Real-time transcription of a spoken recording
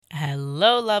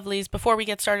Hello, lovelies. Before we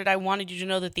get started, I wanted you to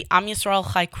know that the Am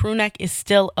Yisrael Chai crew neck is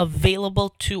still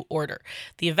available to order.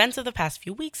 The events of the past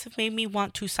few weeks have made me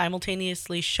want to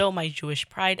simultaneously show my Jewish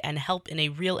pride and help in a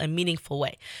real and meaningful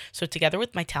way. So together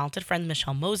with my talented friend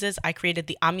Michelle Moses, I created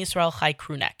the Am Yisrael Chai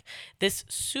crew neck. This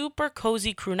super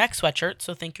cozy crew neck sweatshirt,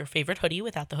 so think your favorite hoodie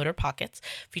without the hood or pockets,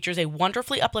 features a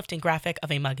wonderfully uplifting graphic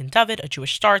of a Magen David, a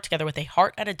Jewish star, together with a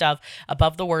heart and a dove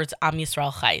above the words Am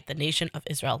Yisrael Chai, the nation of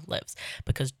Israel lives.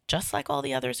 Because just like all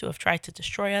the others who have tried to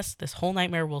destroy us, this whole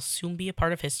nightmare will soon be a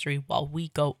part of history while we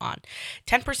go on.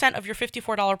 10% of your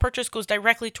 $54 purchase goes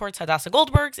directly towards Hadassah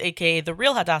Goldberg's, aka the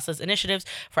Real Hadassah's initiatives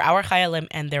for our Chayalim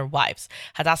and their wives.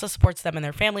 Hadassah supports them and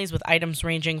their families with items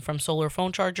ranging from solar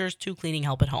phone chargers to cleaning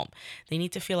help at home. They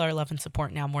need to feel our love and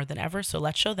support now more than ever, so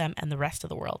let's show them and the rest of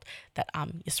the world that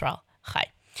Am Yisrael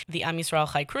Chai. The Am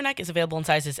Yisrael Chai crew neck is available in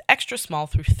sizes extra small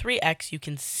through 3X. You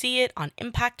can see it on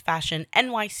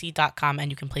impactfashionnyc.com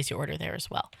and you can place your order there as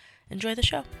well. Enjoy the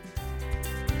show.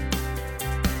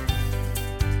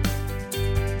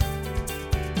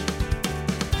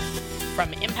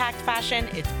 From Impact Fashion,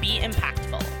 it's Be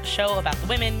Impactful, a show about the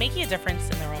women making a difference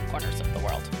in their own corners of the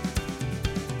world.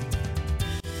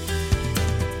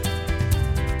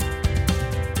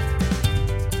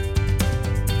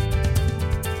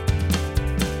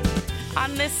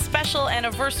 On this special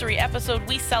anniversary episode,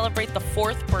 we celebrate the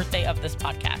 4th birthday of this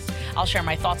podcast. I'll share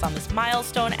my thoughts on this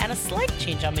milestone and a slight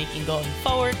change I'm making going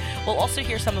forward. We'll also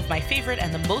hear some of my favorite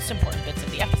and the most important bits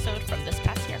of the episode from this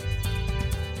past year.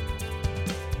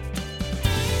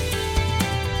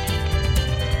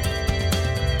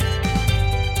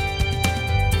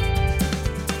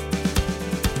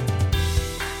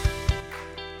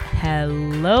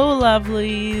 Hello,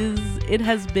 lovelies. It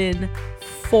has been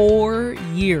 4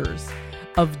 years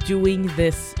of doing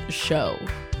this show,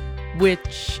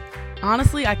 which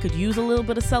honestly I could use a little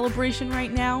bit of celebration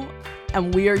right now,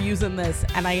 and we are using this.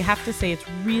 And I have to say, it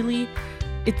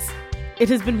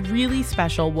has been really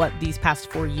special what these past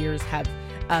 4 years have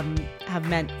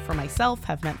meant for myself,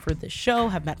 have meant for this show,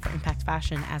 have meant for Impact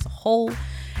Fashion as a whole.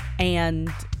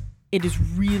 And it is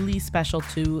really special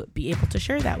to be able to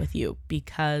share that with you,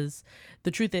 because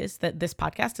the truth is that this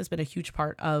podcast has been a huge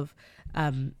part of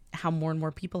how more and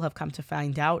more people have come to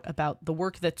find out about the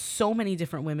work that so many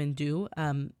different women do.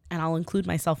 And I'll include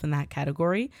myself in that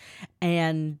category.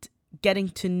 And getting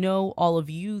to know all of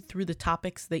you through the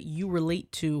topics that you relate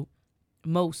to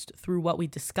most through what we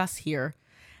discuss here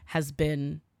has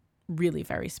been really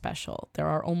very special. There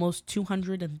are almost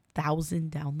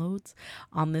 200,000 downloads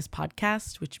on this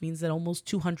podcast, which means that almost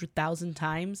 200,000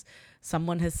 times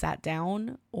someone has sat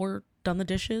down or done the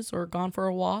dishes or gone for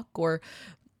a walk or,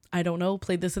 I don't know,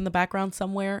 played this in the background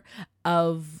somewhere,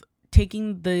 of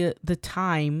taking the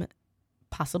time,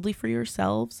 possibly for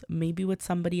yourselves, maybe with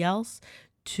somebody else,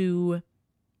 to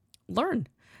learn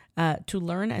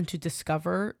and to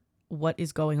discover what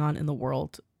is going on in the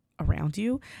world around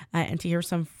you, and to hear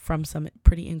from some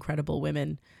pretty incredible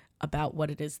women about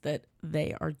what it is that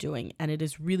they are doing. And it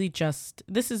is really just,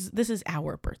 this is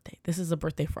our birthday. This is a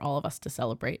birthday for all of us to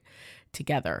celebrate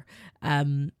together.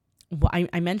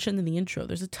 I mentioned in the intro,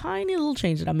 there's a tiny little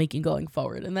change that I'm making going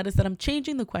forward, and that is that I'm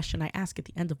changing the question I ask at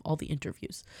the end of all the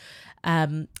interviews.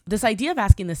 This idea of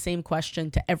asking the same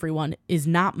question to everyone is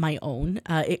not my own.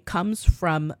 It comes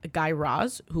from Guy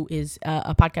Raz, who is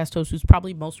a podcast host who's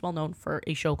probably most well known for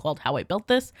a show called How I Built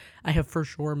This. I have for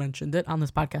sure mentioned it on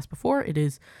this podcast before. It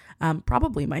is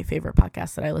probably my favorite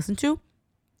podcast that I listen to.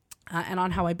 And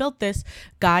on How I Built This,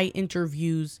 Guy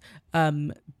interviews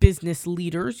business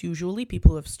leaders, usually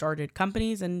people who have started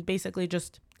companies, and basically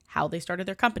just how they started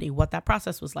their company, what that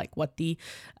process was like, what the,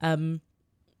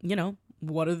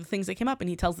 what are the things that came up. And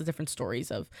he tells the different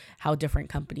stories of how different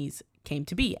companies came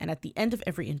to be. And at the end of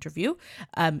every interview,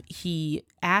 he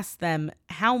asks them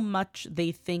how much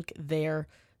they think their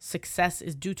success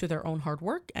is due to their own hard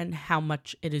work and how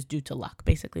much it is due to luck.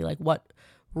 Basically, like what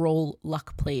role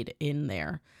luck played in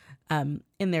their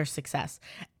success.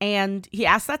 And he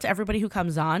asks that to everybody who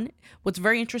comes on. What's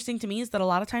very interesting to me is that a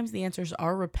lot of times the answers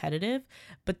are repetitive,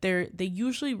 but they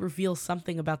usually reveal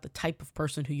something about the type of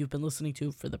person who you've been listening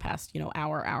to for the past,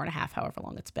 hour and a half, however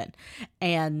long it's been.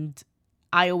 And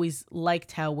I always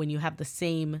liked how when you have the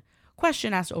same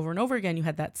question asked over and over again, you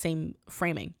had that same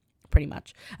framing. Pretty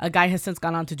much. A Guy has since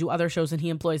gone on to do other shows, and he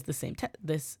employs this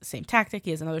same tactic.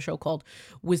 He has another show called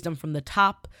Wisdom from the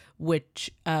Top, which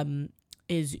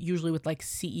is usually with like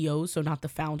CEOs, so not the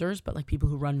founders, but like people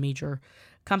who run major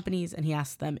companies. And he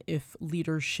asks them if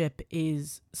leadership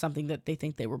is something that they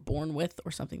think they were born with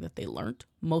or something that they learned.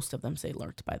 Most of them say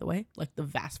learned, by the way, like the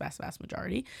vast, vast, vast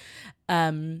majority.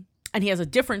 And he has a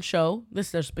different show.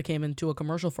 This just became into a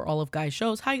commercial for all of Guy's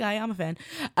shows. Hi, Guy, I'm a fan.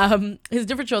 His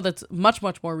different show that's much,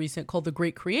 much more recent called The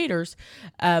Great Creators,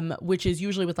 which is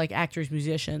usually with like actors,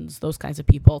 musicians, those kinds of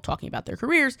people talking about their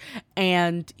careers.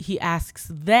 And he asks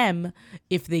them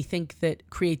if they think that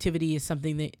creativity is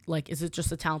something that, like, is it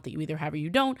just a talent that you either have or you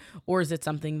don't, or is it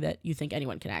something that you think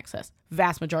anyone can access?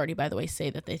 Vast majority, by the way, say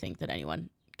that they think that anyone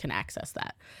can access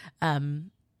that,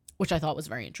 which I thought was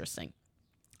very interesting.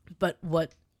 But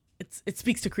it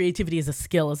speaks to creativity as a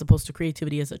skill as opposed to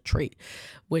creativity as a trait,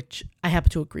 which I happen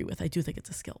to agree with. I do think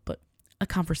it's a skill, but a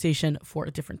conversation for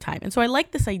a different time. And so I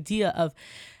like this idea of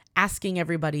asking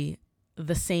everybody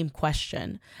the same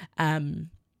question. And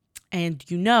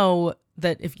you know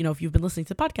that if you've been listening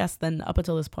to the podcast, then up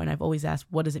until this point, I've always asked,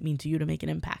 what does it mean to you to make an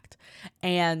impact?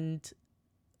 And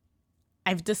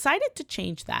I've decided to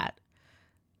change that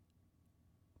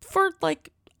for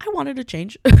I wanted to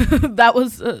change. That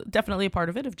was definitely a part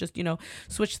of it, of just,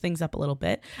 switch things up a little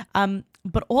bit.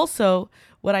 But also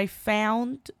what I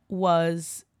found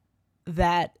was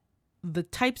that the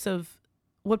types of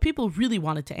what people really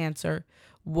wanted to answer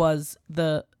was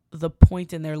the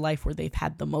point in their life where they've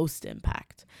had the most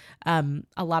impact. A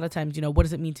lot of times, what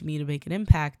does it mean to me to make an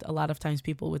impact? A lot of times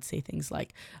people would say things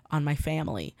like on my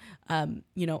family, to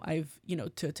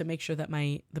make sure that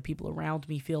the people around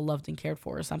me feel loved and cared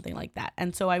for, or something like that.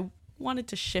 And so I wanted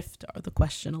to shift the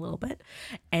question a little bit.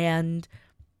 And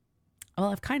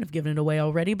well, I've kind of given it away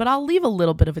already, but I'll leave a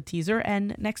little bit of a teaser.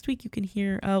 And next week you can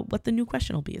hear what the new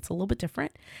question will be. It's a little bit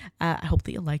different. I hope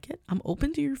that you like it. I'm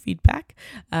open to your feedback.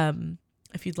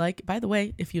 If you'd like, by the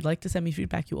way, if you'd like to send me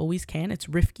feedback, you always can. It's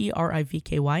Rivky,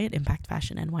 RIVKY at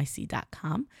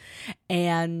impactfashionnyc.com.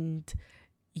 And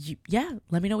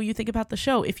let me know what you think about the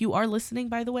show. If you are listening,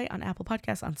 by the way, on Apple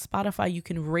Podcasts, on Spotify, you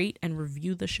can rate and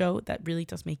review the show. That really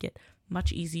does make it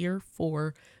much easier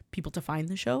for people to find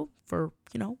the show, for,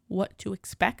 what to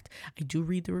expect. I do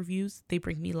read the reviews. They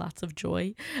bring me lots of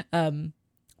joy.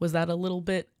 Was that a little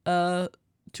bit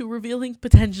too revealing?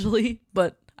 Potentially,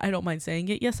 but I don't mind saying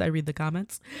it. Yes, I read the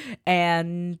comments,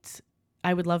 and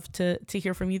I would love to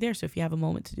hear from you there. So if you have a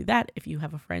moment to do that, if you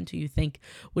have a friend who you think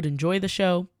would enjoy the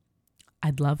show,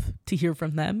 I'd love to hear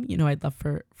from them. I'd love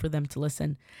for them to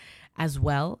listen as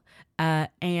well.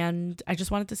 And I just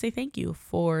wanted to say thank you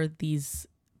for these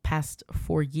past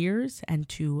 4 years, and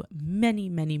to many,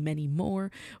 many, many more.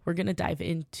 We're going to dive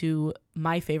into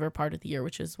my favorite part of the year,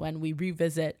 which is when we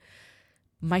revisit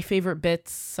my favorite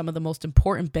bits, some of the most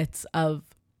important bits of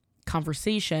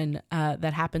conversation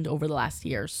that happened over the last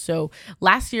year. So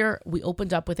last year, we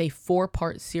opened up with a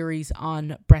 4-part series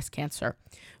on breast cancer.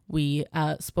 We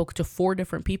spoke to 4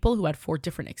 different people who had 4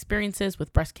 different experiences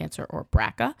with breast cancer or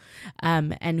BRCA,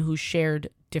 and who shared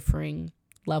differing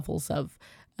levels of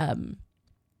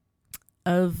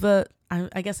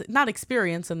I guess not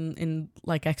experience in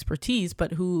like expertise,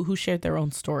 but who shared their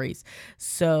own stories.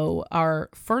 So our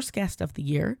first guest of the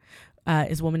year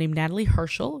is a woman named Natalie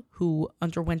Herschel, who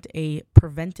underwent a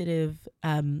preventative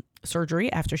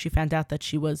surgery after she found out that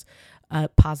she was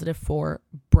positive for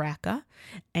BRCA.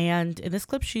 And in this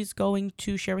clip, she's going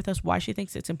to share with us why she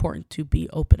thinks it's important to be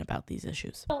open about these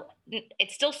issues.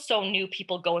 It's still so new,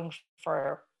 people going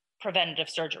for preventative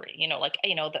surgery,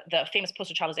 the famous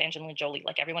poster child is Angelina Jolie.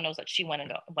 Like, everyone knows that she went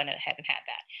ahead and had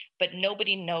that, but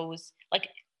nobody knows that.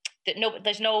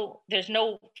 There's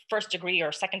no first degree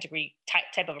or second degree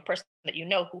type of a person that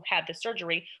who had the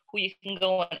surgery, who you can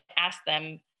go and ask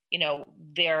them,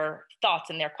 their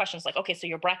thoughts and their questions, like, okay, so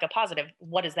you're BRCA positive.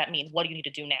 What does that mean? What do you need to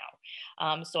do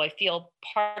now? So I feel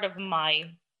part of my,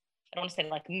 I don't want to say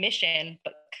like mission,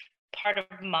 but part of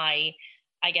my,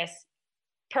 I guess,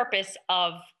 purpose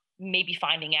of maybe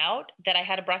finding out that I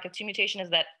had a BRCA2 mutation is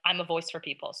that I'm a voice for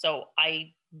people. So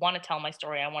I want to tell my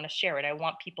story. I want to share it. I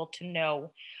want people to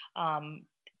know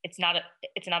it's not a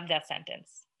death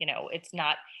sentence.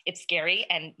 It's scary,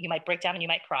 and you might break down and you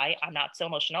might cry. I'm not so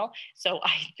emotional. So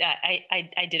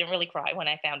I didn't really cry when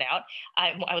I found out.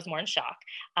 I was more in shock.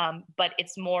 But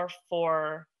it's more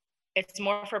for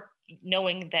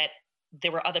knowing that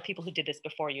there were other people who did this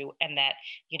before you, and that,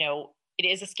 it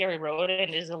is a scary road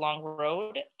and it is a long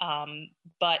road.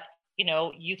 But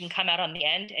you can come out on the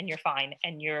end and you're fine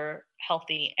and you're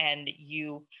healthy, and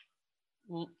you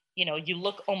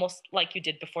look almost like you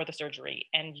did before the surgery,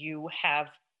 and you have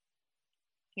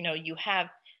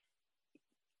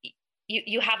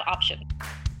options.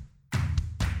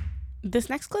 This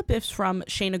next clip is from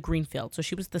Shayna Greenfield. So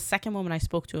she was the second woman I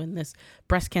spoke to in this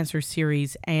breast cancer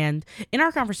series. And in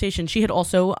our conversation, she had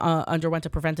also underwent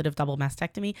a preventative double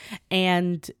mastectomy.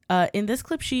 And in this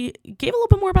clip, she gave a little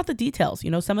bit more about the details,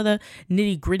 some of the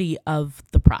nitty gritty of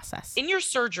the process. In your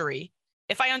surgery,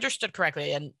 if I understood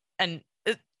correctly, and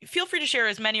feel free to share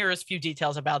as many or as few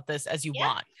details about this as you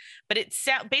want, but it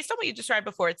based on what you described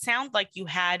before, it sounded like you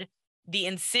had the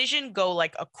incision go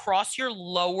like across your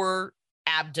lower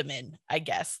abdomen, I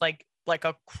guess, like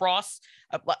across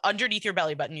underneath your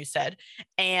belly button, you said,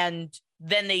 and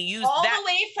then they used all the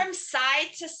way from side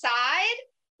to side,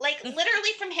 like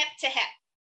literally from hip to hip.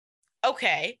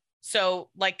 Okay, so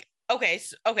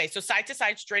side to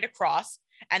side, straight across,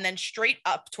 and then straight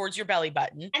up towards your belly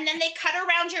button. And then they cut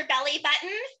around your belly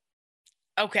button.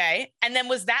 Okay. And then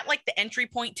was that like the entry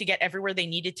point to get everywhere they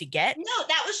needed to get? No,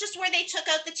 that was just where they took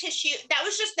out the tissue. That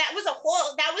was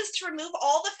to remove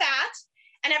all the fat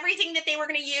and everything that they were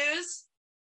going to use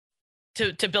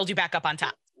to build you back up on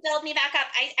top. Build me back up.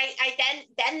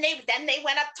 Then they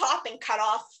went up top and cut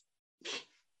off.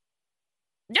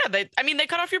 Yeah, they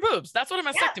cut off your boobs. That's what a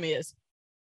mastectomy is.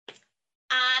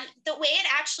 The way it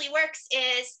actually works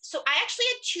is, so I actually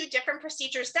had 2 different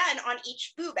procedures done on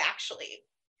each boob, actually.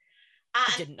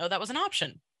 I didn't know that was an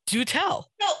option. Do tell.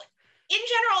 So in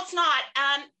general, it's not.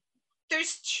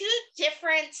 There's 2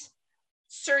 different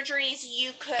surgeries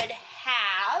you could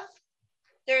have.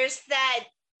 There's the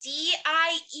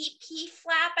DIEP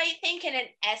flap, I think, and an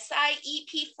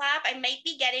SIEP flap. I might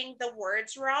be getting the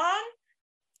words wrong.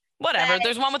 Whatever.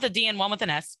 There's one with a D and one with an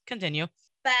S. Continue.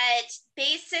 But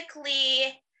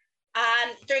basically,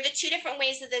 they're the 2 different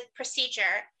ways of the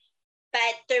procedure.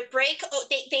 But they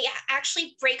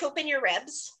actually break open your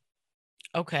ribs.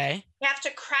 Okay. You have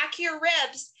to crack your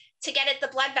ribs to get at the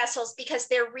blood vessels because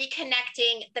they're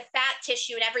reconnecting the fat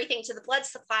tissue and everything to the blood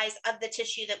supplies of the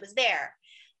tissue that was there.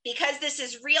 Because this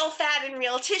is real fat and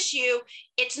real tissue,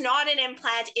 it's not an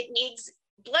implant. It needs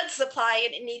blood supply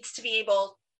and it needs to be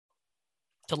able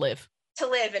to live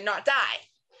and not die.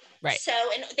 Right. So,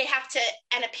 and they have to,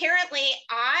 and apparently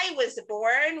I was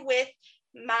born with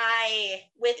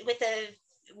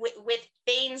with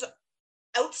veins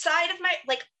outside of my,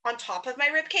 like on top of my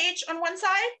rib cage on one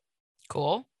side.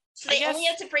 Cool. So they only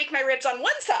had to break my ribs on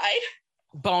one side.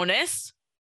 Bonus.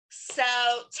 So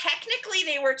technically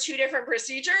they were 2 different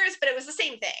procedures, but it was the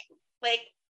same thing. Like,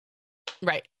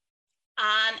 right.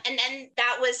 And then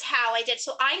that was how I did.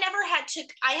 So I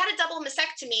had a double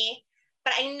mastectomy,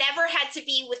 but I never had to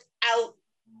be without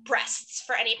breasts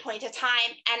for any point of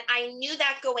time. And I knew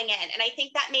that going in. And I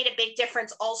think that made a big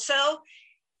difference also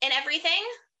in everything,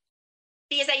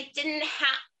 because I didn't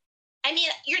have, I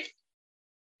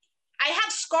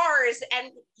have scars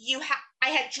and I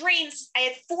had drains. I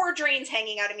had 4 drains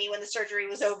hanging out of me when the surgery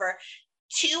was over,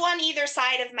 2 on either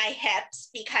side of my hips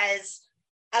because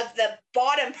of the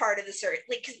bottom part of the surgery.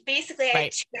 Like, cause basically I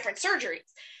had 2 different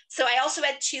surgeries. So I also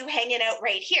had 2 hanging out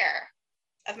right here.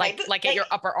 Of my like at your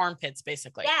upper armpits,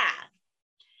 basically. Yeah.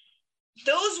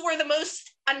 Those were the most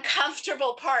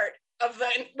uncomfortable part of the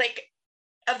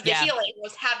healing,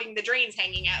 was having the drains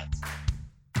hanging out.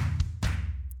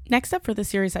 Next up for the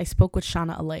series, I spoke with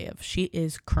Shana Aleyev. She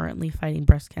is currently fighting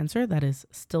breast cancer. That is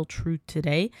still true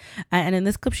today. And in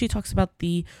this clip, she talks about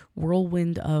the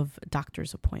whirlwind of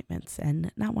doctor's appointments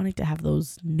and not wanting to have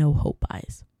those no hope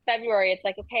eyes. February, it's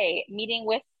like, okay, meeting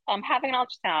with, having an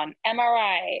ultrasound,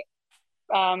 MRI,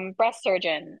 breast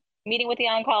surgeon, meeting with the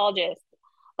oncologist,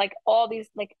 like all these,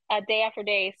 like day after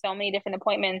day, so many different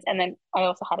appointments. And then I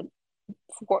also had a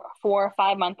 4 or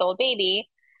 5 month old baby.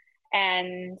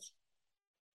 And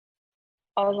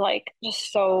I was like,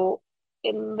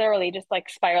 literally just like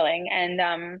spiraling.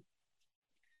 And,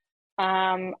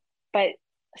 but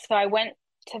so I went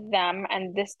to them,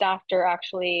 and this doctor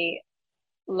actually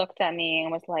looked at me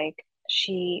and was like,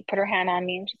 she put her hand on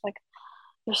me and she's like,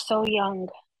 "You're so young."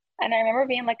 And I remember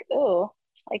being like, "Oh,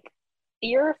 like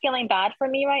you're feeling bad for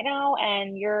me right now,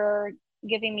 and you're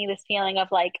giving me this feeling of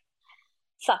like,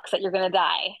 sucks that you're gonna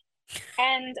die."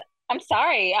 And I'm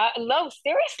sorry. No,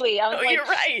 seriously. I was like, you're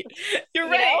right. You're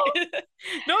right.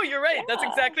 No, you're right. Yeah. That's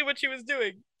exactly what she was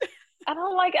doing. I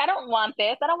don't want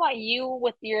this. I don't want you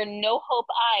with your no hope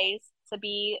eyes to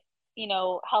be,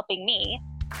 helping me.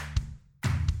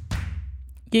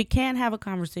 You can't have a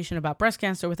conversation about breast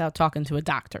cancer without talking to a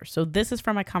doctor. So this is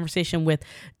from my conversation with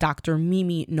Dr.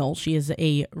 Mimi Knoll. She is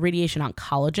a radiation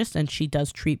oncologist, and she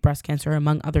does treat breast cancer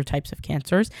among other types of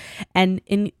cancers. And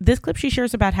in this clip, she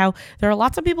shares about how there are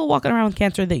lots of people walking around with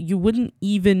cancer that you wouldn't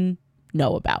even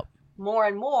know about. More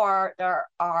and more, there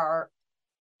are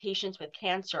patients with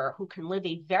cancer who can live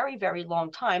a very, very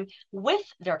long time with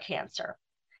their cancer,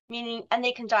 and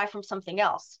they can die from something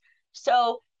else.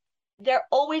 So they're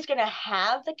always going to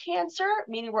have the cancer,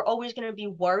 meaning we're always going to be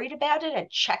worried about it and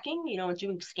checking, and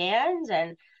doing scans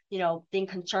and, being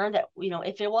concerned that,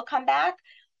 if it will come back.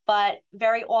 But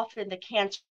very often the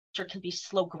cancer can be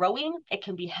slow growing. It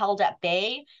can be held at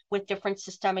bay with different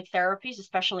systemic therapies,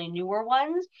 especially newer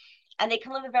ones, and they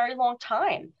can live a very long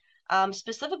time.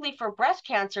 Specifically for breast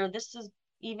cancer, this is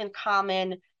even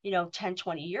common, 10,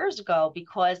 20 years ago,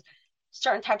 because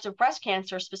certain types of breast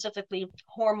cancer, specifically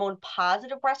hormone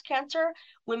positive breast cancer,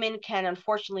 women can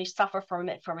unfortunately suffer from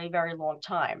it for a very long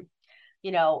time.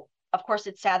 Of course,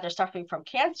 it's sad they're suffering from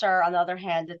cancer. On the other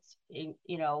hand, it's,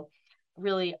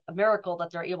 really a miracle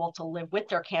that they're able to live with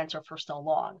their cancer for so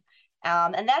long.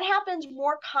 And that happens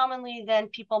more commonly than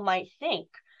people might think.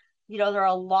 There are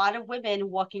a lot of women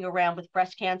walking around with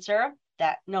breast cancer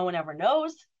that no one ever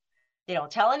knows. They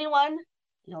don't tell anyone.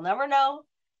 You'll never know.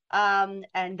 And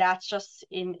that's just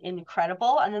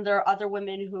incredible. And then there are other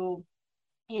women who,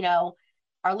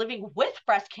 are living with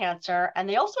breast cancer, and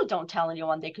they also don't tell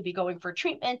anyone. They could be going for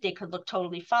treatment. They could look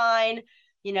totally fine,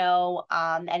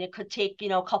 and it could take,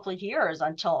 a couple of years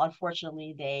until,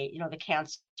 unfortunately, they, the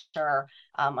cancer,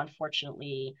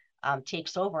 unfortunately,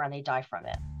 takes over and they die from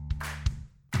it.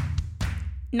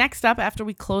 Next up, after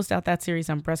we closed out that series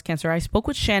on breast cancer, I spoke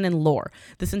with Shannon Lohr.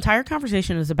 This entire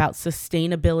conversation is about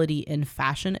sustainability in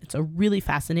fashion. It's a really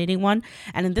fascinating one.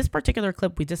 And in this particular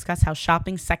clip, we discuss how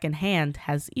shopping secondhand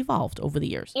has evolved over the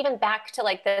years. Even back to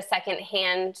like the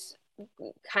secondhand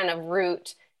kind of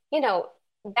route,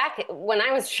 back when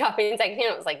I was shopping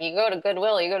secondhand, it was like you go to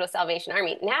Goodwill, you go to Salvation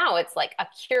Army. Now it's like a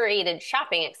curated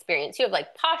shopping experience. You have like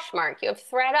Poshmark, you have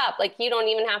ThredUp, like you don't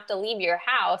even have to leave your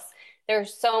house.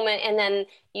 There's so many, and then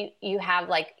you have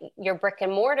like your brick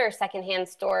and mortar secondhand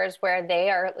stores where they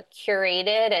are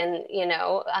curated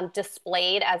and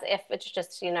displayed as if it's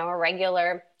just a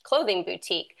regular clothing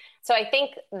boutique. So I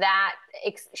think that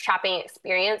shopping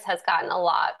experience has gotten a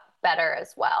lot better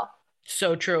as well.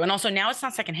 So true. And also now it's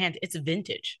not secondhand, it's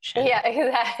vintage. Shannon.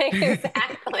 Yeah,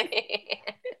 exactly.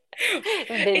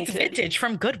 It's vintage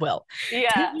from Goodwill. Yeah.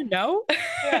 Didn't you know?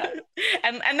 Yeah.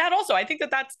 and that also, I think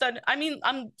that's done. I mean,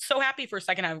 I'm so happy for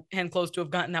secondhand clothes to have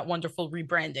gotten that wonderful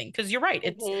rebranding, because you're right.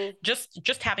 It's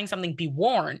just having something be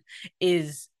worn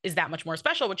is that much more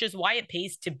special, which is why it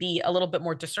pays to be a little bit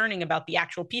more discerning about the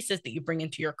actual pieces that you bring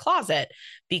into your closet,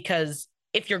 because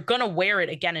if you're going to wear it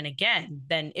again and again,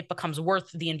 then it becomes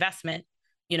worth the investment,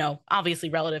 obviously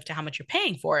relative to how much you're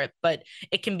paying for it, but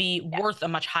it can be worth a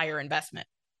much higher investment.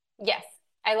 Yes.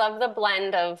 I love the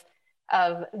blend of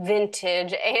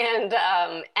vintage and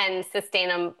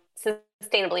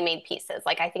sustainably made pieces.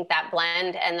 Like I think that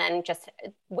blend, and then just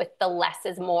with the less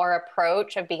is more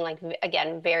approach of being like,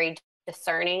 again, very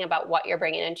discerning about what you're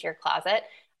bringing into your closet.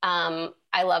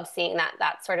 I love seeing that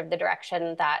that's sort of the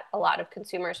direction that a lot of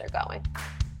consumers are going.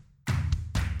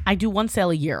 I do one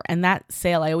sale a year, and that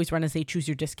sale I always run as a choose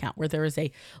your discount, where there is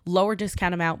a lower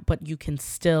discount amount, but you can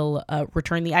still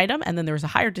return the item. And then there's a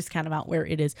higher discount amount where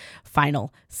it is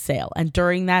final sale. And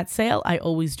during that sale, I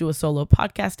always do a solo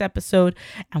podcast episode,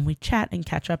 and we chat and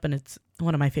catch up. And it's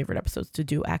one of my favorite episodes to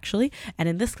do, actually. And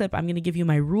in this clip, I'm going to give you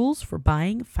my rules for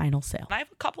buying final sale. I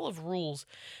have a couple of rules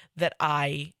that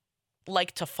I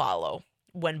like to follow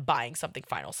when buying something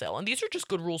final sale. And these are just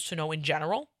good rules to know in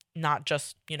general, not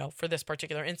just, for this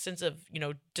particular instance of,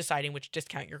 deciding which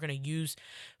discount you're going to use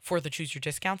for the choose your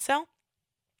discount sale.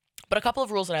 But a couple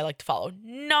of rules that I like to follow.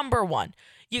 Number one,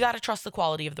 you got to trust the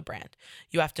quality of the brand.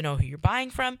 You have to know who you're buying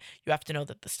from. You have to know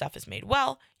that the stuff is made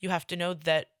well. You have to know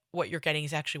that what you're getting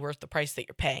is actually worth the price that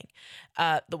you're paying.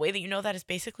 The way that you know that is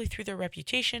basically through their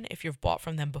reputation. If you've bought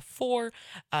from them before,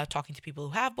 talking to people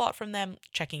who have bought from them,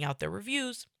 checking out their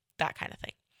reviews, that kind of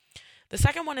thing. The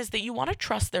second one is that you want to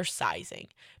trust their sizing,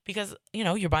 because,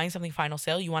 you're buying something final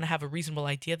sale. You want to have a reasonable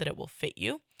idea that it will fit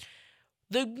you.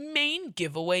 The main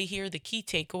giveaway here, the key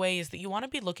takeaway, is that you want to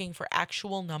be looking for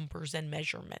actual numbers and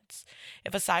measurements.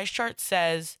 If a size chart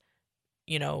says,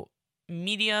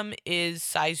 medium is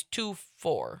size 2-4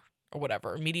 or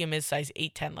whatever, medium is size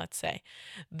 8-10, let's say,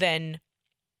 then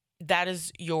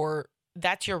that's your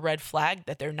red flag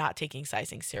that they're not taking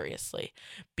sizing seriously,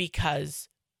 because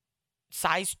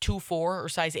size 2-4 or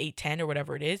size 8-10 or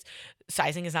whatever it is,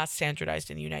 sizing is not standardized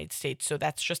in the United States. So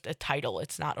that's just a title.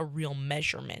 It's not a real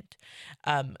measurement.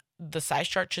 The size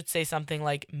chart should say something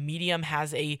like medium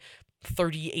has a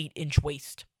 38-inch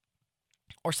waist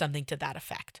or something to that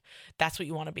effect. That's what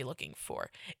you want to be looking for.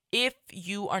 If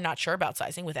you are not sure about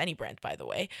sizing with any brand, by the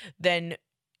way, then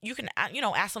you can,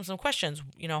 ask them some questions.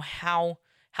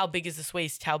 How big is this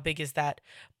waist? How big is that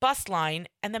bust line?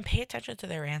 And then pay attention to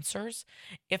their answers.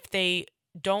 If they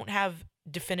don't have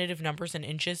definitive numbers and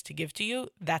inches to give to you,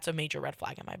 that's a major red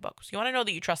flag in my book. So you want to know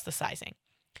that you trust the sizing.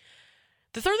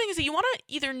 The third thing is that you want to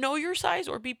either know your size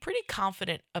or be pretty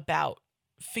confident about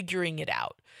figuring it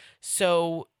out.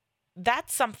 So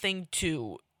that's something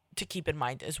to to keep in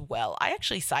mind as well, I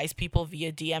actually size people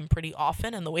via DM pretty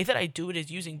often. And the way that I do it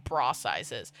is using bra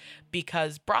sizes,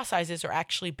 because bra sizes are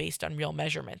actually based on real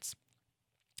measurements.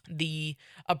 A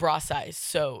bra size,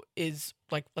 so is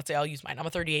like, let's say I'll use mine. I'm a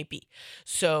 38B.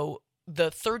 So the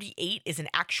 38 is an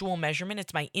actual measurement.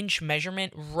 It's my inch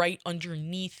measurement right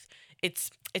underneath.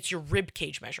 It's your rib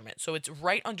cage measurement. So it's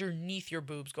right underneath your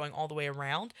boobs going all the way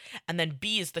around. And then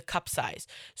B is the cup size.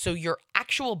 So your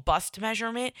actual bust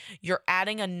measurement, you're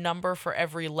adding a number for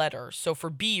every letter. So for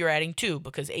B, you're adding 2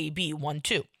 because AB, 1,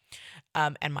 2.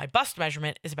 And my bust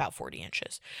measurement is about 40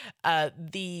 inches.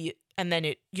 And then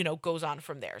it, goes on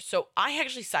from there. So I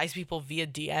actually size people via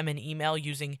DM and email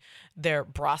using their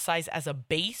bra size as a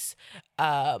base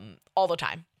all the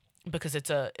time, because it's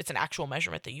an actual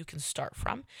measurement that you can start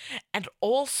from. And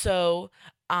also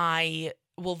I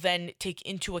will then take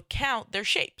into account their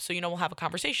shape. So, we'll have a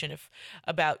conversation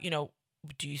about,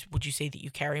 would you say that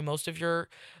you carry most of your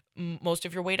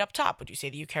weight up top? Would you say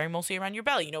that you carry mostly around your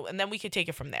belly? And then we could take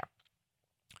it from there.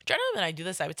 Generally, when I do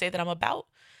this, I would say that I'm about,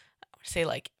 I would say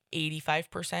like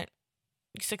 85%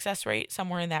 success rate,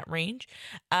 somewhere in that range.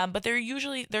 But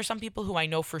there's some people who I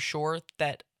know for sure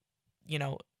that,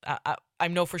 I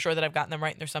know for sure that I've gotten them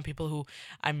right. And there's some people who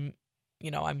I'm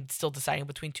still deciding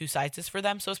between two sizes for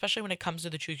them. So especially when it comes to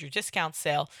the Choose Your Discount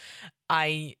sale,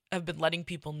 I have been letting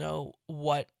people know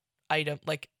what item,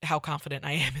 like how confident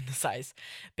I am in the size,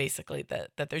 basically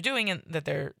that they're doing and that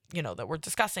they're, that we're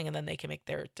discussing, and then they can make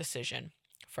their decision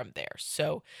from there.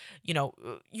 So,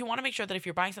 you want to make sure that if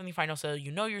you're buying something final sale,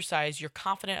 you know your size, you're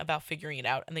confident about figuring it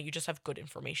out, and that you just have good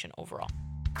information overall.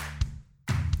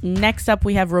 Next up,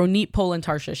 we have Ronit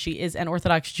Polantarsha. She is an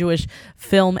Orthodox Jewish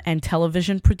film and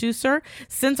television producer.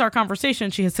 Since our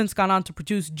conversation, she has since gone on to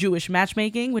produce Jewish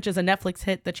Matchmaking, which is a Netflix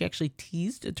hit that she actually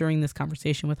teased during this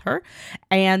conversation with her.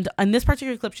 And in this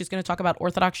particular clip, she's going to talk about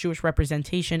Orthodox Jewish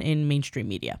representation in mainstream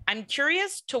media. I'm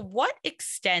curious, to what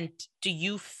extent do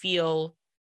you feel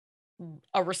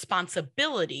a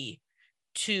responsibility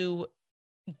to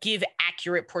give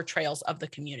accurate portrayals of the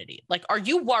community? Like, are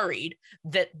you worried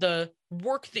that the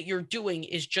work that you're doing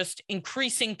is just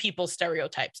increasing people's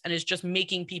stereotypes and is just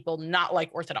making people not like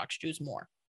Orthodox Jews more?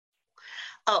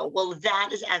 Oh, well, that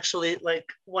is actually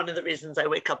like one of the reasons I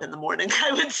wake up in the morning,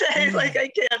 I would say. Like, I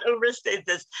can't overstate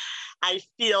this. I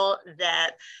feel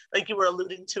that, like you were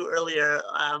alluding to earlier,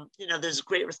 there's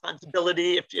great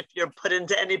responsibility if you're put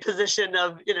into any position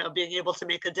of, being able to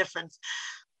make a difference.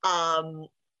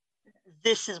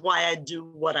 This is why I do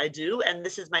what I do. And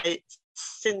this is my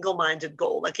single-minded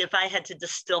goal. Like, if I had to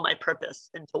distill my purpose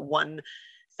into one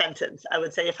sentence, I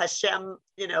would say, if Hashem,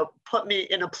 put me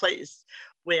in a place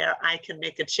where I can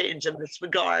make a change in this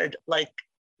regard, like,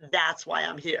 that's why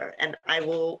I'm here. And I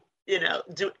will,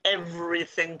 do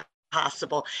everything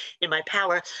possible in my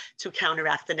power to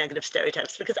counteract the negative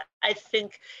stereotypes, because I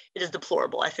think it is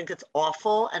deplorable. I think it's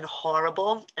awful and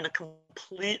horrible and a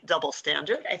complete double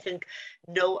standard. I think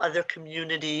no other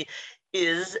community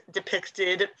is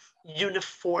depicted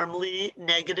uniformly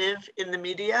negative in the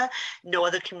media. No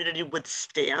other community would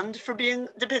stand for being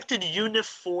depicted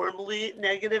uniformly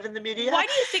negative in the media. Why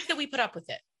do you think that we put up with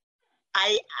it?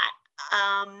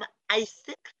 I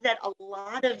think that a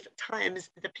lot of times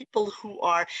the people who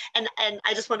are, and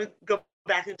I just want to go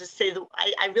back and just say that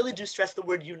I really do stress the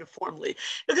word uniformly,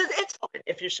 because it's fine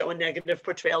if you show a negative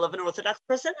portrayal of an Orthodox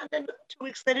person, and then 2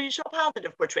 weeks later you show a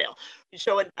positive portrayal. You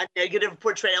show a negative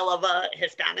portrayal of a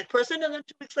Hispanic person, and then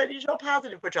 2 weeks later you show a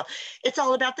positive portrayal. It's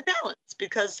all about the balance,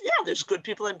 because there's good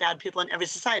people and bad people in every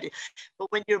society.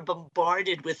 But when you're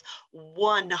bombarded with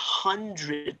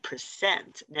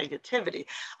 100% negativity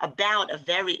about a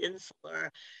very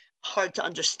insular, hard to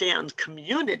understand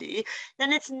community,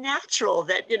 then it's natural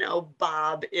that,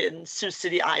 Bob in Sioux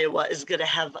City, Iowa is going to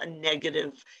have a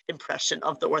negative impression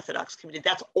of the Orthodox community.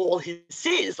 That's all he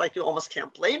sees. Like, you almost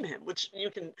can't blame him, which you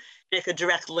can make a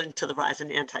direct link to the rise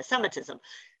in anti-Semitism.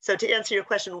 So to answer your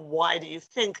question, why do you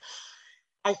think?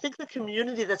 I think the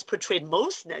community that's portrayed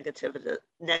most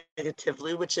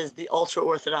negatively, which is the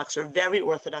ultra-Orthodox or very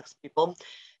Orthodox people,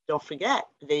 don't forget,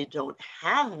 they don't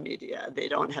have media. They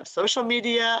don't have social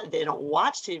media. They don't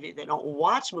watch TV. They don't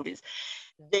watch movies.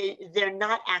 They're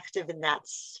not active in that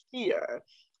sphere.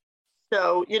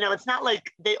 So, it's not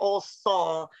like they all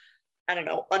saw, I don't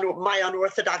know, my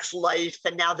unorthodox life,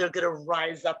 and now they're going to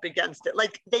rise up against it.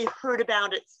 Like, they heard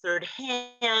about it third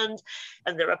hand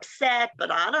and they're upset, but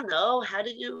I don't know, how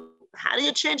do you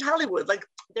change Hollywood? Like,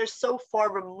 they're so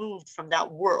far removed from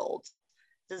that world.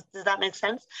 Does that make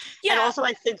sense? Yeah. And also,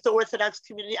 I think the Orthodox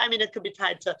community, I mean, it could be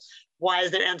tied to why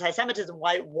is there anti-Semitism?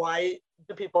 Why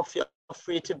do people feel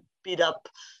free to beat up,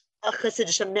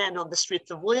 Hasidic men on the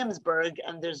streets of Williamsburg,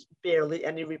 and there's barely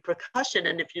any repercussion.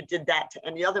 And if you did that to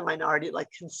any other minority,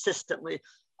 like consistently,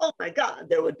 oh my God,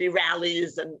 there would be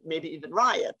rallies and maybe even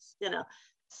riots, you know.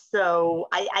 So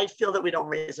I feel that we don't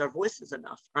raise our voices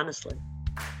enough, honestly.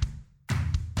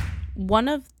 One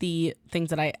of the things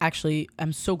that I actually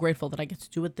am so grateful that I get to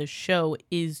do with this show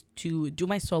is to do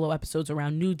my solo episodes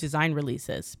around new design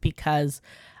releases, because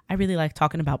I really like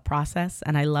talking about process,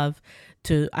 and I love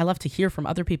to hear from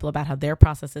other people about how their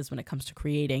process is when it comes to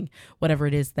creating whatever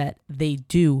it is that they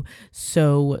do.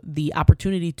 So the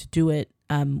opportunity to do it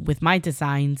with my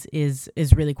designs is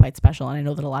really quite special. And I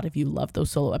know that a lot of you love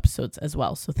those solo episodes as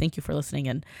well. So thank you for listening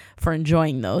and for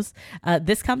enjoying those.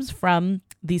 This comes from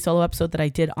the solo episode that I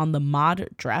did on the mod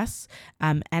dress.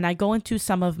 And I go into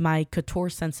some of my couture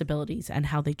sensibilities and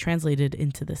how they translated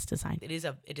into this design. It is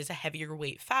a heavier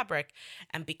weight fabric.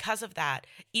 And because of that,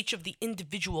 each of the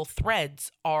individual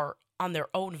threads are on their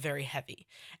own very heavy.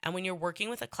 And when you're working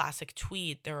with a classic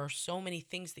tweed, there are so many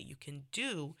things that you can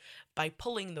do by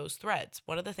pulling those threads.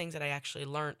 One of the things that I actually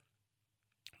learned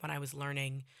when I was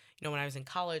learning, when I was in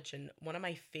college, and one of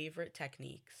my favorite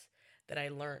techniques that I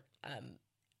learned, I'm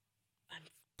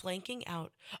blanking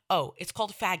out. Oh, it's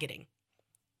called faggoting.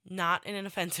 Not in an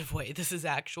offensive way. This is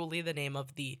actually the name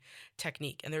of the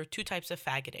technique. And there are two types of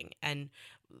faggoting. And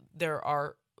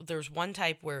there's one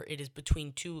type where it is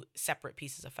between two separate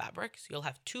pieces of fabric. So you'll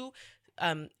have two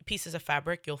pieces of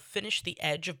fabric. You'll finish the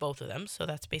edge of both of them. So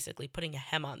that's basically putting a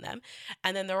hem on them.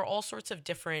 And then there are all sorts of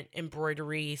different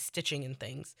embroidery, stitching, and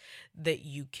things that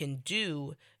you can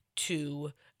do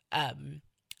to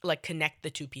connect the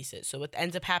two pieces. So what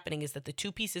ends up happening is that the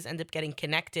two pieces end up getting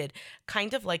connected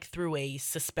kind of like through a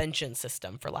suspension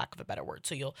system, for lack of a better word.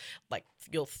 So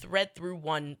you'll thread through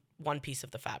one piece of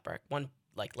the fabric,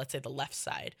 let's say the left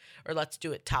side, or let's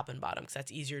do it top and bottom because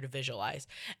that's easier to visualize.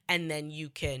 And then you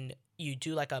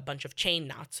do like a bunch of chain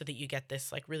knots so that you get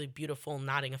this like really beautiful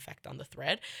knotting effect on the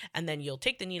thread. And then you'll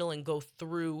take the needle and go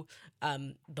through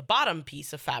the bottom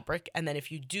piece of fabric. And then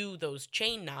if you do those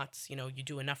chain knots, you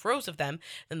do enough rows of them,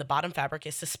 then the bottom fabric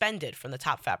is suspended from the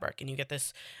top fabric and you get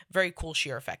this very cool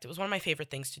sheer effect. It was one of my favorite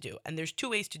things to do. And there's two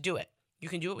ways to do it. You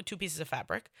can do it with two pieces of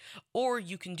fabric, or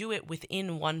you can do it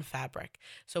within one fabric.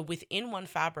 So within one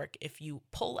fabric, if you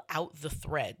pull out the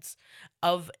threads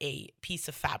of a piece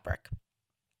of fabric,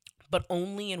 but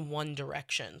only in one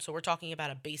direction. So we're talking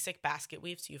about a basic basket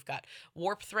weave. So you've got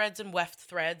warp threads and weft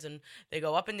threads, and they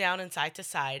go up and down and side to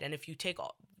side. And if you take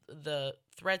all the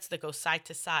threads that go side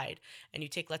to side, and you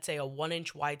take, let's say, a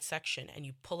 1-inch wide section, and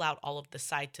you pull out all of the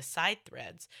side to side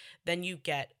threads, then you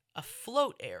get a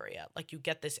float area. Like you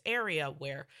get this area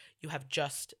where you have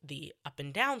just the up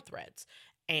and down threads,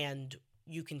 and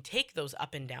you can take those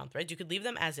up and down threads. You could leave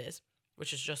them as is,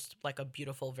 which is just like a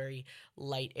beautiful, very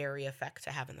light area effect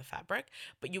to have in the fabric.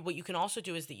 But what you can also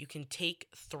do is that you can take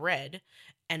thread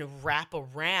and wrap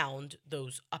around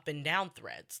those up and down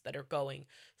threads that are going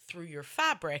through your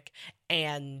fabric,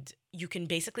 and you can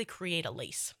basically create a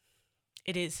lace.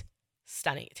 It is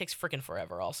stunning. It takes freaking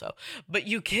forever also, but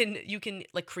you can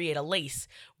like create a lace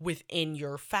within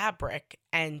your fabric,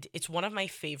 and it's one of my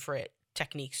favorite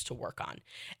techniques to work on.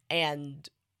 And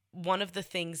one of the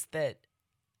things that,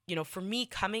 for me,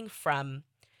 coming from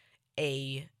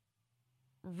I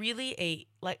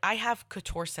have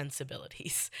couture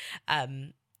sensibilities.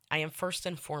 I am first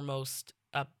and foremost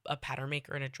a pattern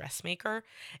maker and a dressmaker,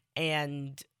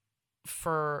 and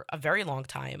for a very long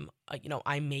time,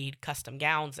 I made custom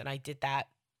gowns, and I did that.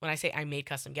 When I say I made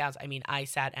custom gowns, I mean I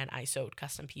sat and I sewed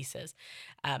custom pieces.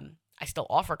 I still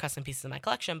offer custom pieces in my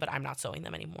collection, but I'm not sewing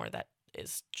them anymore. That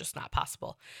is just not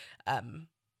possible.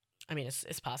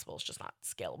 It's possible. It's just not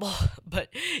scalable. But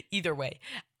either way,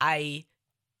 I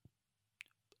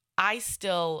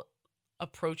still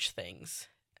approach things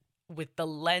with the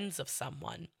lens of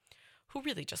someone who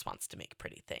really just wants to make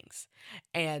pretty things.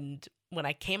 And when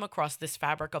I came across this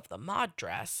fabric of the mod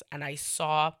dress and I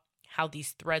saw how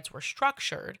these threads were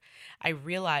structured, I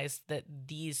realized that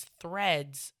this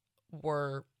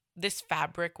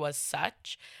fabric was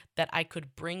such that I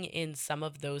could bring in some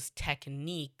of those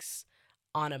techniques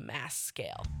on a mass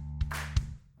scale.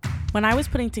 When I was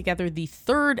putting together the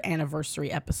 3rd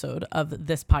anniversary episode of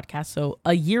this podcast, so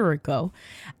a year ago,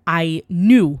 I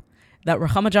knew that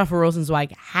Ruchama Jaffa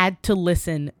Rosenzweig had to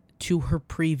listen to her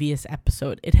previous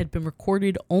episode. It had been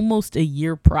recorded almost a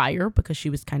year prior because she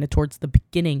was kind of towards the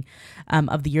beginning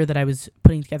of the year that I was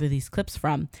putting together these clips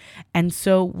from. And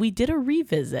so we did a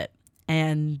revisit,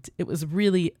 and it was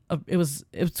really,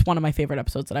 it's one of my favorite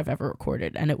episodes that I've ever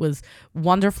recorded. And it was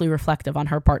wonderfully reflective on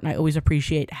her part. And I always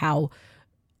appreciate how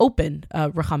open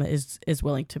Ruchama is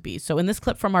willing to be. So in this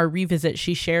clip from our revisit,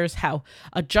 she shares how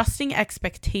adjusting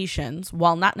expectations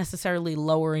while not necessarily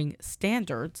lowering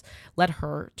standards led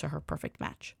her to her perfect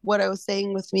match. What I was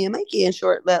saying with me and Mikey, in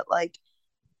short, that like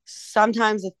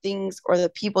sometimes the things or the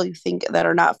people you think that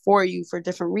are not for you for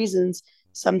different reasons,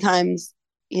 sometimes,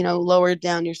 you know, lower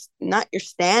down your, not your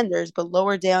standards, but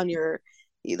lower down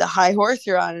the high horse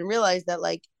you're on, and realize that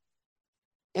like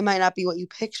it might not be what you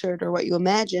pictured or what you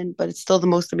imagined, but it's still the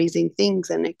most amazing things,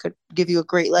 and it could give you a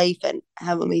great life and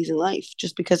have amazing life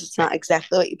just because it's not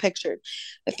exactly what you pictured.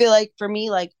 I feel like for me,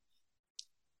 like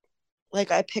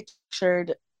I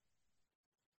pictured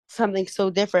something so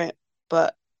different,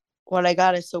 but what I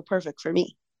got is so perfect for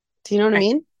me. Do you know what I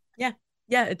mean?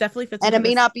 Yeah, it definitely fits. And it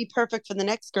may not be perfect for the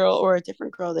next girl or a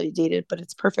different girl that he dated, but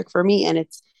it's perfect for me. And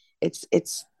it's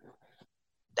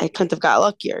I couldn't have got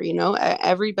luckier, you know.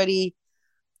 Everybody,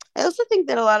 I also think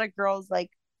that a lot of girls, like,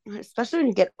 especially when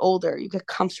you get older, you get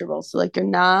comfortable. So like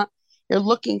you're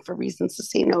looking for reasons to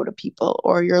say no to people,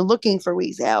 or you're looking for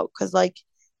ways out. Cause like,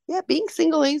 yeah, being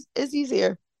single is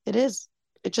easier. It is.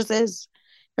 It just is.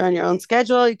 You're on your own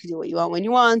schedule. You can do what you want when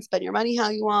you want, spend your money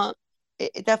how you want.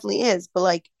 It definitely is. But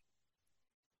like,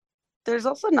 there's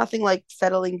also nothing like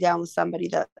settling down with somebody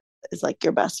that is like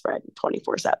your best friend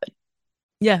 24/7.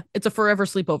 Yeah, it's a forever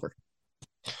sleepover.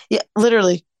 Yeah,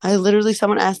 literally.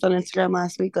 Someone asked on Instagram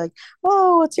last week, like,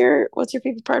 "Oh, what's your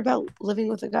favorite part about living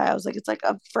with a guy?" I was like, "It's like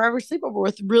a forever sleepover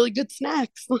with really good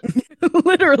snacks."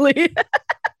 Literally. It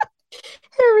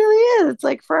really is. It's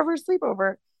like forever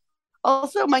sleepover.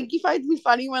 Also, Mikey finds me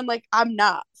funny when like I'm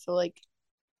not. So like,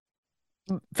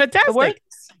 fantastic.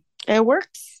 It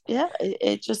works. Yeah.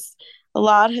 It just, a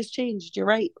lot has changed. You're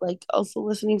right. Like also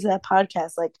listening to that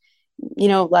podcast, like, you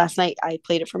know, last night I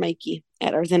played it for Mikey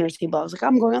at our dinner table. I was like,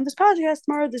 I'm going on this podcast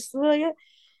tomorrow. This is like it. And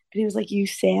he was like, you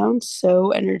sound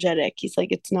so energetic. He's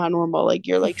like, it's not normal. Like,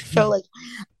 you're like, so like,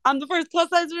 I'm the first plus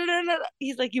size.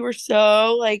 He's like, you were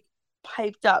so like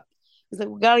hyped up. He's like,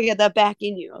 we got to get that back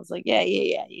in you. I was like,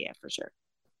 yeah, for sure.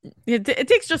 It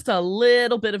takes just a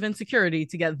little bit of insecurity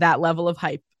to get that level of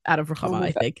hype out of Ruchama,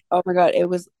 I think. Oh my God. It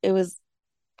was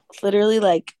literally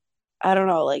like, I don't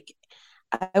know, like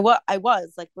I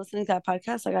was like listening to that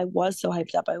podcast, like I was so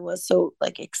hyped up. I was so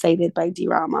like excited by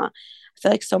D-Rama. I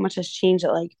feel like so much has changed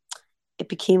that like it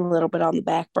became a little bit on the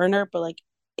back burner, but like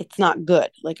it's not good.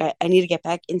 Like I need to get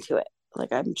back into it.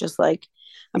 Like I'm just like,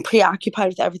 I'm preoccupied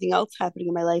with everything else happening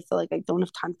in my life, so like I don't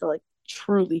have time to like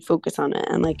truly focus on it.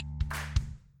 And like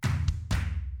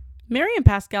Mary and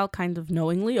Pascal kind of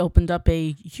knowingly opened up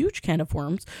a huge can of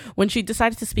worms when she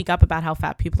decided to speak up about how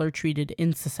fat people are treated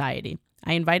in society.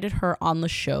 I invited her on the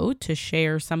show to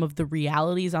share some of the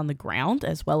realities on the ground,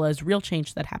 as well as real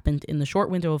change that happened in the short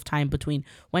window of time between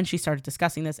when she started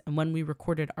discussing this and when we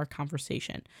recorded our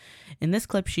conversation. In this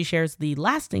clip, she shares the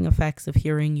lasting effects of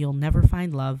hearing you'll never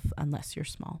find love unless you're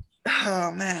small. Oh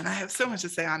man, I have so much to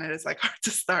say on it. It's like hard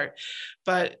to start,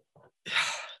 but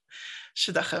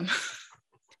shidduchim.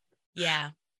 Yeah.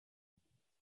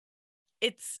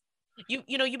 It's,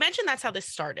 you know, you mentioned that's how this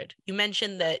started. You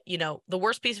mentioned that, you know, the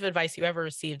worst piece of advice you ever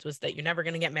received was that you're never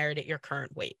going to get married at your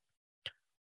current weight.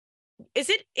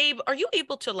 Are you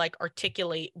able to like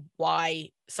articulate why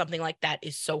something like that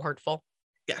is so hurtful?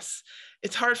 Yes.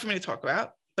 It's hard for me to talk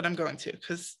about, but I'm going to,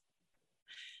 because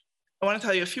I want to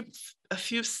tell you a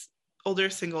few older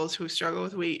singles who struggle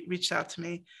with weight reached out to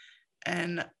me,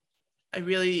 and I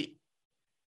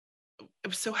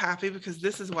was so happy because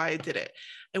this is why I did it.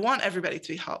 I want everybody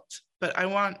to be helped, but I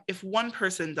want, if one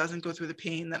person doesn't go through the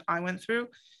pain that I went through,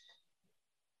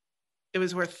 it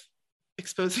was worth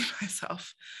exposing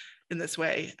myself in this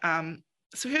way.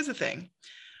 So here's the thing.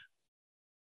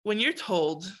 When you're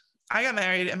told, I got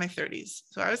married in my 30s.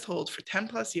 So I was told for 10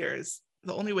 plus years,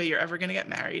 the only way you're ever going to get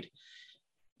married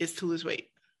is to lose weight,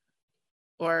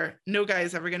 or no guy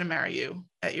is ever going to marry you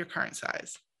at your current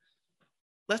size.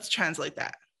 Let's translate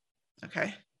that.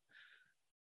 Okay.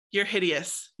 You're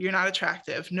hideous. You're not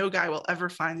attractive. No guy will ever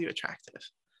find you attractive.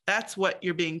 That's what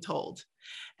you're being told.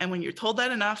 And when you're told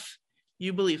that enough,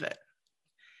 you believe it.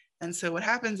 And so what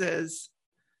happens is,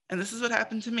 and this is what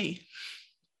happened to me,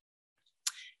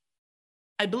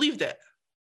 I believed it.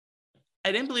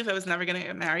 I didn't believe I was never going to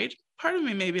get married. Part of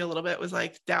me maybe a little bit was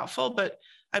like doubtful, but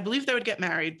I believed I would get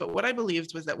married. But what I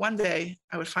believed was that one day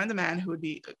I would find a man who would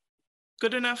be a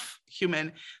good enough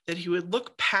human that he would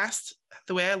look past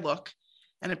the way I look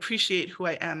and appreciate who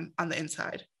I am on the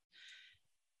inside.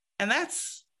 And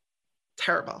that's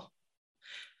terrible,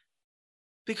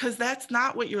 because that's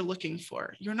not what you're looking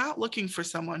for. You're not looking for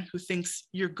someone who thinks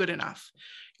you're good enough.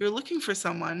 You're looking for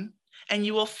someone, and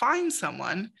you will find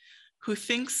someone who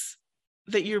thinks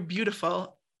that you're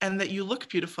beautiful and that you look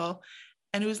beautiful,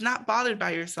 and who's not bothered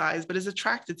by your size, but is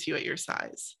attracted to you at your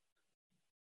size.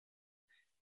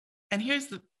 And here's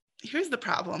the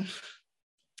problem.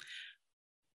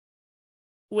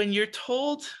 When you're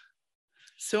told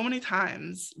so many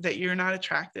times that you're not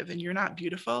attractive and you're not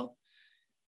beautiful,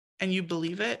 and you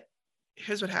believe it,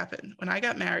 here's what happened. When I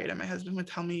got married and my husband would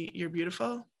tell me, "You're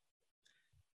beautiful,"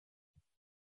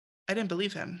 I didn't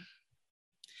believe him.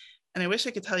 And I wish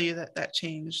I could tell you that that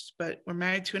changed, but we're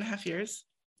married 2.5 years.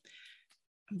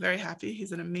 I'm very happy.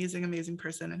 He's an amazing, amazing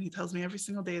person. And he tells me every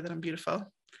single day that I'm beautiful.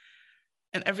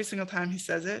 And every single time he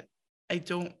says it, I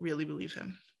don't really believe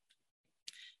him.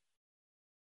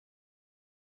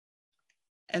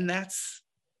 And that's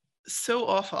so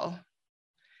awful.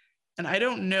 And I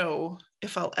don't know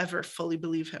if I'll ever fully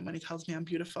believe him when he tells me I'm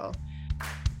beautiful.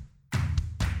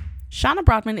 Shauna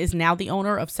Brodman is now the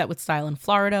owner of Set with Style in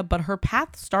Florida, but her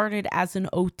path started as an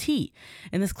OT.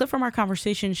 In this clip from our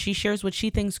conversation, she shares what she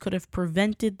thinks could have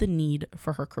prevented the need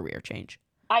for her career change.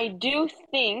 I do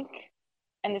think,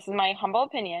 and this is my humble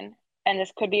opinion, and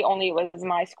this could be only it was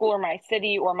my school or my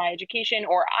city or my education,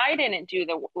 or I didn't do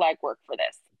the legwork for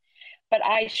this, but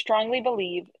I strongly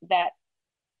believe that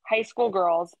high school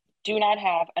girls do not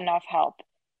have enough help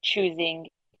choosing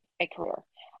a career.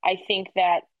 I think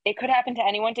that it could happen to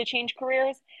anyone to change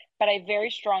careers, but I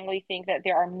very strongly think that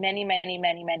there are many, many,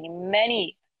 many, many,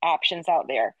 many options out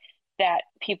there that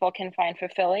people can find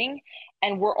fulfilling,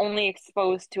 and we're only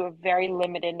exposed to a very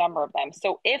limited number of them.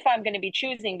 So if I'm going to be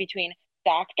choosing between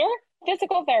doctor,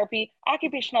 physical therapy,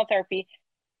 occupational therapy,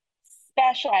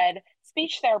 special ed,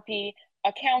 speech therapy,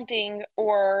 accounting,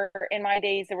 or in my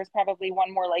days, there was probably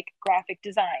one more like graphic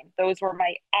design. Those were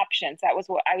my options. That was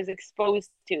what I was exposed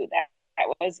to. That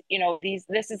was,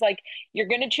 this is like, you're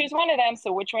going to choose one of them.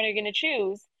 So which one are you going to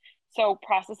choose? So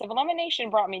process of elimination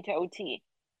brought me to OT.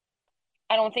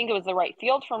 I don't think it was the right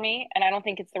field for me. And I don't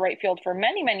think it's the right field for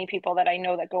many, many people that I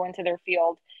know that go into their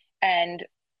field and,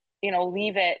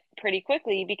 leave it pretty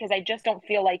quickly, because I just don't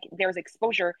feel like there's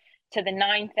exposure to the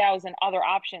 9,000 other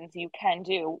options you can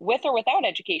do with or without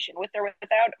education, with or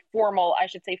without formal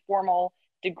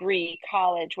degree,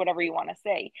 college, whatever you want to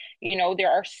say.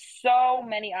 There are so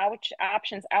many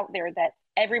options out there that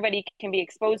everybody can be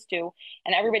exposed to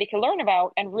and everybody can learn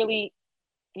about and really,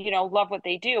 love what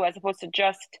they do, as opposed to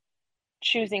just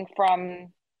choosing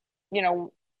from,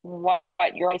 what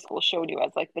your high school showed you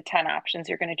as like the 10 options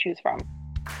you're going to choose from.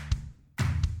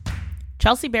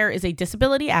 Chelsea Bear is a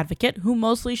disability advocate who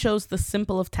mostly shows the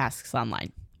simple of tasks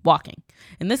online, walking.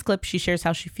 In this clip, she shares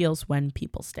how she feels when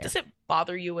people stare. Does it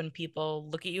bother you when people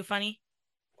look at you funny?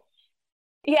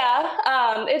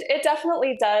 Yeah, it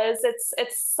definitely does.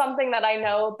 It's something that I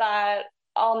know that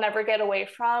I'll never get away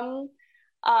from.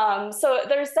 So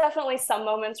there's definitely some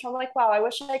moments where I'm like, wow, I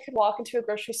wish I could walk into a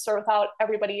grocery store without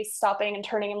everybody stopping and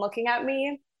turning and looking at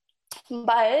me.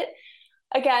 But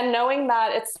again, knowing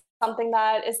that it's something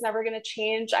that is never going to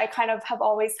change, I kind of have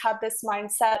always had this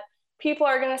mindset. People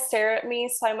are going to stare at me,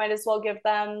 so I might as well give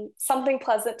them something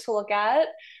pleasant to look at,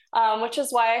 which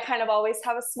is why I kind of always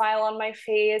have a smile on my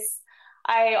face.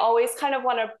 I always kind of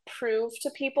want to prove to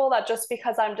people that just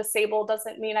because I'm disabled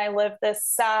doesn't mean I live this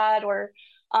sad or,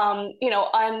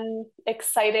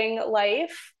 unexciting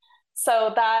life.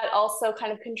 So that also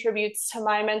kind of contributes to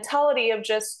my mentality of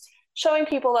just showing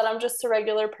people that I'm just a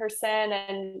regular person.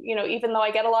 And, even though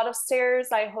I get a lot of stares,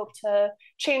 I hope to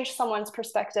change someone's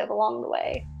perspective along the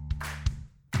way.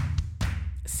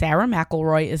 Sarah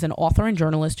McElroy is an author and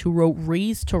journalist who wrote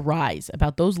Raise to Rise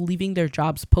about those leaving their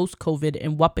jobs post-COVID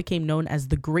in what became known as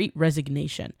the Great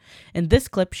Resignation. In this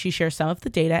clip, she shares some of the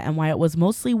data and why it was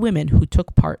mostly women who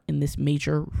took part in this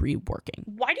major reworking.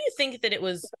 Why do you think that it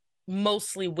was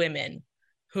mostly women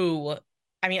who,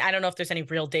 I don't know if there's any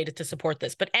real data to support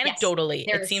this, but anecdotally,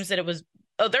 it seems that it was,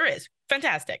 there is.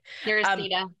 Fantastic. There is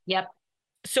data. Yep.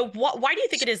 So why do you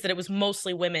think it is that it was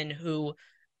mostly women who,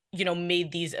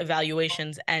 made these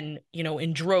evaluations and,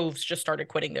 in droves just started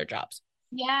quitting their jobs?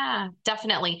 Yeah,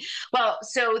 definitely. Well,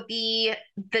 so the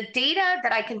data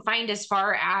that I can find as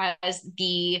far as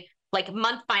the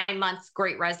month by month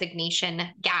Great Resignation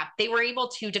gap, they were able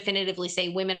to definitively say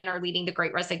women are leading the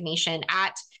Great Resignation.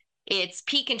 At its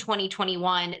peak in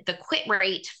 2021, the quit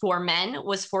rate for men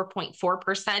was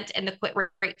 4.4% and the quit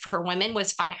rate for women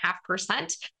was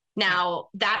 5.5%. Now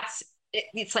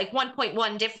it's like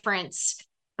 1.1 difference,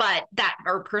 but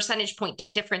or percentage point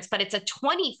difference, but it's a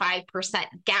 25%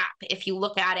 gap. If you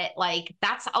look at it,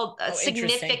 that's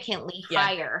significantly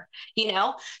higher,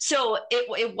 So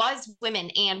it was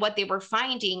women. And what they were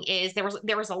finding is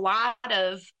there was a lot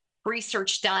of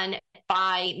research done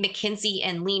by McKinsey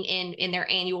and Lean in their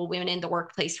annual Women in the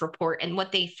Workplace report. And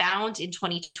what they found in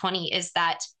 2020 is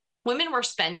that women were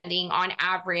spending on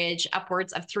average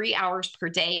upwards of 3 hours per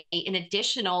day in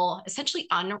additional, essentially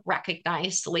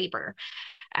unrecognized labor,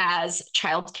 as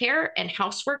childcare and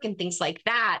housework and things like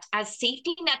that, as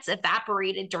safety nets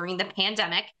evaporated during the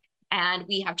pandemic. And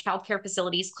we have childcare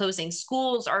facilities closing,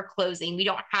 schools are closing. We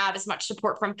don't have as much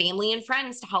support from family and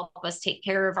friends to help us take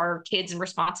care of our kids and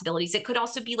responsibilities. It could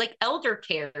also be like elder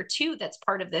care too, that's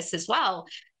part of this as well.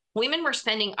 Women were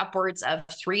spending upwards of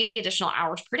 3 additional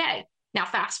hours per day. Now,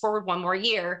 fast forward one more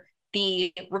year,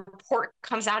 the report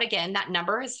comes out again, that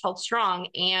number has held strong,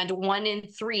 and 1 in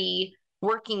 3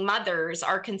 working mothers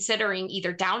are considering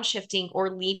either downshifting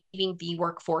or leaving the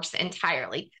workforce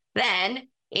entirely. Then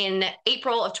in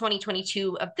April of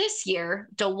 2022 of this year,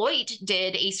 Deloitte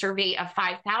did a survey of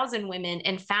 5,000 women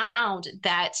and found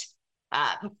that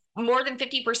more than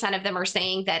 50% of them are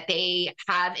saying that they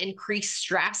have increased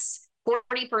stress.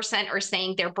 40% are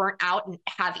saying they're burnt out and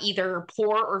have either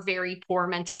poor or very poor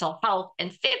mental health.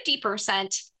 And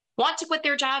 50% want to quit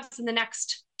their jobs in the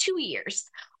next 2 years.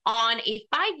 On a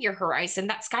 5-year horizon,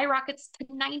 that skyrockets to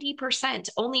 90%.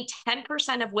 Only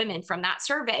 10% of women from that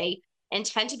survey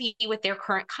intend to be with their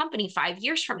current company 5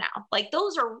 years from now. Like,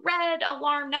 those are red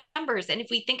alarm numbers. And if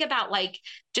we think about like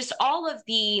just all of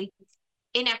the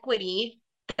inequity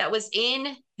that was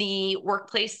in the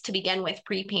workplace to begin with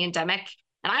pre-pandemic,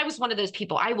 and I was one of those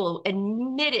people, I will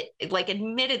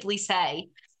admittedly say,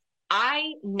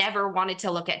 I never wanted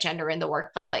to look at gender in the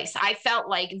workplace. I felt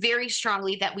like very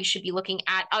strongly that we should be looking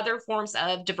at other forms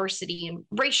of diversity and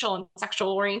racial and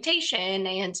sexual orientation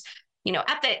and, you know,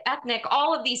 ethnic,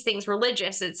 all of these things,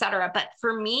 religious, et cetera. But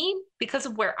for me, because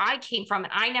of where I came from,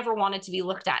 and I never wanted to be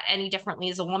looked at any differently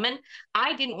as a woman,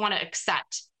 I didn't want to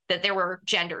accept that there were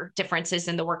gender differences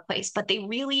in the workplace, but they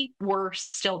really were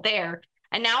still there.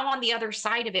 And now on the other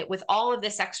side of it, with all of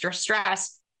this extra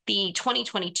stress, the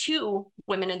 2022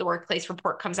 Women in the Workplace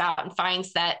report comes out and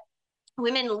finds that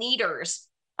women leaders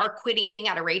are quitting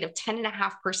at a rate of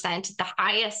 10.5%, the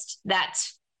highest that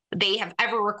they have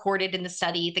ever recorded in the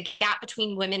study. The gap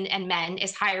between women and men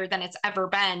is higher than it's ever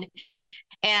been.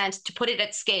 And to put it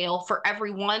at scale, for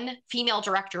every 1 female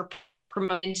director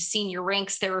promoted to senior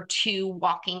ranks, there are 2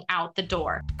 walking out the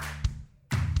door.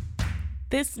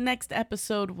 This next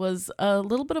episode was a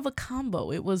little bit of a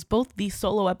combo. It was both the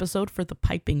solo episode for The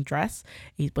Piping Dress,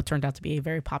 what turned out to be a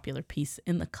very popular piece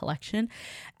in the collection,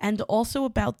 and also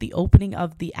about the opening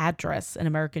of The Address, an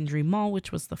American Dream Mall,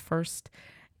 which was the first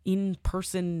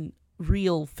in-person,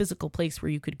 real, physical place where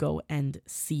you could go and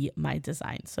see my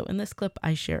design. So in this clip,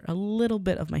 I share a little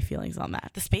bit of my feelings on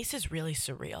that. The space is really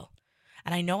surreal.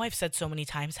 And I know I've said so many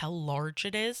times how large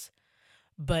it is,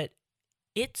 but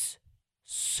it's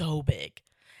so big.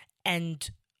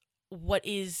 And what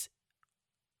is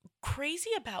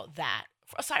crazy about that,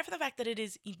 aside from the fact that it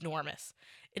is enormous,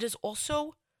 it is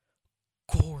also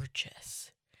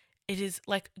gorgeous. It is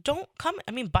like,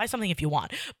 buy something if you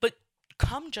want, but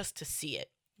come just to see it,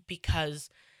 because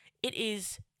it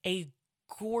is a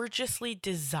gorgeously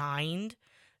designed,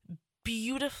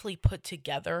 beautifully put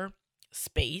together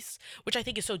space, which I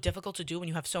think is so difficult to do when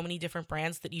you have so many different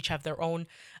brands that each have their own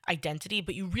identity,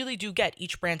 but you really do get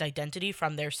each brand identity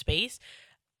from their space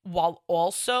while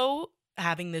also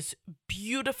having this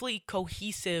beautifully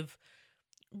cohesive,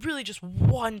 really just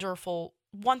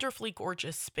wonderfully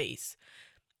gorgeous space.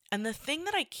 And the thing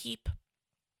that I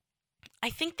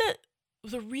think that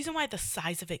the reason why the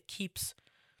size of it keeps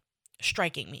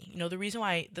striking me, the reason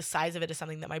why the size of it is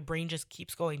something that my brain just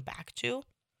keeps going back to,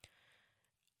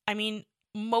 I mean,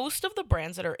 most of the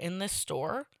brands that are in this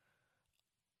store,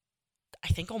 I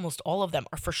think almost all of them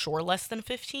are for sure less than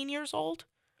 15 years old,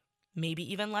 maybe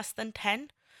even less than 10.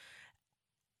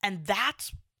 And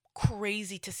that's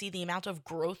crazy to see, the amount of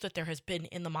growth that there has been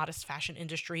in the modest fashion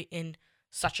industry in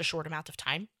such a short amount of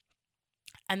time.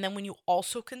 And then when you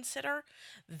also consider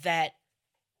that,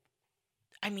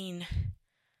 I mean,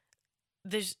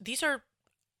 these are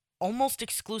almost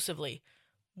exclusively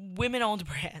women-owned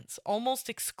brands, almost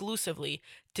exclusively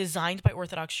designed by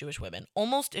Orthodox Jewish women,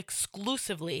 almost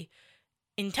exclusively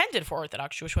intended for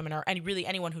Orthodox Jewish women, or really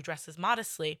anyone who dresses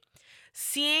modestly.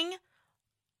 Seeing,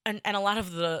 and a lot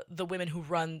of the women who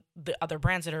run the other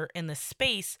brands that are in this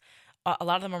space, a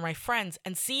lot of them are my friends,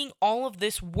 and seeing all of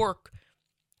this work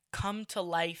come to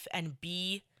life and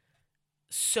be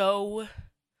so,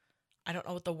 I don't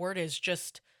know what the word is,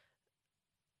 just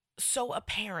so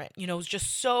apparent, it's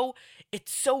just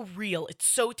it's so real, it's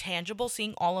so tangible.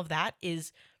 Seeing all of that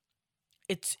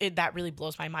that really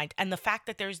blows my mind. And the fact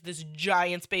that there's this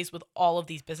giant space with all of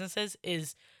these businesses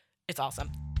it's awesome.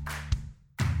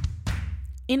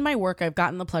 in my work, I've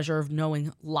gotten the pleasure of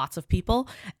knowing lots of people,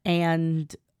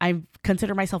 and I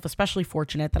consider myself especially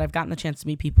fortunate that I've gotten the chance to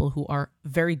meet people who are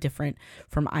very different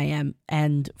from I am,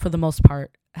 and for the most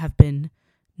part have been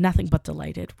nothing but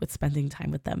delighted with spending time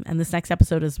with them. And this next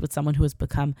episode is with someone who has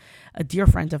become a dear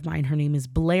friend of mine. Her name is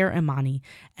Blair Imani,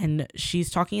 and she's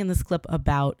talking in this clip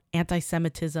about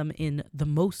anti-Semitism in the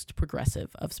most progressive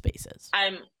of spaces.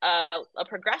 I'm a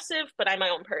progressive, but I'm my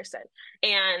own person.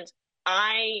 And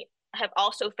I have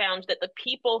also found that the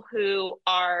people who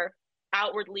are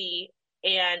outwardly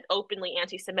and openly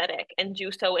anti-Semitic and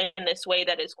do so in this way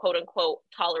that is quote unquote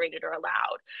tolerated or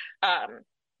allowed,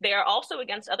 they are also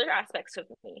against other aspects of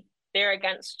me. They're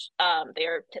against,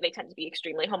 they tend to be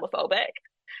extremely homophobic.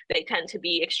 They tend to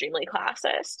be extremely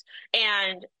classist.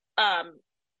 And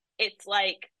it's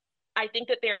like, I think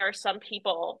that there are some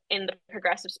people in the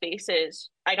progressive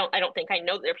spaces, I don't think I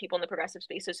know that there are people in the progressive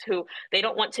spaces who they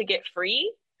don't want to get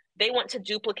free. They want to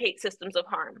duplicate systems of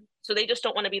harm. So they just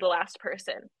don't want to be the last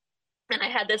person. And I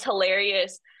had this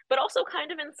hilarious, but also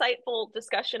kind of insightful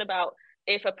discussion about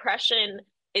if oppression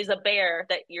is a bear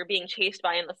that you're being chased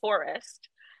by in the forest,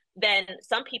 then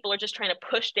some people are just trying to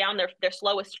push down their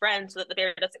slowest friend so that the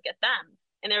bear doesn't get them.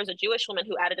 And there was a Jewish woman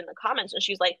who added in the comments, and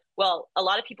she's like, well, a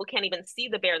lot of people can't even see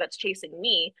the bear that's chasing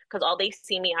me because all they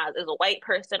see me as is a white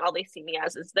person. All they see me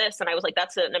as is this. And I was like,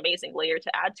 that's an amazing layer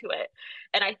to add to it.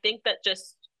 And I think that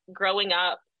just growing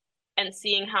up and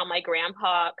seeing how my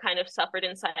grandpa kind of suffered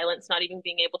in silence, not even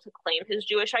being able to claim his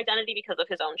Jewish identity because of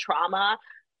his own trauma,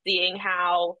 seeing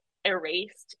how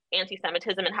erased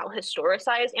anti-Semitism and how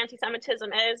historicized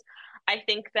anti-Semitism is, I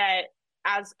think that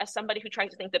as somebody who tries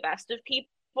to think the best of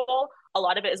people, a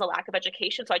lot of it is a lack of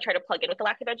education. So I try to plug in with the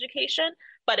lack of education.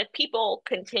 But if people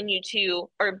continue to,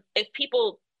 or if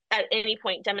people at any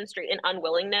point demonstrate an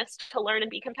unwillingness to learn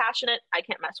and be compassionate, I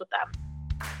can't mess with them.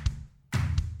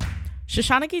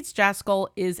 Shoshana Gates Jaskol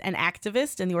is an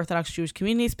activist in the Orthodox Jewish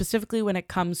community, specifically when it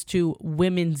comes to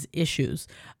women's issues.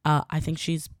 I think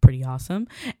she's pretty awesome.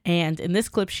 And in this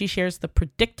clip, she shares the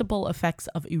predictable effects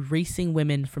of erasing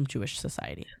women from Jewish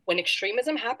society. When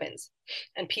extremism happens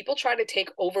and people try to take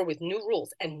over with new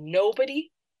rules and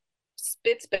nobody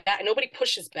spits back, nobody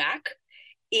pushes back,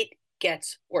 it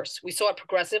gets worse. We saw it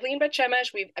progressively in Beit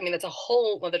Shemesh. That's a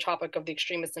whole other topic of the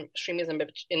extremism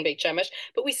in Beit Shemesh,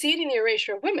 but we see it in the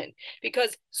erasure of women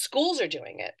because schools are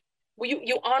doing it.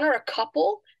 You honor a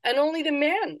couple and only the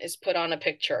man is put on a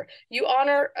picture. You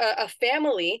honor a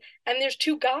family and there's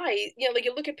two guys, you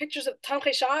look at pictures of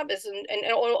Tamchei Shabbos and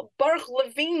Baruch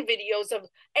Levine videos of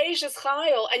Eishes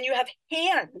Chayil, and you have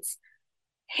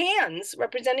hands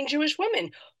representing Jewish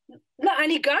women.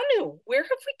 La'aniganu, where have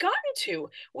we gotten to?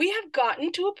 We have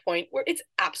gotten to a point where it's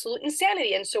absolute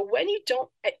insanity. And so when you don't,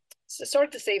 I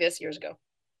started to say this years ago,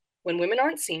 when women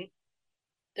aren't seen,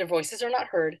 their voices are not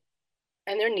heard,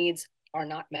 and their needs are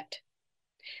not met.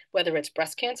 Whether it's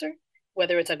breast cancer,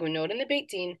 whether it's agunot in the Beit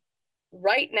Din,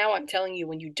 right now I'm telling you,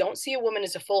 when you don't see a woman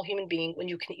as a full human being, when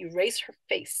you can erase her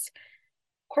face,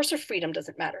 of course her freedom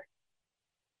doesn't matter.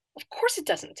 Of course it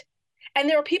doesn't. And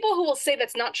there are people who will say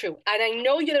that's not true. And I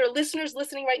know there are listeners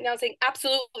listening right now saying,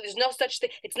 absolutely, there's no such thing.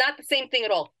 It's not the same thing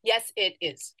at all. Yes, it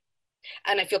is.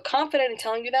 And I feel confident in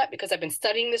telling you that because I've been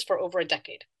studying this for over a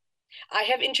decade. I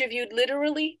have interviewed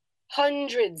literally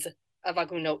hundreds of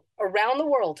agunot around the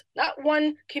world, not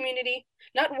one community,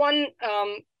 not one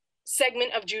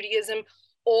segment of Judaism,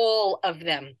 all of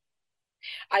them.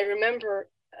 I remember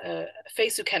Faye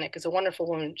Sukenik is a wonderful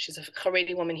woman. She's a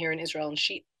Haredi woman here in Israel, and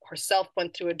she herself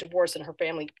went through a divorce, and her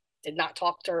family did not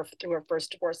talk to her through her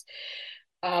first divorce.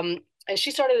 And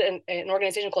she started an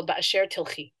organization called Ba'asher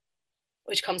Tilchi,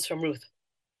 which comes from Ruth,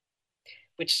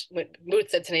 which Ruth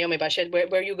said to Naomi, Ba'asher,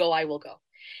 where you go, I will go.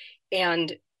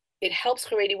 And it helps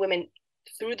Haredi women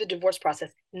through the divorce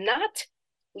process, not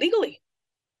legally,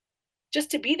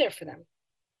 just to be there for them,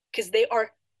 because they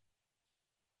are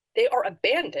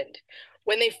abandoned.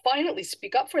 When they finally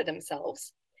speak up for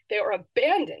themselves, they are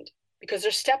abandoned because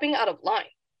they're stepping out of line.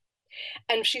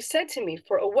 And she said to me,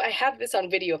 I have this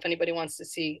on video if anybody wants to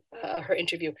see her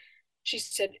interview. She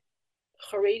said,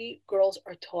 Haredi girls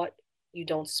are taught you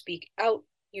don't speak out,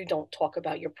 you don't talk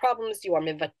about your problems, you are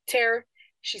mevater.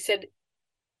 She said,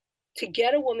 to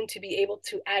get a woman to be able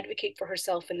to advocate for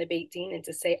herself in the Beit Din and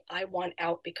to say, I want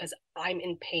out because I'm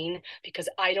in pain, because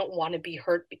I don't want to be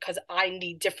hurt, because I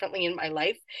need differently in my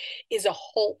life, is a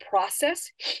whole process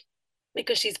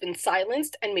because she's been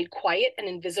silenced and made quiet and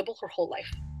invisible her whole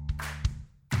life.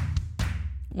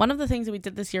 One of the things that we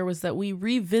did this year was that we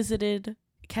revisited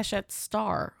Keshet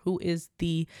Star, who is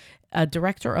the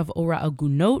director of Ora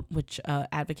Agunot, which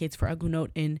advocates for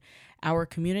Agunot in our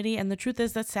community. And the truth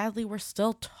is that sadly, we're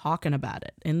still talking about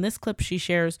it. In this clip, she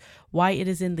shares why it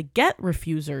is in the get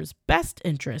refusers' best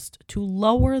interest to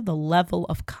lower the level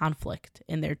of conflict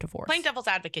in their divorce. Playing devil's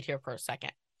advocate here for a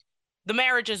second. The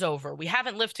marriage is over. We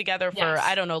haven't lived together for, Yes.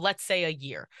 I don't know, let's say a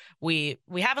year. We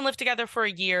haven't lived together for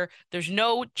a year. There's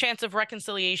no chance of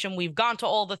reconciliation. We've gone to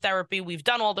all the therapy. We've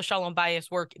done all the shalom bayis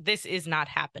work. This is not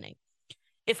happening.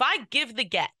 If I give the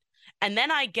get and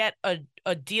then I get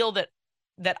a deal that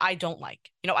I don't like,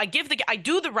 I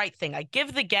do the right thing. I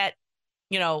give the get,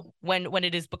 when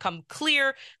it has become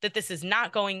clear that this is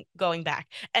not going back.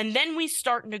 And then we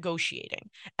start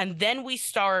negotiating, and then we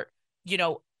start,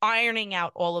 ironing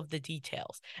out all of the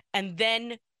details. And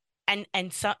then, I'm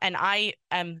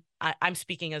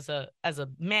speaking as a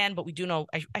man, but we do know,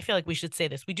 I feel like we should say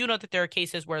this. We do know that there are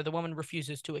cases where the woman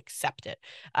refuses to accept it.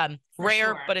 Rare,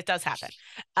 sure. but it does happen.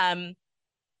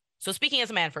 So speaking as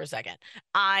a man for a second,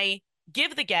 I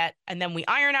give the get, and then we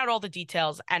iron out all the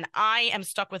details, and I am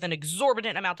stuck with an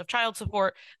exorbitant amount of child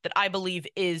support that I believe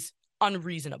is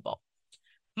unreasonable.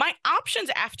 My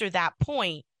options after that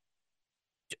point,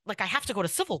 like, I have to go to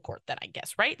civil court then, I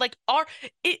guess, right? Like,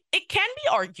 it can be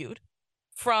argued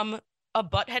from a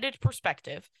butt-headed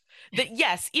perspective that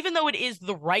yes, even though it is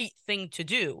the right thing to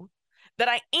do, that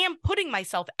I am putting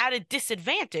myself at a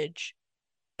disadvantage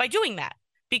by doing that.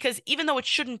 Because even though it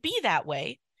shouldn't be that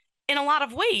way, in a lot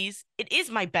of ways, it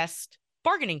is my best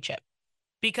bargaining chip.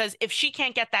 Because if she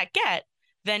can't get that get,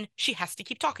 then she has to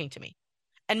keep talking to me.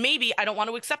 And maybe I don't want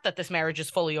to accept that this marriage is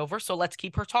fully over, so let's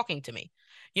keep her talking to me.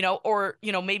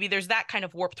 Maybe there's that kind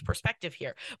of warped perspective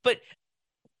here. But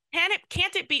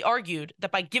can't it be argued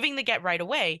that by giving the get right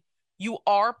away,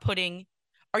 are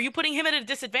you putting him at a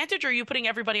disadvantage, or are you putting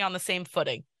everybody on the same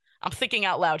footing? I'm thinking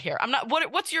out loud here.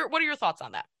 What are your thoughts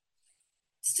on that?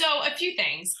 So a few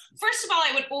things. First of all,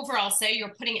 I would overall say you're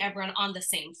putting everyone on the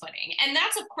same footing. And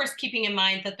that's, of course, keeping in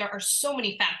mind that there are so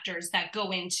many factors that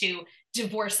go into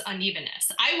divorce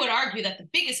unevenness. I would argue that the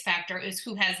biggest factor is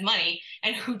who has money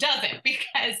and who doesn't,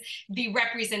 because the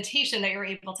representation that you're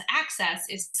able to access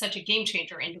is such a game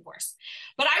changer in divorce.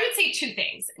 But I would say two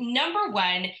things. Number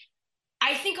one,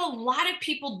 I think a lot of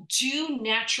people do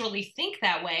naturally think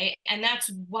that way, and that's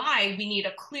why we need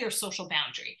a clear social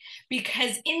boundary.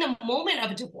 Because in the moment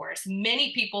of divorce,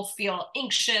 many people feel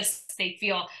anxious, they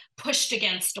feel pushed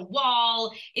against a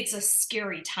wall, it's a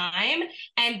scary time,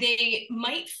 and they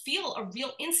might feel a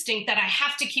real instinct that I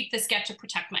have to keep this get to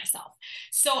protect myself.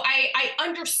 So I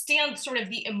understand sort of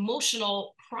the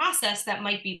emotional process that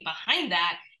might be behind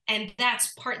that. And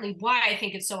that's partly why I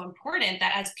think it's so important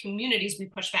that as communities we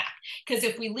push back. Because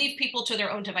if we leave people to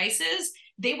their own devices,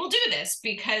 they will do this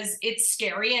because it's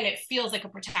scary and it feels like a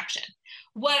protection.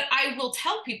 What I will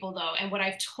tell people, though, and what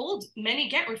I've told many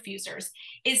get refusers,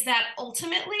 is that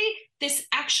ultimately this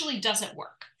actually doesn't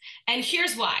work. And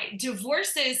here's why.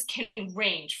 Divorces can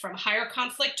range from higher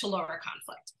conflict to lower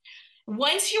conflict.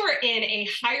 Once you are in a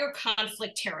higher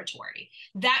conflict territory,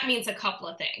 that means a couple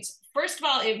of things. First of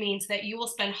all, it means that you will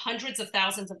spend hundreds of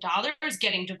thousands of dollars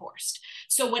getting divorced.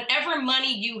 So whatever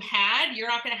money you had, you're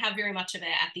not going to have very much of it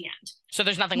at the end. So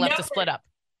there's nothing left to split up.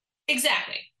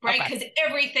 Exactly, right? Okay. Because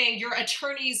everything, your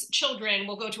attorney's children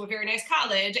will go to a very nice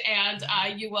college, and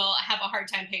you will have a hard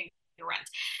time paying your rent.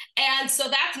 And so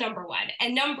that's number one.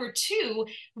 And number two,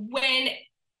 when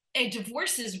a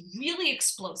divorce is really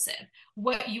explosive,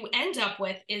 what you end up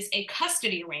with is a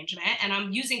custody arrangement. And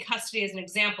I'm using custody as an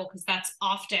example because that's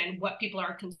often what people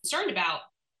are concerned about.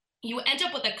 You end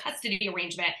up with a custody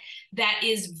arrangement that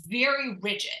is very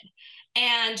rigid.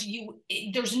 And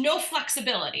there's no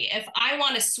flexibility. If I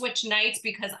want to switch nights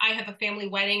because I have a family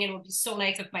wedding and it would be so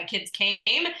nice if my kids came,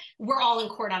 we're all in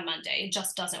court on Monday. It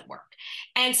just doesn't work.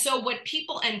 And so what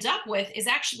people end up with is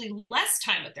actually less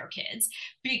time with their kids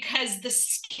because the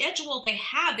schedule they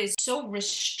have is so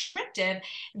restrictive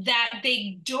that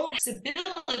they don't have the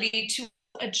ability to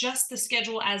adjust the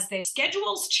schedule as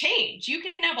schedules change. You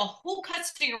can have a whole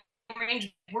custody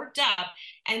arrangement worked up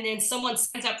and then someone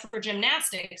signs up for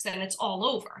gymnastics and it's all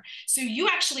over. So you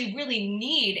actually really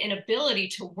need an ability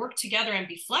to work together and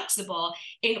be flexible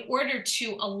in order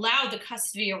to allow the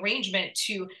custody arrangement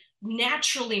to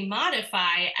naturally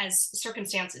modify as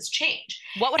circumstances change.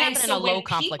 What would happen in a low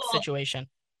conflict situation?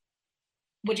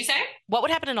 What'd you say? What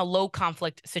would happen in a low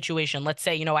conflict situation? Let's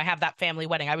say, I have that family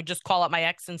wedding. I would just call up my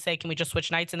ex and say, can we just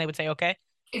switch nights? And they would say, okay.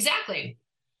 Exactly.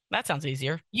 That sounds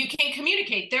easier. You can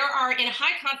communicate. There are, in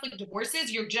high conflict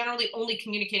divorces, you're generally only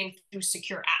communicating through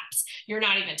secure apps. You're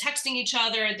not even texting each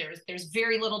other. There's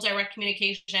very little direct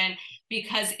communication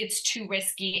because it's too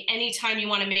risky. Anytime you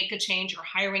want to make a change, you're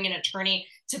hiring an attorney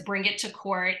to bring it to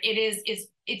court.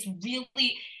 It's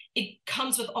really, it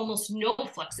comes with almost no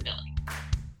flexibility.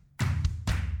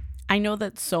 I know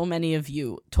that so many of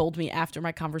you told me after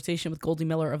my conversation with Goldie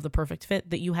Miller of The Perfect Fit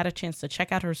that you had a chance to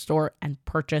check out her store and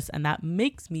purchase, and that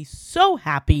makes me so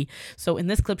happy. So in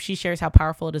this clip, she shares how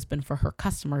powerful it has been for her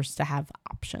customers to have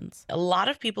options. A lot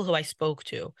of people who I spoke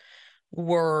to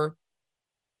were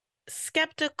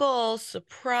skeptical,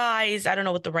 surprised. I don't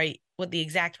know what the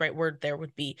exact right word there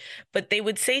would be, but they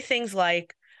would say things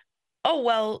like, "Oh,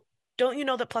 well, don't you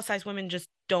know that plus size women just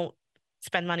don't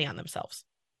spend money on themselves?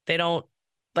 They don't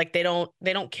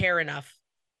care enough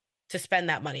to spend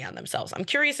that money on themselves." I'm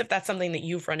curious if that's something that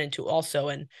you've run into also,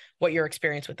 and what your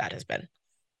experience with that has been.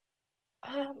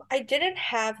 I didn't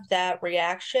have that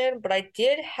reaction, but I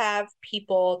did have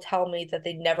people tell me that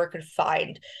they never could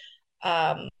find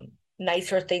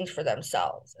nicer things for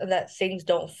themselves, and that things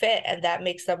don't fit, and that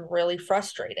makes them really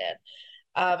frustrated.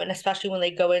 And especially when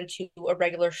they go into a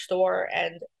regular store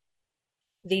and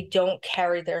they don't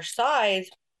carry their size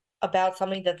about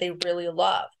something that they really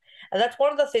love. And that's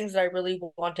one of the things that I really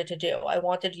wanted to do. I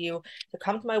wanted you to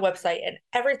come to my website and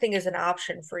everything is an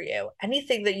option for you.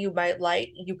 Anything that you might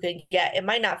like, you can get. It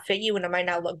might not fit you and it might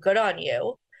not look good on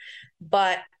you,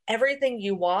 but everything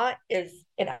you want is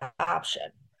an option.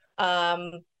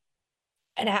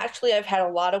 And actually, I've had a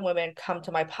lot of women come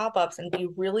to my pop-ups and be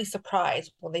really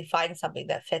surprised when they find something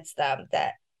that fits them,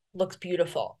 that looks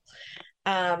beautiful.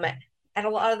 And a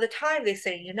lot of the time they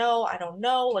say, I don't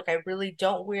know, like I really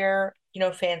don't wear,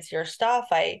 fancier stuff.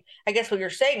 I guess what you're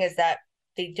saying is that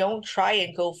they don't try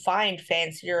and go find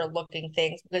fancier looking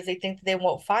things because they think that they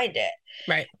won't find it.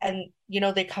 Right. And,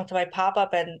 they come to my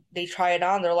pop-up and they try it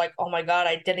on. They're like, oh my God,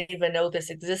 I didn't even know this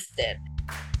existed.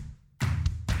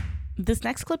 This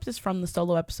next clip is from the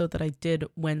solo episode that I did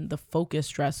when the Focus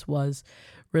dress was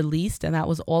released, and that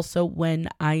was also when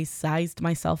I sized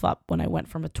myself up when I went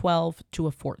from a 12 to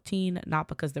a 14, not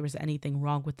because there was anything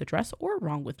wrong with the dress or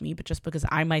wrong with me, but just because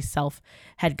I myself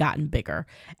had gotten bigger.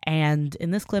 And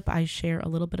in this clip, I share a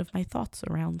little bit of my thoughts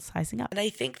around sizing up. And I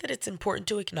think that it's important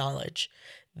to acknowledge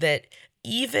that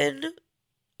even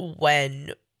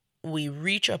when we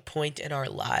reach a point in our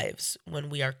lives when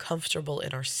we are comfortable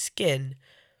in our skin,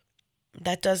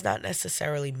 that does not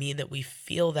necessarily mean that we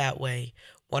feel that way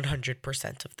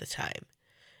 100% of the time.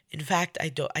 In fact, I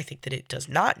think that it does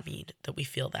not mean that we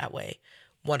feel that way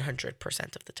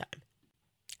 100% of the time.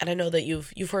 And I know that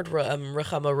you've heard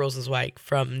Ruchama Rosenzweig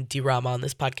from D-Rama on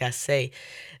this podcast say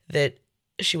that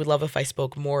she would love if I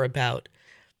spoke more about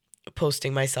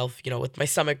posting myself, with my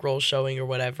stomach rolls showing or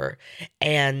whatever.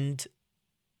 And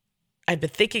I've been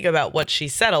thinking about what she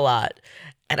said a lot,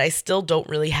 and I still don't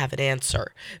really have an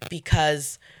answer,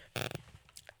 because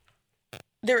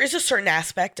there is a certain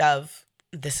aspect of,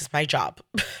 this is my job.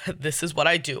 This is what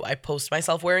I do. I post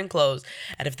myself wearing clothes.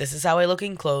 And if this is how I look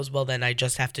in clothes, well, then I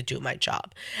just have to do my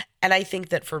job. And I think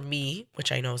that for me,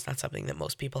 which I know is not something that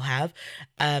most people have,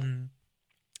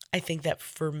 I think that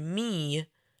for me,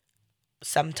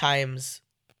 sometimes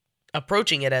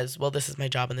approaching it as, well, this is my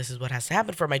job and this is what has to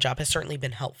happen for my job has certainly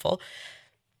been helpful.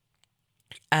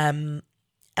 And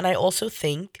I also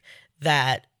think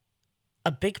that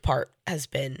a big part has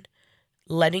been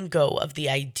letting go of the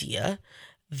idea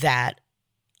that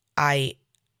I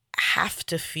have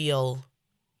to feel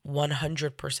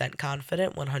 100%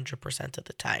 confident 100% of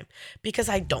the time, because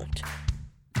I don't.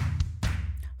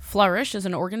 Flourish is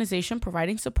an organization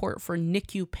providing support for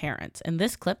NICU parents. In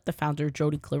this clip, the founder,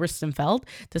 Jody Claristenfeld,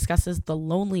 discusses the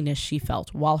loneliness she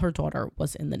felt while her daughter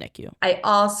was in the NICU. I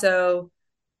also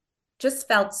just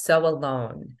felt so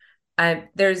alone.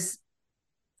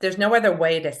 There's no other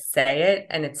way to say it,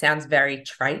 and it sounds very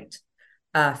trite,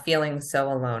 feeling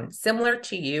so alone. Similar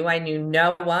to you, I knew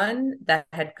no one that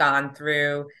had gone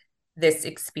through this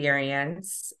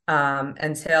experience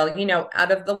until,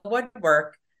 out of the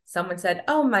woodwork, someone said,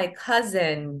 oh, my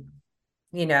cousin,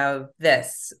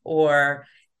 this, or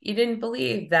you didn't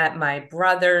believe that my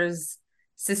brother's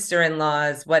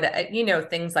sister-in-law's,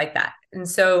 things like that. And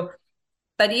so,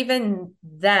 but even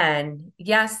then,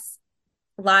 yes,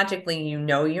 logically,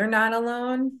 you're not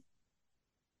alone,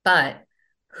 but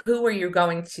who are you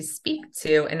going to speak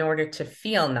to in order to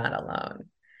feel not alone?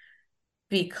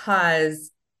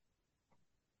 Because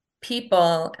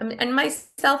people, and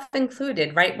myself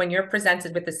included, right? When you're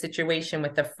presented with a situation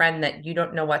with a friend that you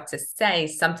don't know what to say,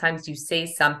 sometimes you say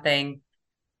something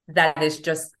that is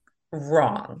just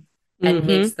wrong. and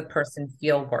makes the person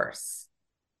feel worse.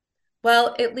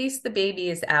 Well, at least the baby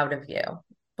is out of you.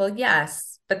 Well,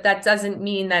 yes, but that doesn't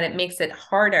mean that it makes it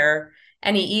harder,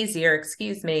 any easier,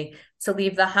 excuse me, to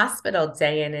leave the hospital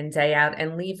day in and day out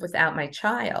and leave without my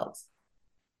child.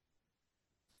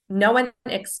 No one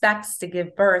expects to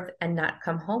give birth and not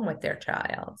come home with their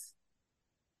child.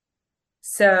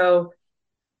 So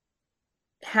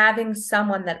having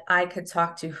someone that I could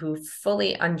talk to who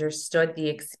fully understood the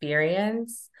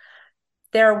experience.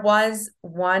 There was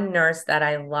one nurse that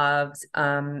I loved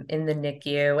in the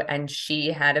NICU, and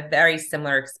she had a very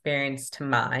similar experience to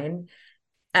mine.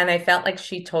 And I felt like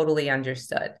she totally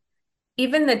understood.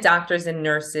 Even the doctors and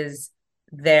nurses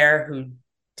there who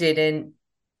didn't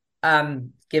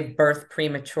give birth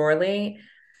prematurely,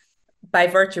 by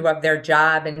virtue of their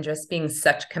job and just being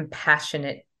such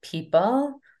compassionate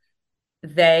people,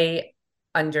 they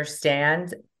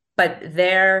understand, but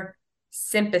their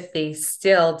sympathy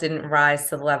still didn't rise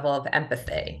to the level of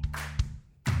empathy.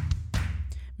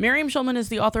 Miriam Schulman is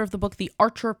the author of the book, The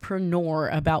Entrepreneur,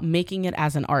 about making it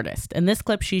as an artist. In this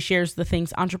clip, she shares the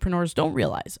things entrepreneurs don't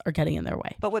realize are getting in their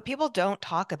way. But what people don't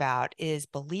talk about is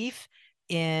belief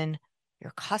in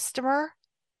your customer,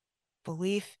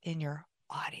 belief in your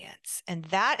audience. And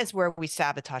that is where we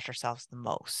sabotage ourselves the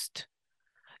most.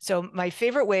 So my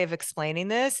favorite way of explaining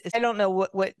this is, I don't know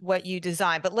what you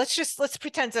design, but let's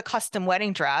pretend it's a custom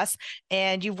wedding dress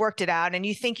and you've worked it out and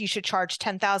you think you should charge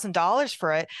 $10,000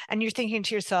 for it. And you're thinking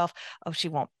to yourself, oh, she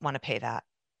won't want to pay that.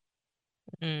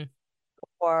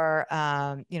 Or,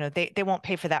 they won't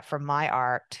pay for that for my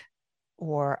art,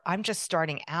 or I'm just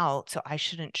starting out, so I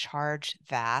shouldn't charge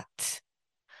that.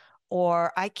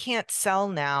 Or I can't sell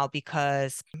now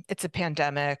because it's a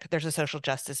pandemic. There's a social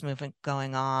justice movement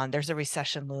going on. There's a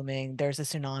recession looming. There's a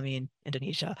tsunami in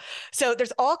Indonesia. So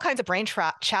there's all kinds of brain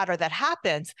chatter that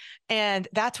happens. And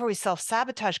that's where we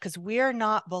self-sabotage because we're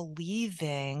not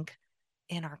believing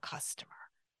in our customer.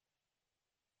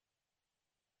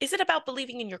 Is it about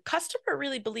believing in your customer or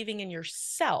really believing in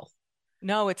yourself?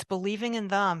 No, it's believing in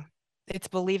them. It's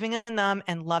believing in them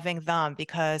and loving them,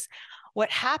 because what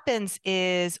happens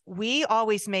is we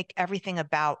always make everything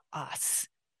about us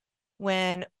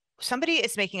when somebody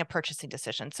is making a purchasing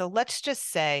decision. So let's just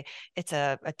say it's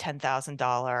a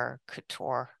 $10,000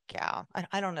 couture gown.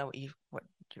 I don't know what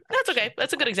That's okay.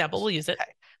 That's a good example. We'll use it.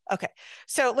 Okay.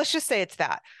 So let's just say it's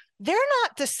that. They're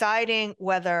not deciding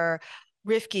whether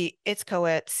Rivki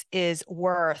Itzkowitz is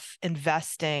worth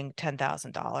investing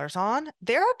 $10,000 on.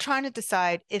 They're trying to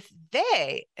decide if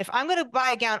I'm going to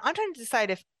buy a gown, I'm trying to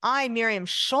decide if I, Miriam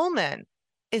Schulman,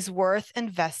 is worth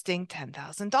investing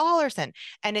 $10,000 in.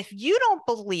 And if you don't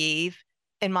believe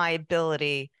in my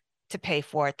ability to pay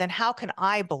for it, then how can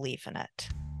I believe in it?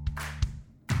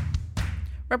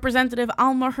 Representative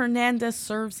Alma Hernandez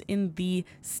serves in the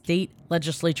state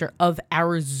legislature of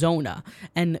Arizona,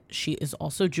 and she is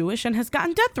also Jewish and has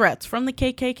gotten death threats from the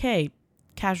KKK,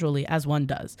 casually, as one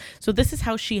does. So this is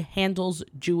how she handles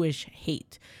Jewish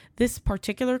hate. This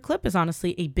particular clip is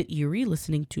honestly a bit eerie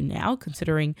listening to now,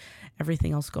 considering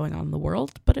everything else going on in the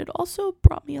world, but it also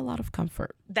brought me a lot of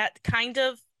comfort. That kind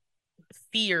of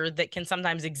fear that can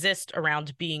sometimes exist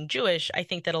around being Jewish, I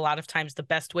think that a lot of times the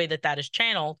best way that is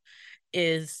channeled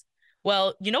is,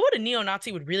 well, you know what a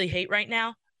neo-Nazi would really hate right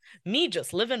now? Me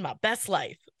just living my best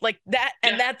life. Like that.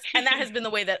 And that has been the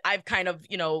way that I've kind of,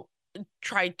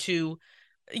 tried to,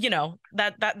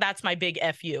 that's my big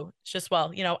FU. It's just,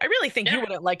 well, I really think you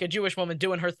wouldn't like a Jewish woman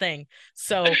doing her thing.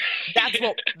 So that's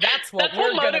what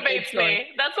motivates me.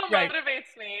 That's what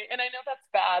motivates me. And I know that's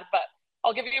bad, but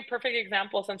I'll give you a perfect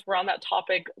example since we're on that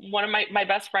topic. One of my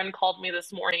best friend called me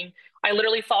this morning. I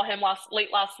literally saw him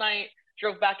late last night.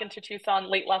 Drove back into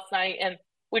Tucson late last night, and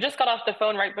we just got off the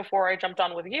phone right before I jumped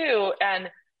on with you.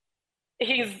 And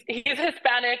he's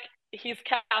Hispanic, he's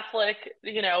Catholic.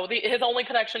 His only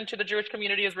connection to the Jewish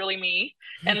community is really me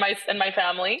and my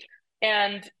family.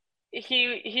 And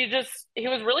he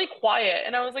was really quiet,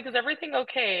 and I was like, "Is everything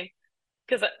okay?"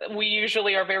 Because we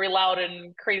usually are very loud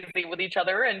and crazy with each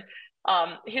other. And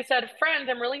he said, "Friend,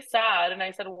 I'm really sad." And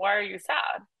I said, "Why are you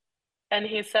sad?" And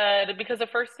he said, because the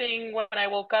first thing when I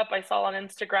woke up, I saw on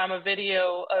Instagram a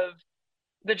video of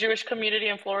the Jewish community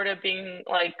in Florida being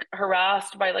like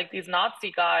harassed by like these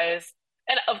Nazi guys.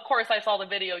 And of course I saw the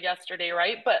video yesterday,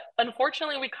 right? But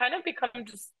unfortunately we kind of become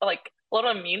just like a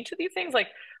little mean to these things. Like,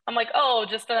 I'm like, oh,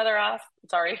 just another ass.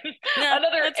 Sorry. No,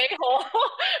 another a-hole.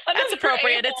 That's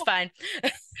appropriate. It's fine.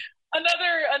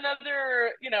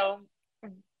 another,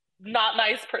 not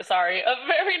nice a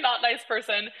very not nice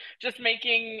person just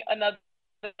making another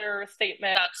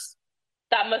statement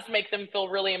that must make them feel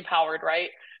really empowered, right?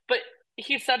 But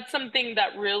he said something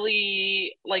that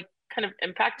really like kind of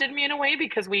impacted me in a way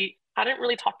because we hadn't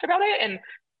really talked about it. And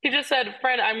he just said,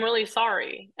 "Fred, I'm really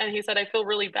sorry." And he said, "I feel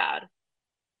really bad."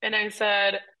 And I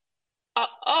said,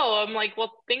 oh, I'm like,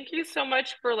 "Well, thank you so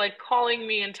much for like calling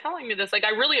me and telling me this. Like,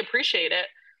 I really appreciate it."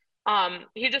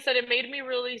 He just said, "It made me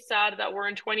really sad that we're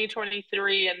in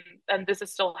 2023 and this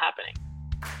is still happening."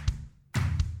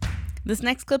 This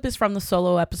next clip is from the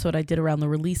solo episode I did around the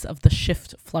release of the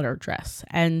Shift flutter dress.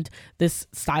 And this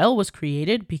style was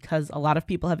created because a lot of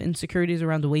people have insecurities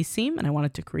around the waist seam, and I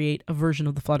wanted to create a version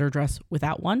of the flutter dress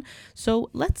without one.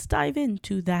 So let's dive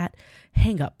into that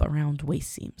hang up around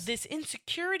waist seams. This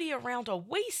insecurity around a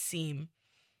waist seam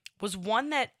was one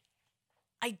that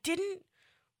I didn't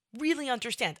really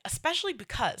understand, especially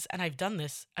because, and I've done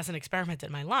this as an experiment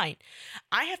in my line,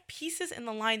 I have pieces in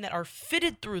the line that are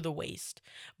fitted through the waist,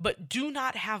 but do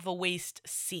not have a waist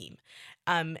seam.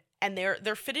 And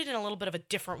they're fitted in a little bit of a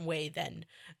different way than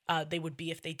they would be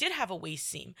if they did have a waist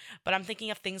seam. But I'm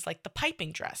thinking of things like the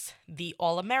piping dress, the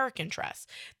All-American dress.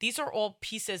 These are all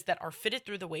pieces that are fitted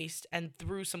through the waist, and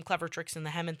through some clever tricks in the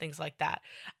hem and things like that,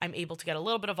 I'm able to get a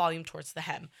little bit of volume towards the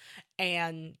hem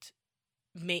and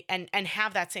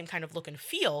have that same kind of look and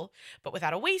feel, but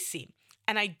without a waist seam.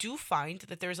 And I do find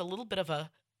that there's a little bit of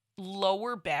a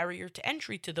lower barrier to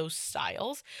entry to those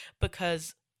styles,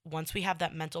 because once we have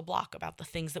that mental block about the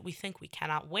things that we think we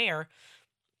cannot wear,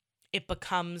 it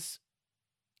becomes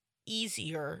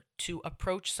easier to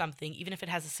approach something, even if it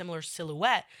has a similar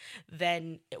silhouette,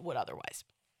 than it would otherwise.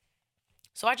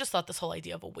 So I just thought this whole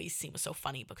idea of a waist seam was so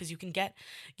funny, because you can get,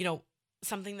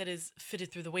 something that is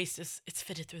fitted through the waist it's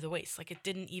fitted through the waist. Like, it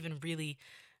didn't even really,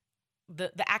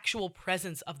 the actual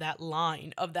presence of that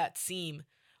line, of that seam,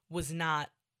 was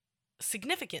not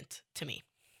significant to me.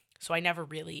 So I never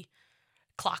really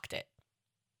clocked it.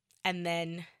 And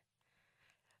then,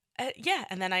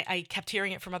 I kept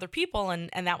hearing it from other people, and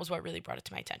that was what really brought it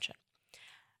to my attention.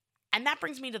 And that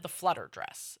brings me to the flutter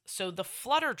dress. So the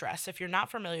flutter dress, if you're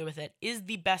not familiar with it, is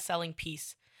the best-selling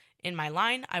piece in my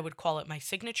line. I would call it my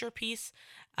signature piece.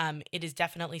 It is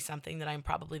definitely something that I'm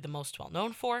probably the most well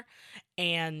known for,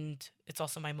 and it's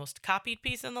also my most copied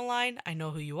piece in the line. I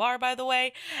know who you are, by the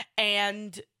way.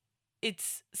 And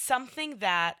it's something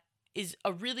that is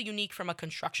a really unique from a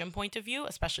construction point of view,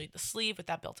 especially the sleeve with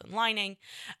that built-in lining.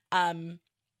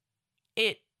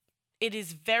 It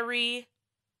is very,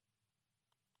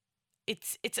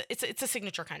 it's a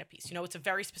signature kind of piece. It's a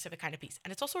very specific kind of piece,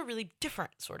 and it's also a really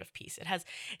different sort of piece.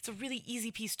 It's a really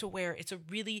easy piece to wear. It's a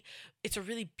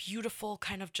really beautiful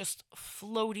kind of just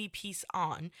floaty piece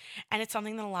on, and it's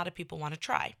something that a lot of people want to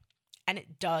try. And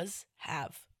it does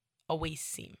have a waist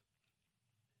seam.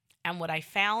 And what I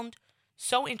found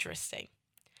so interesting,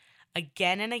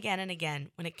 again and again and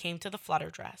again, when it came to the flutter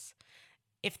dress,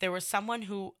 if there was someone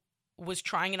who was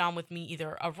trying it on with me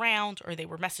either around, or they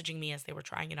were messaging me as they were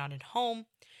trying it on at home,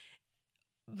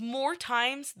 more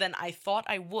times than I thought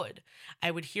I would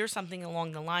hear something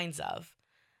along the lines of,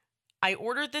 "I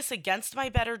ordered this against my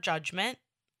better judgment.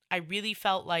 I really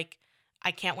felt like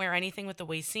I can't wear anything with the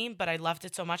waist seam, but I loved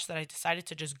it so much that I decided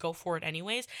to just go for it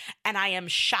anyways. And I am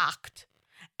shocked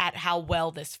at how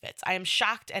well this fits. I am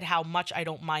shocked at how much I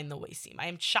don't mind the waist seam. I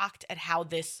am shocked at how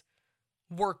this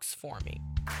works for me."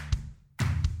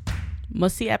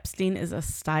 Mussi Epstein is a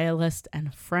stylist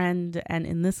and friend, and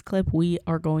in this clip, we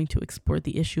are going to explore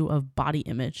the issue of body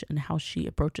image and how she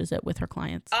approaches it with her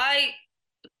clients. I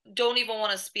don't even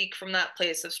want to speak from that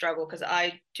place of struggle, because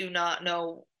I do not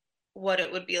know what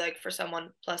it would be like for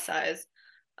someone plus size.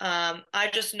 I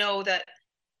just know that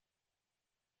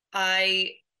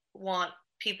I want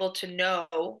people to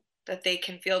know that they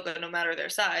can feel good no matter their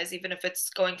size, even if it's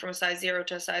going from a size 0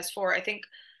 to a size 4. I think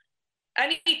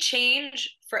any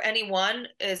change for anyone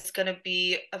is going to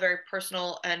be a very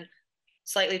personal and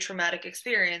slightly traumatic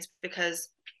experience, because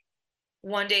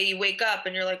one day you wake up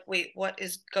and you're like, wait, what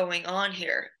is going on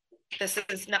here?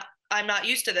 I'm not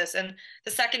used to this. And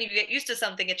the second you get used to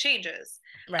something, it changes.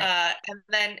 Right. And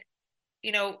then,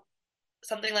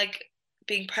 something like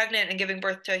being pregnant and giving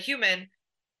birth to a human,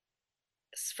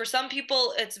 for some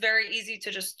people, it's very easy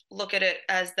to just look at it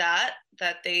as that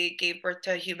they gave birth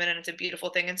to a human and it's a beautiful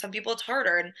thing. And some people it's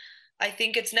harder. And I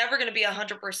think it's never going to be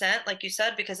 100%, like you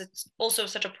said, because it's also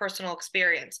such a personal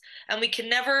experience. And we can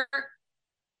never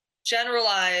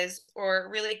generalize or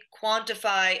really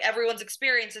quantify everyone's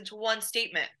experience into one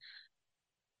statement,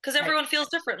 because everyone feels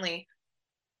differently.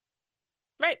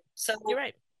 Right. So you're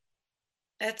right.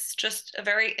 It's just a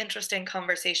very interesting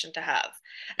conversation to have.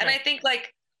 And I think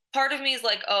part of me is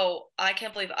like, oh, I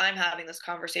can't believe I'm having this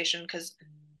conversation, because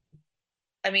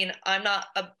I'm not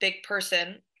a big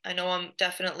person. I know I'm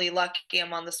definitely lucky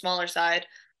I'm on the smaller side,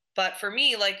 but for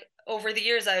me, over the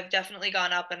years, I've definitely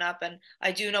gone up and up, and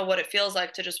I do know what it feels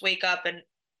like to just wake up and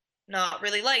not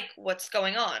really like what's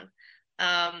going on.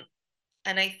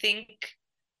 And I think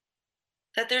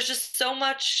that there's just so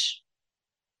much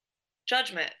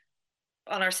judgment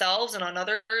on ourselves and on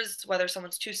others, whether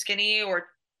someone's too skinny or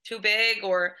too big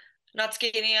or not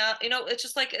skinny. It's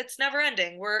just like, it's never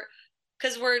ending.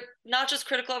 Because we're not just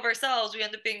critical of ourselves, we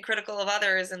end up being critical of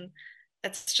others. And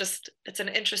it's an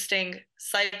interesting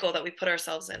cycle that we put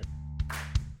ourselves in.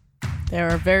 There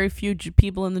are very few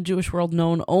people in the Jewish world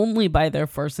known only by their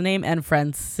first name, and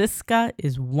Francisca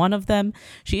is one of them.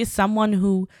 She is someone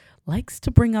who likes to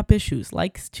bring up issues,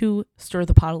 likes to stir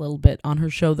the pot a little bit on her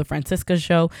show, The Francisca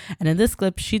Show. And in this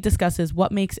clip, she discusses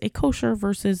what makes a kosher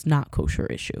versus not kosher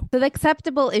issue. So the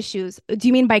acceptable issues, do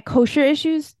you mean by kosher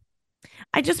issues?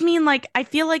 I just mean, like, I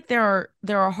feel like there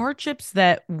are hardships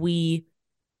that we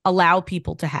allow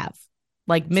people to have.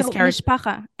 Like miscarriage. So,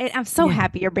 mishpacha, I'm so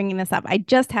happy you're bringing this up. I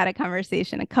just had a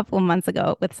conversation a couple of months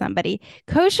ago with somebody.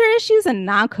 Kosher issues and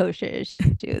non-kosher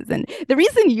issues. And the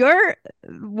reason you're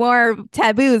more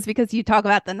taboo is because you talk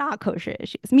about the not-kosher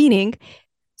issues. Meaning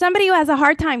somebody who has a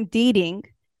hard time dating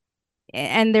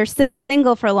and they're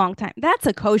single for a long time. That's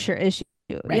a kosher issue.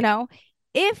 Right. You know,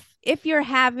 if you're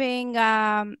having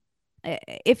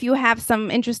if you have some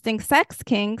interesting sex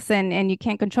kinks and you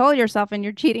can't control yourself and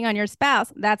you're cheating on your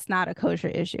spouse, that's not a kosher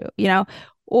issue, you know?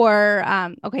 Or,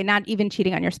 okay, not even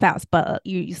cheating on your spouse, but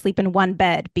you sleep in one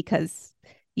bed because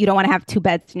you don't want to have two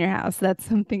beds in your house. That's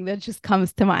something that just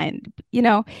comes to mind, you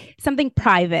know? Something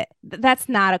private. That's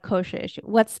not a kosher issue.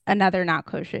 What's another not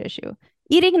kosher issue?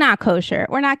 Eating not kosher.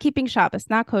 Or not keeping Shabbos,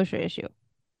 not kosher issue.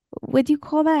 What do you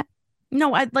call that?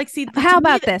 No, I'd like see. How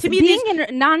about this? Being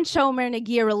in non-shomer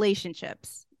nagia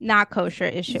relationships, not kosher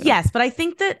issue. Yes, but I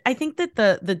think that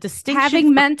the distinction,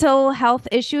 having mental health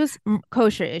issues,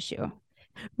 kosher issue.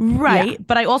 Right. Yeah.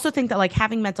 But I also think that like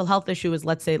having mental health issue is,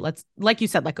 let's like you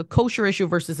said, like a kosher issue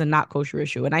versus a not kosher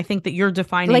issue. And I think that you're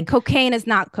defining like cocaine is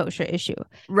not kosher issue.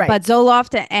 Right. But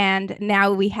Zoloft, and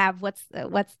now we have what's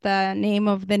the name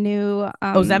of the new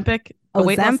Ozempic?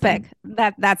 Ozempic.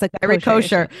 That's a very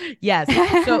kosher. Issue.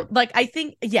 Yes. So like I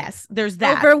think yes, there's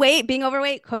that. Being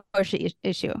overweight, kosher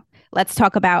issue. Let's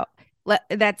talk about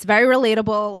that's very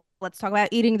relatable. Let's talk about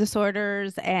eating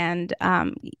disorders and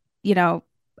you know,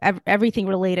 everything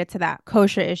related to that,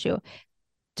 kosher issue.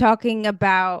 Talking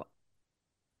about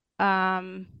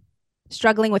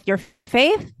struggling with your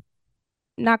faith,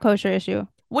 not kosher issue.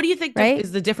 What do you think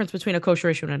is the difference between a kosher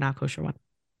issue and a not kosher one?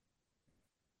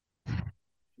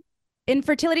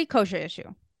 Infertility, kosher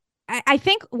issue. I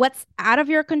think what's out of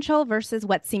your control versus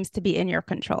what seems to be in your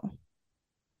control,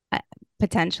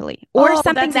 potentially. Or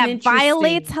something that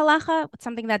violates halacha,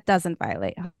 something that doesn't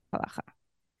violate halacha.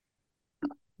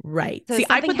 Right. So see,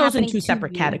 I put those in two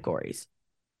separate categories.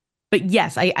 But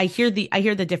yes, I hear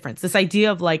the difference. This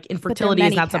idea of like infertility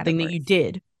is not something that you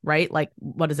did, right? Like,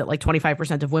 what is it? Like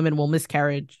 25% of women will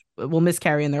miscarry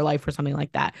in their life or something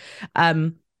like that.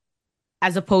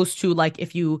 As opposed to like,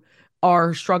 if you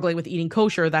are struggling with eating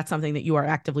kosher, that's something that you are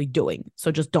actively doing.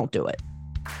 So just don't do it.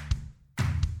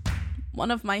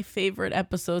 One of my favorite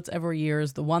episodes every year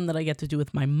is the one that I get to do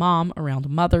with my mom around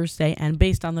Mother's Day. And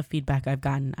based on the feedback I've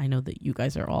gotten, I know that you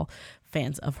guys are all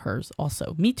fans of hers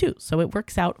also. Me too. So it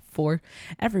works out for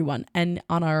everyone. And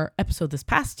on our episode this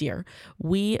past year,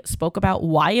 we spoke about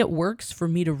why it works for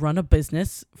me to run a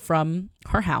business from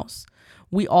her house.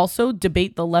 We also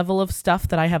debate the level of stuff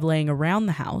that I have laying around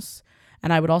the house.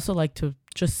 And I would also like to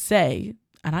just say,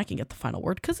 and I can get the final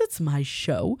word because it's my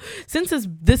show. Since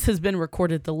this has been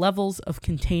recorded, the levels of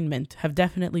containment have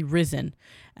definitely risen,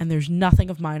 and there's nothing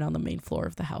of mine on the main floor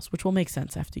of the house, which will make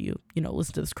sense after you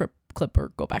listen to this clip or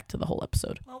go back to the whole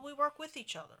episode. Well, we work with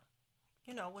each other.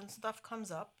 You know, when stuff comes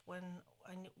up,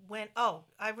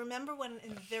 I remember when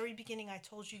in the very beginning I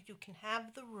told you can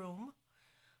have the room,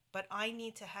 but I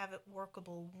need to have it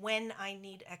workable when I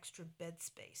need extra bed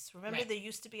space. Remember, Right. There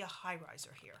used to be a high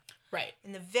riser here. Right.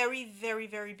 In the very, very,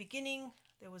 very beginning,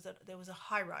 there was a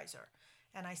high riser,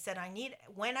 and I said,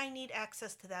 when I need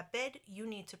access to that bed, you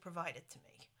need to provide it to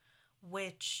me,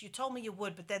 which you told me you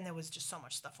would, but then there was just so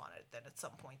much stuff on it that at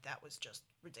some point that was just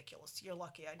ridiculous. You're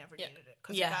lucky I never needed it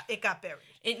because it got buried.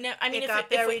 It got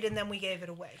buried, and then we gave it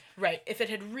away. Right. If it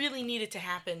had really needed to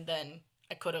happen, then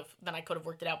I could have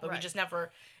worked it out, but Right. we just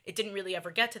never. It didn't really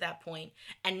ever get to that point.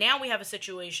 And now we have a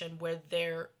situation where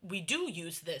we do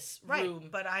use this Right, room.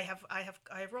 but I have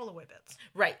rollaway beds.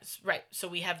 Right. So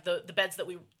we have the beds that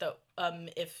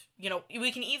if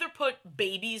we can either put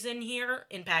babies in here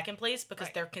in pack and place because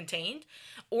they're contained,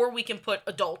 or we can put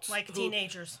adults Like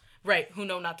teenagers. Right, who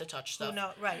know not to touch stuff. Who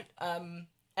know, right.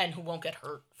 And who won't get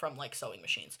hurt from like sewing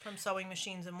machines. From sewing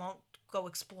machines and won't go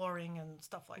exploring and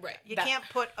stuff like Right. that. You can't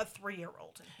put a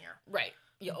 3-year-old in here. Right.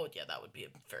 Yeah, that would be a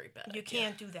very bad You idea.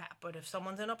 can't do that. But if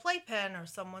someone's in a playpen or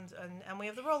someone's and we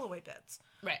have the rollaway beds.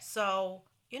 Right. So,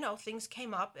 things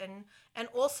came up and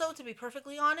also, to be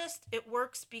perfectly honest, it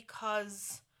works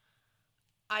because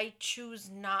I choose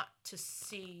not to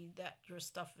see that your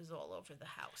stuff is all over the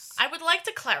house. I would like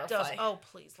to clarify. Oh,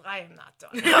 please. I am not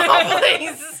done. Oh,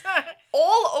 please.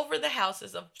 All over the house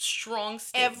is a strong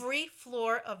statement. Every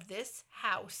floor of this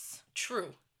house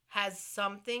True. has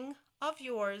something of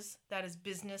yours that is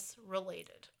business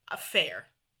related. Fair.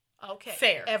 Okay.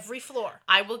 Fair. Every floor.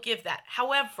 I will give that.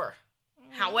 However,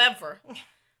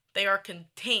 they are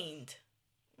contained.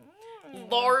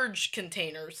 Large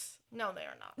containers. No, they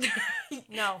are not.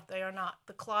 No, they are not.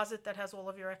 The closet that has all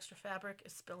of your extra fabric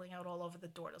is spilling out all over. The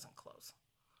door doesn't close.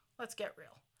 Let's get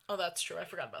real. Oh, that's true. I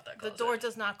forgot about that closet. The door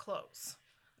does not close.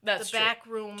 That's the true. back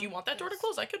room. Do you want that door to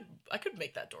close? I could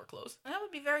make that door close. That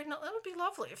would be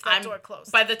lovely if that door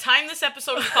closed. By the time this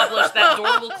episode is published, that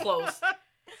door will close.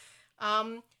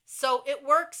 So it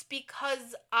works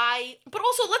because But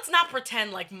also, let's not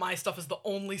pretend like my stuff is the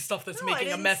only stuff that's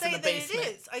making a mess in the basement. It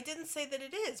is. I didn't say that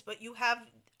it is, but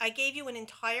I gave you an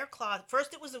entire closet.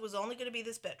 First, it was only going to be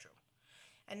this bedroom.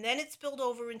 And then it spilled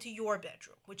over into your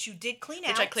bedroom, which you did clean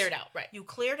out. Which I cleared out, right. You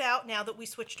cleared out now that we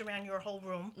switched around your whole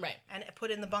room. Right. And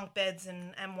put in the bunk beds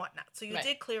and whatnot. So you Right.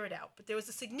 did clear it out. But there was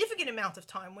a significant amount of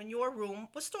time when your room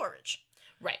was storage.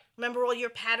 Right. Remember all your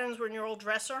patterns were in your old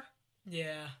dresser?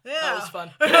 Yeah. Yeah. That was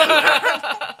fun.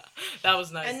 That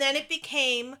was nice. And then it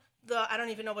became I don't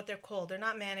even know what they're called. They're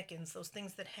not mannequins. Those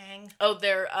things that hang. Oh,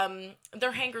 they're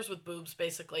hangers with boobs,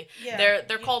 basically. Yeah.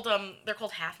 They're called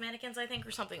half mannequins, I think,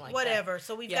 or something like Whatever. that.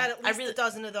 So we've got at least a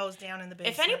dozen of those down in the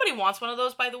basement. If anybody wants one of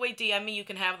those, by the way, DM me. You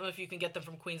can have them if you can get them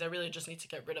from Queens. I really just need to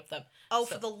get rid of them. Oh,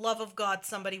 for the love of God,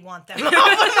 somebody want them.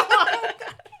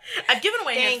 I've given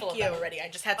away a Thank handful of them already. I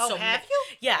just had so many. Have you?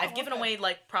 Yeah, I've given away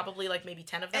probably maybe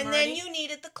 10 of them And already. then you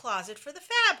needed the closet for the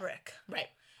fabric. Right.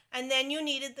 And then you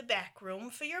needed the back room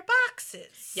for your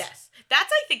boxes. Yes.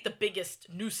 That's, I think, the biggest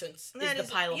nuisance That is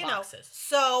the pile of boxes.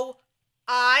 So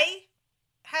I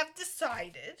have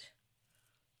decided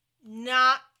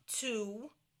not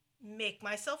to make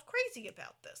myself crazy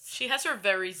about this. She has her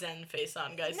very zen face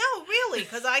on, guys. No, really,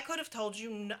 because I could have told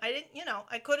you,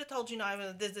 I could have told you,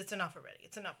 no, it's enough already.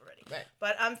 It's enough already. Right.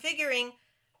 But I'm figuring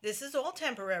this is all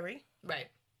temporary. Right.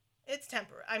 It's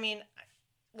temporary. I mean,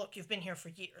 look, you've been here for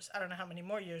years. I don't know how many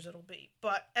more years it'll be.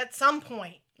 But at some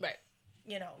point, right,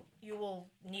 you will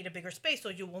need a bigger space,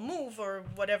 or you will move, or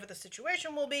whatever the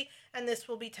situation will be, and this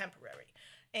will be temporary.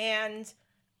 And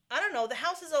I don't know, the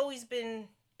house has always been,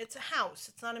 it's a house.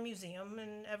 It's not a museum,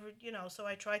 and so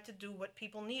I tried to do what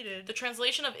people needed. The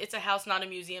translation of "it's a house, not a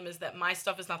museum" is that my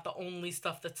stuff is not the only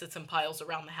stuff that sits in piles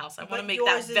around the house. I want to make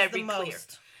that very clear.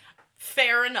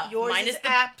 Fair enough. Yours Mine is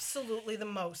absolutely the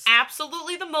most.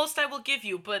 Absolutely the most I will give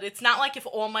you, but it's not like if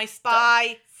all my stuff...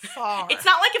 By far. It's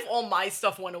not like if all my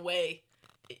stuff went away,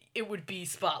 it would be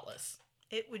spotless.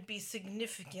 It would be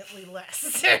significantly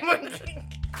less.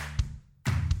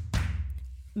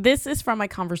 This is from my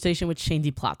conversation with Shandy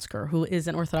Plotzker, who is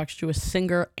an Orthodox Jewish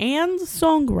singer and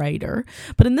songwriter.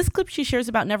 But in this clip, she shares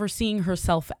about never seeing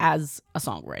herself as a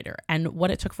songwriter and what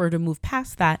it took for her to move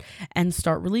past that and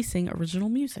start releasing original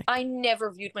music. I never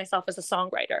viewed myself as a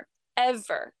songwriter,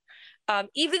 ever.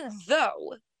 Even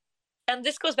though, and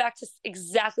this goes back to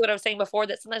exactly what I was saying before,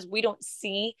 that sometimes we don't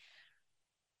see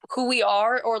who we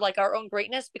are or our own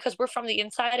greatness because we're from the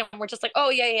inside and we're just like, oh,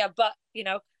 yeah, but,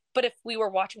 But if we were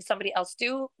watching somebody else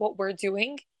do what we're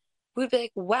doing, we'd be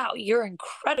like, wow, you're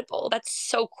incredible. That's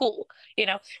so cool.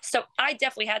 So I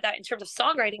definitely had that in terms of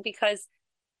songwriting because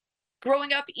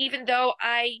growing up, even though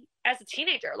as a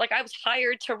teenager, I was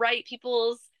hired to write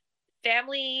people's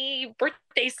family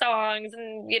birthday songs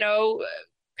and,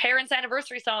 parents'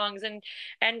 anniversary songs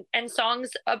and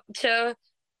songs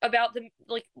about them,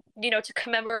 to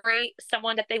commemorate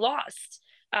someone that they lost.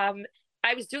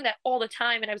 I was doing that all the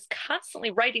time and I was constantly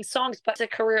writing songs, but the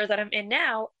career that I'm in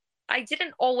now, I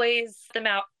didn't always them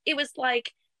out. It was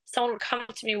like someone would come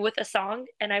to me with a song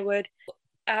and I would,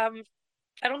 I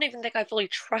don't even think I fully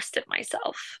trusted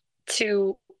myself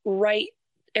to write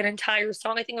an entire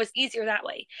song. I think it was easier that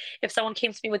way. If someone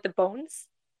came to me with the bones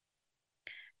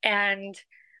and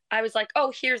I was like,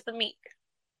 oh, here's the meat.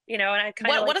 And I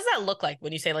kind of what does that look like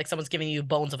when you say someone's giving you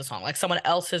bones of a song? Someone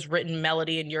else has written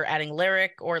melody and you're adding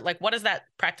lyric, or what does that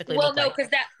practically look like? Well, no,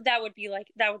 because that would be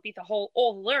the whole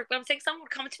lyric. But I'm saying someone would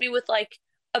come to me with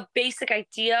a basic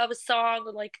idea of a song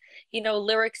or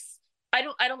lyrics I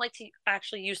don't like to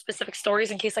actually use specific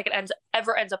stories in case like it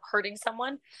ever ends up hurting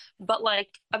someone. But like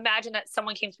imagine that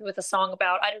someone came to me with a song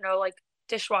about, I don't know, like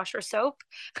dishwasher soap,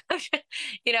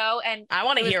 you know, and I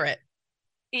want to hear it.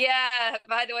 Yeah,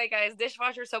 by the way, guys,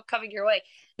 dishwasher soap coming your way.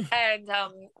 And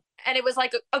it was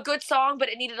like a good song, but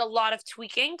it needed a lot of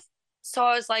tweaking. So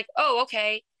I was like, oh,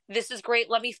 okay, this is great.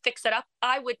 Let me fix it up.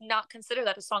 I would not consider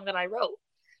that a song that I wrote.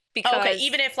 Because okay,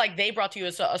 even if like they brought to you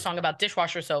a song about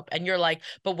dishwasher soap and you're like,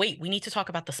 but wait, we need to talk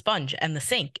about the sponge and the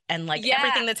sink and like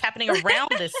everything that's happening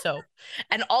around this soap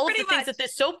and all of the things that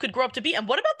this soap could grow up to be. And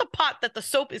what about the pot that the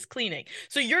soap is cleaning?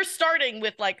 So you're starting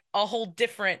with like a whole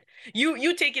different,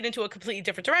 you take it into a completely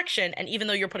different direction. And even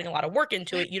though you're putting a lot of work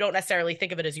into it, you don't necessarily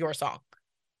think of it as your song.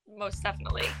 Most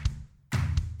definitely.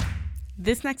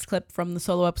 This next clip from the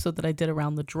solo episode that I did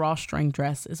around the drawstring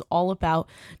dress is all about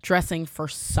dressing for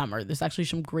summer. There's actually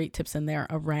some great tips in there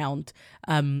around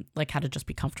like how to just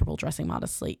be comfortable dressing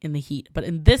modestly in the heat. But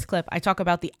in this clip, I talk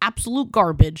about the absolute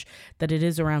garbage that it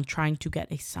is around trying to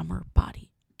get a summer body.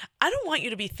 I don't want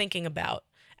you to be thinking about,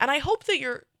 and I hope that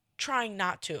you're trying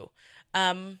not to,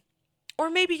 or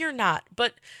maybe you're not,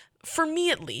 but for me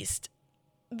at least,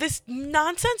 this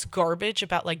nonsense garbage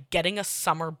about like getting a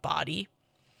summer body.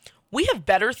 We have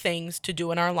better things to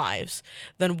do in our lives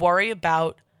than worry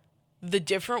about the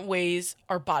different ways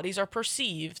our bodies are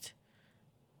perceived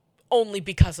only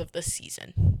because of the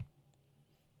season.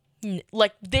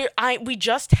 Like we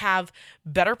just have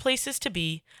better places to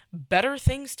be, better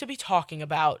things to be talking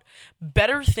about,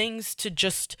 better things to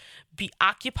just be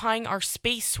occupying our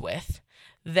space with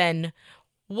than,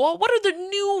 well, what are the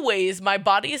new ways my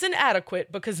body is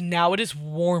inadequate because now it is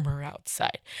warmer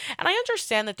outside? And I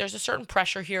understand that there's a certain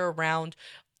pressure here around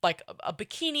like a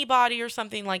bikini body or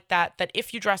something like that, that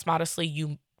if you dress modestly,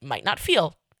 you might not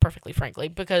feel, perfectly frankly,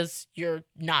 because you're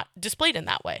not displayed in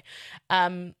that way.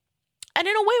 And in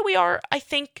a way we are, I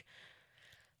think,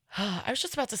 I was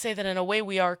just about to say that in a way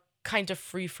we are kind of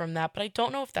free from that, but I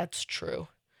don't know if that's true.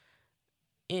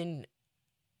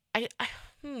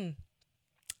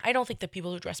 I don't think that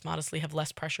people who dress modestly have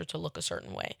less pressure to look a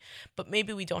certain way, but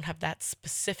maybe we don't have that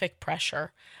specific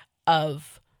pressure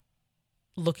of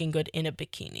looking good in a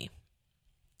bikini.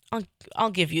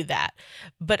 I'll give you that.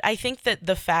 But I think that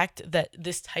the fact that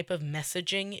this type of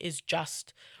messaging is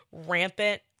just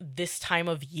rampant this time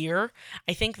of year,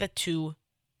 I think that to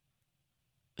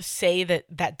say that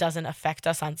that doesn't affect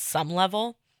us on some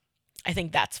level, I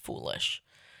think that's foolish.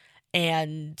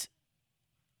 And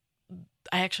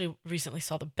I actually recently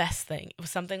saw the best thing. It was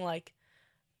something like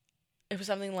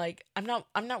I'm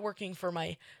not working for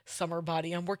my summer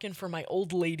body. I'm working for my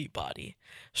old lady body.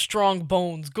 Strong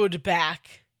bones, good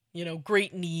back,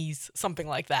 great knees, something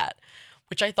like that,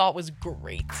 which I thought was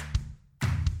great.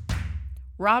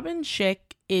 Robin Schick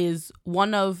is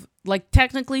one of like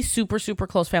technically super, super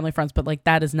close family friends, but like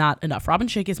that is not enough. Robin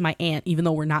Schick is my aunt, even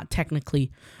though we're not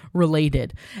technically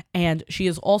related. And she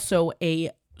is also a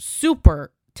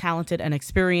super talented and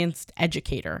experienced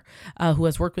educator who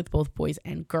has worked with both boys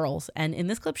and girls. And in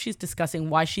this clip, she's discussing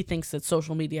why she thinks that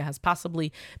social media has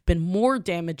possibly been more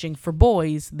damaging for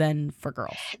boys than for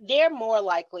girls. They're more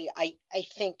likely, I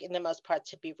think, in the most part,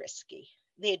 to be risky.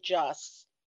 They're just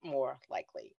more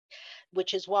likely,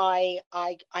 which is why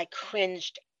I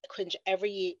cringe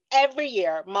every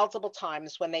year multiple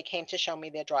times when they came to show me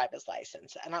their driver's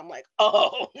license, and I'm like,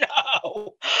 oh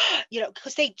no,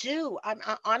 because they do.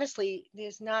 Honestly,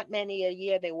 there's not many a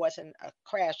year there wasn't a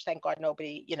crash. Thank God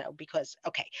nobody, because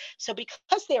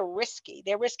they're risky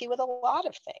with a lot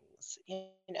of things,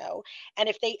 and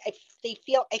if they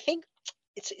feel, I think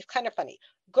it's kind of funny.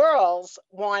 Girls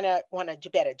want to do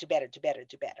better.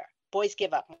 Boys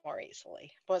give up more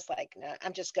easily. Boys like, no,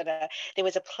 I'm just gonna. There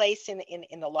was a place in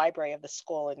the library of the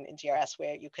school in GRS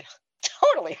where you could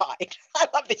totally hide. I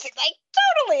love these things. I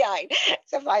totally hide.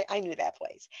 Except I knew that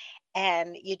place,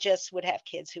 and you just would have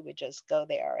kids who would just go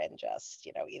there and just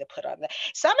either put on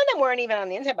some of them weren't even on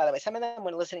the internet, by the way. Some of them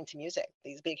were listening to music,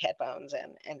 these big headphones,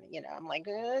 and I'm like,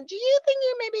 do you think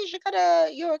you should go to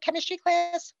your chemistry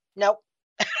class? Nope.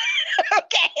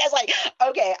 Okay, I was like,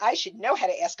 okay, I should know how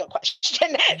to ask a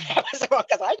question. That was wrong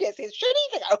because I just said, should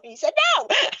he go? He said, no.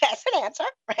 That's an answer,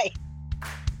 right?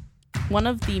 One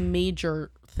of the major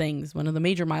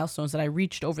milestones that I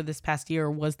reached over this past year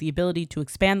was the ability to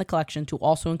expand the collection to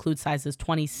also include sizes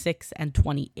 26 and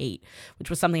 28, which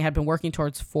was something I had been working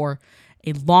towards for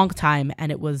a long time,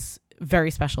 and it was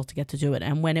very special to get to do it.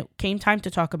 And when it came time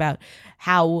to talk about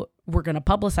how we're going to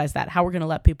publicize that, how we're going to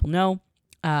let people know,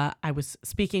 I was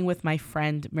speaking with my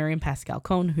friend Miriam Pascal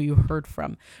Cohn, who you heard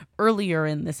from earlier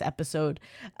in this episode,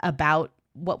 about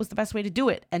what was the best way to do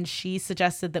it. And she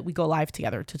suggested that we go live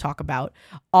together to talk about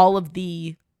all of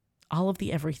the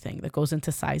everything that goes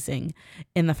into sizing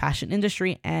in the fashion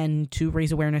industry, and to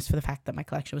raise awareness for the fact that my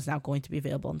collection was now going to be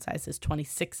available in sizes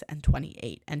 26 and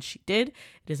 28. And she did.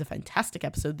 It is a fantastic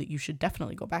episode that you should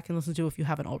definitely go back and listen to if you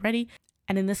haven't already.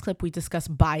 And in this clip, we discuss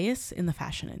bias in the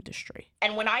fashion industry.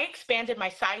 And when I expanded my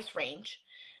size range,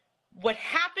 what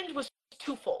happened was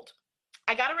twofold.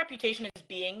 I got a reputation as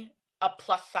being a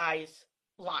plus size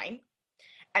line.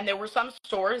 And there were some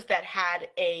stores that had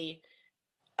a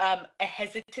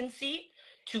hesitancy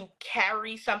to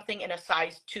carry something in a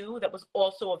size 2 that was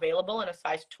also available in a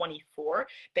size 24.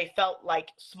 They felt like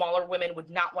smaller women would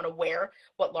not want to wear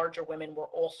what larger women were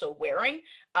also wearing.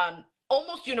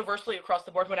 Almost universally across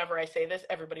the board, whenever I say this,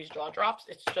 everybody's jaw drops.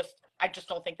 I just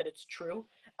don't think that it's true.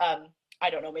 I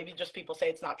don't know, maybe just people say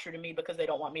it's not true to me because they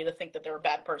don't want me to think that they're a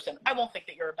bad person. I won't think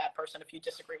that you're a bad person if you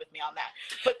disagree with me on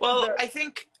that. But I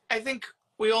think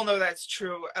we all know that's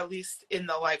true, at least in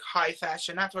the like high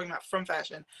fashion, not talking about from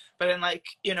fashion, but in like,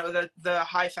 you know, the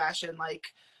high fashion, like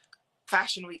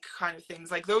fashion week kind of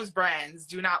things. Like those brands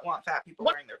do not want fat people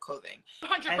wearing their clothing.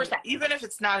 100%. And even if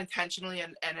it's not intentionally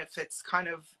and if it's kind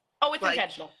of. Oh, it's like,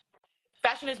 intentional.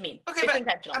 Fashion is mean. Okay, it's but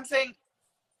intentional. I'm saying,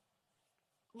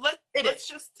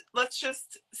 let's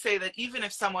just say that even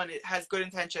if someone has good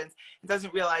intentions and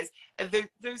doesn't realize,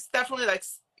 there's definitely like,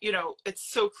 you know,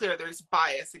 it's so clear there's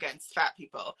bias against fat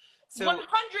people. So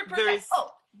 100%.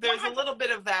 There's a little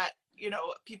bit of that, you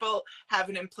know, people have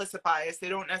an implicit bias. They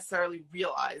don't necessarily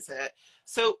realize it.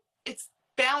 So it's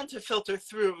bound to filter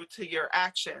through to your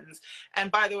actions. And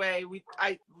by the way,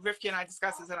 Rivki and I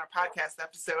discussed this in our podcast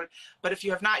episode, but if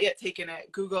you have not yet taken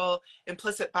it, Google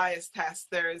implicit bias test.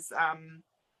 There's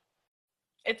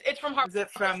it's from Harvard. Is it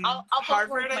from I'll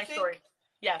Harvard, I think? Story.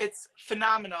 Yeah. It's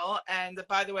phenomenal. And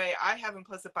by the way, I have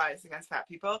implicit bias against fat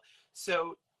people.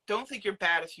 So don't think you're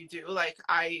bad if you do. Like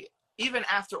even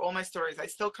after all my stories, I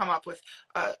still come up with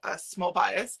a small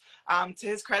bias. To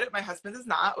his credit, my husband does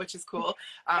not, which is cool.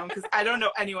 Because I don't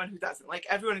know anyone who doesn't. Like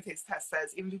everyone who takes the test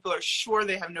says, even people are sure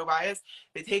they have no bias,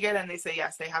 they take it and they say,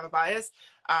 yes, they have a bias.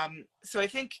 So I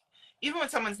think even when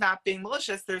someone's not being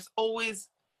malicious, there's always,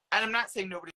 and I'm not saying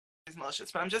nobody is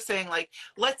malicious, but I'm just saying, like,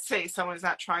 let's say someone's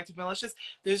not trying to be malicious.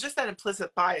 There's just that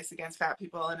implicit bias against fat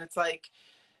people. And it's like,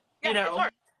 you know,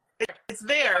 it's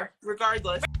there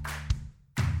regardless.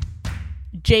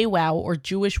 JWOW, or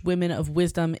Jewish Women of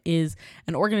Wisdom, is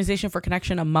an organization for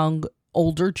connection among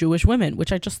older Jewish women,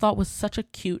 which I just thought was such a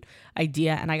cute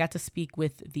idea. And I got to speak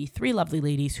with the 3 lovely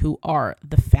ladies who are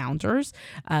the founders.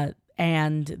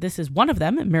 And this is one of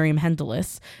them, Miriam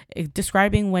Hendelis,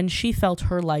 describing when she felt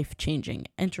her life changing,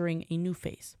 entering a new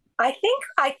phase. I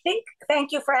think,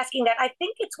 thank you for asking that. I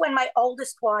think it's when my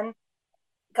oldest one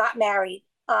got married.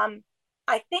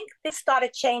 I think this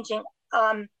started changing.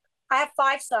 I have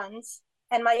 5 sons,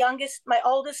 and my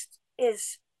oldest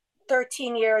is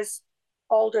 13 years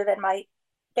older than my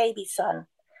baby son.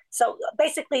 So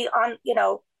basically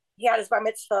he had his bar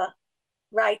mitzvah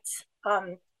right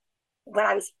when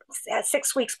I was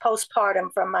 6 weeks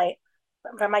postpartum from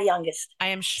my youngest. I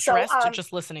am stressed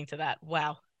just listening to that.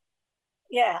 Wow.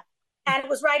 Yeah. And it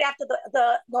was right after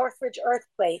the Northridge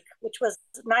earthquake, which was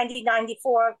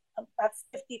 1994. About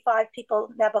 55 people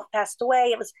never passed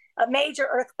away. It was a major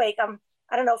earthquake.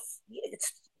 I don't know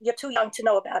if you're too young to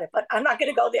know about it, but I'm not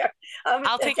going to go there.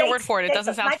 I'll take your word for it. It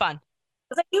doesn't sound fun.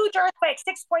 It was a huge earthquake,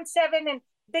 6.7, and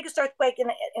biggest earthquake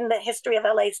in the history of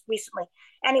LA recently.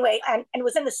 Anyway, and it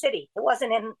was in the city. It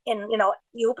wasn't in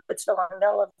Euclidsville in the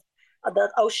middle of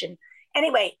the ocean.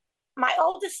 Anyway, my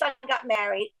oldest son got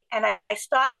married, and I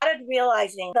started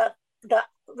realizing the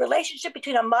relationship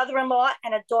between a mother-in-law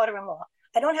and a daughter-in-law.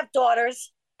 I don't have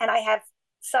daughters, and I have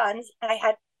sons, and I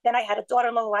had a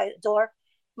daughter-in-law who I adore,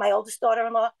 my oldest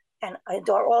daughter-in-law, and I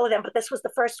adore all of them, but this was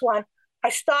the first one. I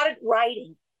started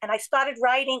writing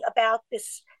about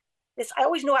this. I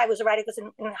always knew I was a writer because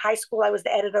in high school I was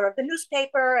the editor of the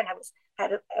newspaper, and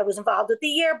I was involved with the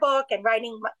yearbook, and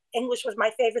writing. English was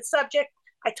my favorite subject.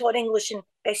 I taught English in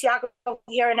Beis Yaakov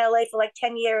here in LA for like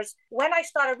 10 years. When I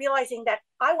started realizing that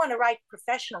I want to write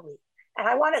professionally and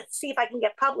I want to see if I can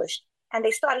get published, and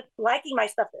they started liking my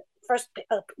stuff, the first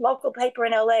local paper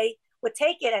in LA would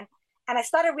take it, and I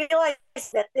started realizing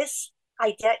that this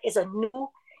idea is a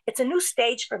new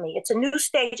stage for me. It's a new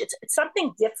stage. It's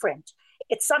something different.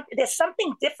 There's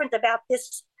something different about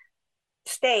this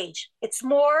stage. It's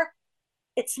more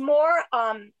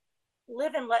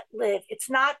live and let live. It's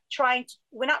not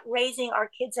we're not raising our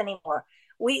kids anymore.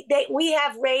 We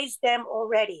have raised them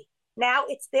already. Now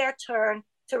it's their turn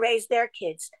to raise their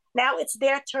kids. Now it's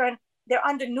their turn. They're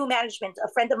under new management.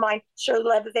 A friend of mine, Shirley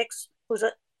Lebovitz, who's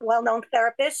a well-known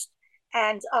therapist,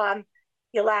 and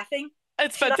you're laughing.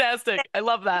 It's fantastic. I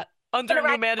love that. Under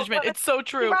new management. It's so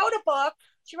true.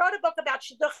 She wrote a book about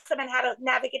shidduchim and how to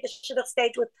navigate the shidduch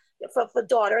stage for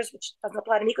daughters, which doesn't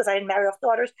apply to me because I didn't marry off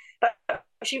daughters. But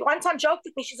she one time joked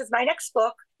with me. She says, my next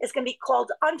book is going to be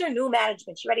called Under New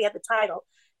Management. She already had the title.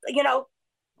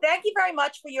 Thank you very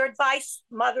much for your advice,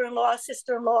 mother-in-law,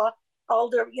 sister-in-law,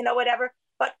 older, whatever.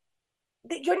 But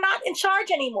you're not in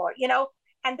charge anymore,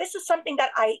 And this is something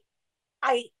that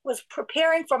I was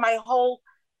preparing for my whole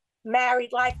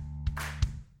married life.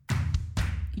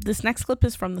 This next clip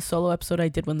is from the solo episode I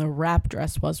did when the wrap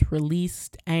dress was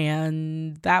released,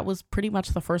 and that was pretty much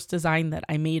the first design that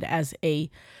I made as a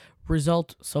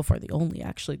result, so far the only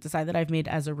actually design that I've made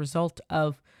as a result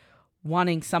of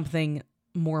wanting something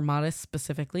more modest,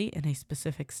 specifically in a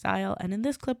specific style. And in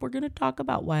this clip, we're going to talk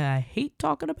about why I hate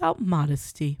talking about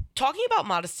modesty. Talking about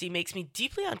modesty makes me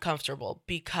deeply uncomfortable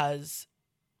because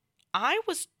I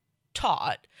was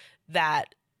taught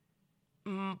that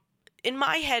in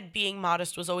my head, being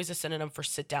modest was always a synonym for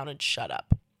sit down and shut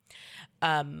up.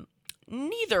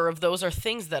 Neither of those are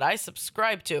things that I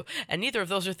subscribe to, and neither of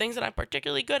those are things that I'm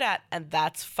particularly good at, and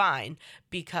that's fine,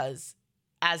 because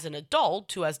as an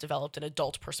adult who has developed an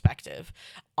adult perspective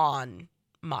on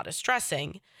modest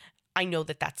dressing, I know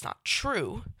that that's not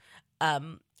true,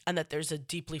 and that there's a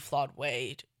deeply flawed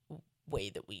way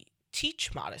that we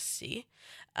teach modesty,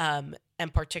 and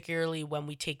particularly when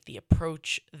we take the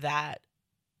approach that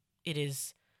it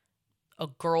is a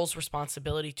girl's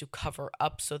responsibility to cover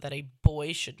up so that a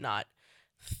boy should not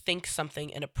think something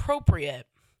inappropriate.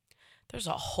 There's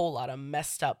a whole lot of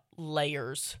messed up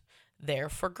layers there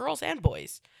for girls and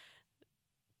boys.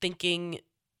 Thinking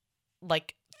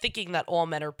that all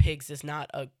men are pigs is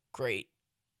not a great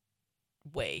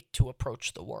way to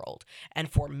approach the world.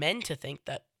 And for men to think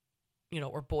that,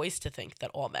 or boys to think that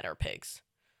all men are pigs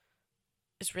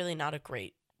is really not a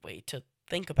great way to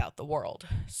think about the world.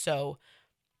 So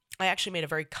I actually made a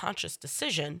very conscious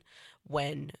decision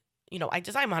when, I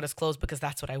design modest clothes because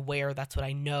that's what I wear. That's what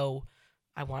I know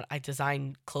I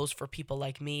design clothes for people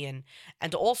like me.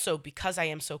 And also because I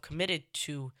am so committed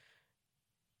to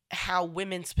how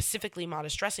women, specifically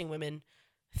modest dressing women,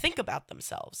 think about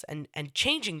themselves and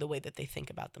changing the way that they think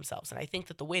about themselves. And I think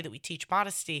that the way that we teach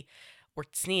modesty or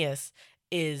tznius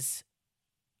is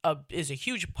a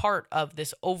huge part of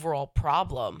this overall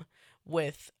problem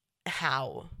with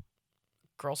how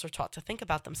girls are taught to think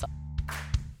about themselves.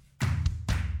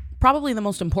 Probably the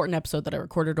most important episode that I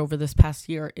recorded over this past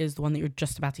year is the one that you're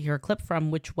just about to hear a clip from,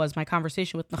 which was my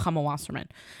conversation with Nechama Wasserman.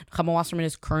 Nechama Wasserman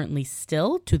is currently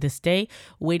still, to this day,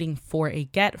 waiting for a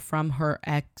get from her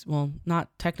ex, well, not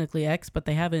technically ex, but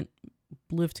they haven't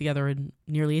lived together in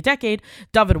nearly a decade,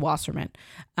 David Wasserman.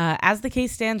 As the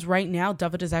case stands right now,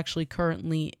 David is actually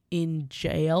currently in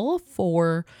jail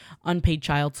for unpaid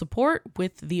child support,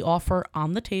 with the offer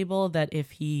on the table that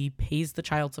if he pays the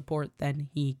child support, then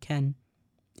he can,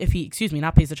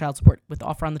 not pays the child support, with the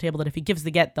offer on the table that if he gives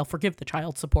the get, they'll forgive the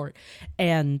child support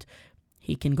and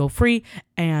he can go free,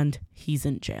 and he's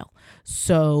in jail.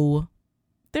 So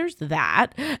there's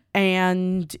that.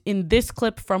 And in this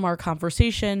clip from our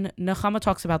conversation, Nechama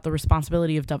talks about the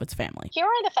responsibility of David's family. Here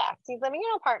are the facts. He's living in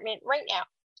an apartment right now,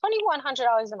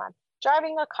 $2,100 a month,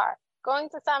 driving a car, going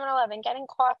to 7-Eleven, getting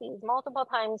coffees multiple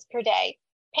times per day,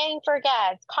 paying for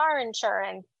gas, car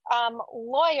insurance,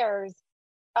 lawyers,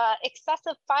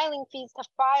 excessive filing fees to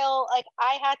file.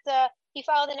 He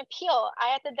filed an appeal. I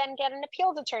had to then get an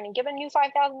appeals attorney, give a new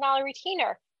 $5,000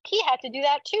 retainer. He had to do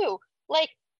that too.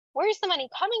 Where's the money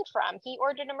coming from? He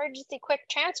ordered emergency quick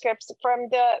transcripts from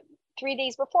the 3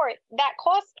 days before. That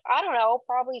cost, I don't know,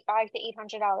 probably $500 to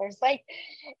 $800.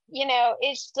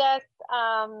 It's just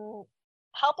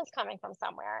help is coming from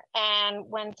somewhere. And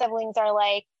when siblings are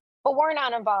like, but we're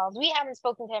not involved, we haven't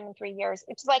spoken to him in 3 years.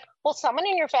 It's like, well, someone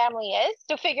in your family is,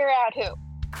 so figure out who.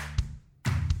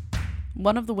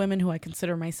 One of the women who I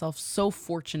consider myself so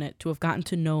fortunate to have gotten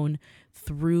to know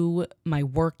through my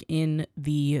work in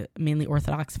the mainly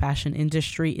Orthodox fashion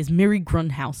industry is Miri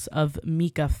Grunhaus of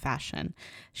Mika Fashion.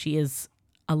 She is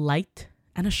a light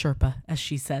and a Sherpa, as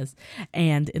she says.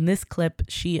 And in this clip,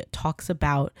 she talks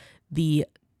about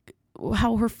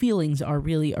how her feelings are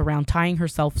really around tying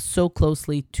herself so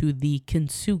closely to the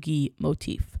kintsugi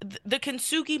motif. The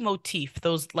kintsugi motif,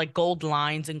 those gold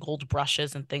lines and gold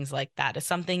brushes and things like that, is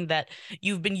something that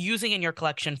you've been using in your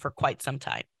collection for quite some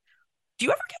time. Do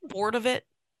you ever get bored of it?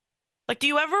 Do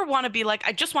you ever want to be like,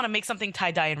 I just want to make something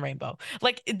tie-dye and rainbow?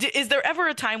 Is there ever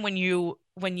a time when you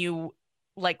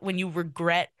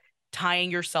regret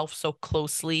tying yourself so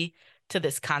closely to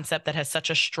this concept that has such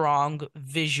a strong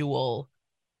visual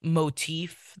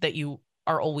motif that you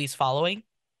are always following?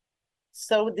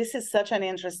 So this is such an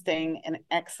interesting and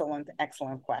excellent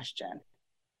question.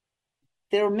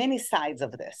 There are many sides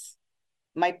of this.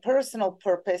 My personal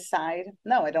purpose side,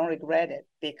 no, I don't regret it,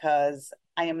 because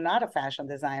I am not a fashion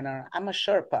designer. I'm a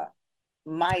Sherpa.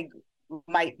 My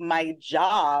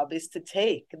job is to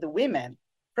take the women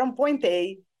from point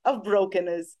A of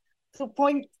brokenness to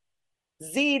point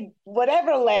Z,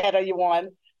 whatever letter you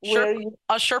want.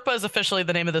 Sherpa is officially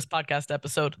the name of this podcast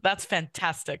episode. That's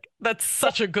fantastic. That's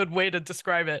such a good way to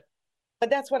describe it. But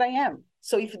that's what I am.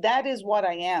 So if that is what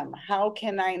I am, how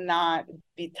can I not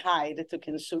be tied to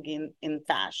Kintsugi in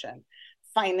fashion?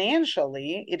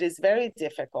 Financially, it is very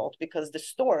difficult because the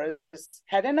stores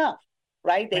had enough,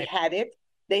 right? They had it.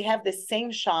 They have the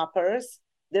same shoppers.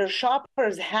 Their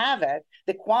shoppers have it.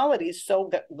 The quality is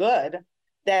so good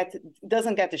that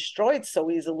doesn't get destroyed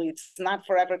so easily. It's not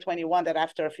Forever 21 that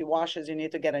after a few washes you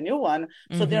need to get a new one.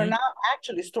 So they're not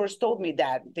actually, stores told me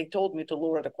that. They told me to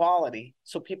lower the quality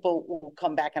so people will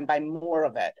come back and buy more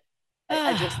of it.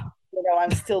 I just,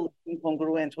 I'm still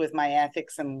incongruent with my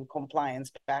ethics and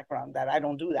compliance background that I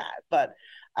don't do that. But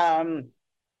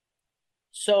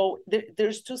so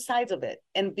there's two sides of it.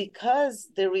 And because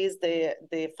there is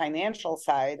the financial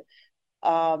side,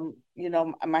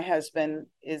 my husband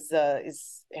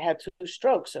had 2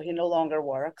 strokes, so he no longer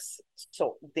works.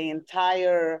 So the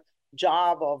entire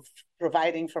job of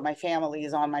providing for my family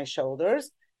is on my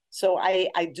shoulders. So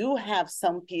I do have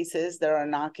some pieces that are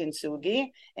not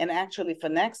Kintsugi, and actually for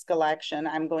next collection,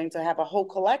 I'm going to have a whole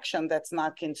collection that's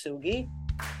not Kintsugi.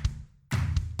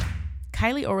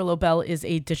 Kylie Orlobel is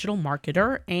a digital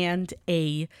marketer and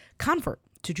a convert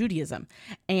to Judaism.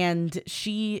 And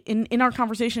she, in our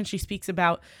conversation, she speaks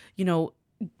about,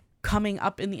 coming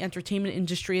up in the entertainment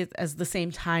industry as the same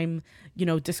time,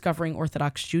 discovering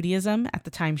Orthodox Judaism. At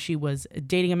the time, she was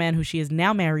dating a man who she is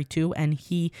now married to, and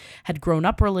he had grown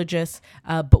up religious,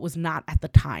 but was not at the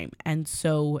time. And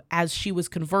so as she was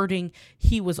converting,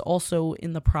 he was also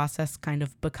in the process kind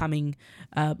of becoming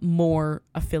more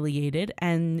affiliated.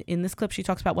 And in this clip, she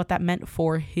talks about what that meant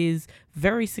for his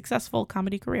very successful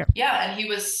comedy career. Yeah, and he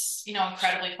was,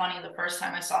 incredibly funny the first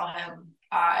time I saw him.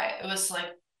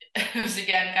 It was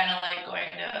again kind of like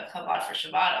going to Chabad for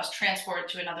Shabbat. I was transported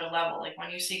to another level. Like when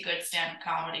you see good stand-up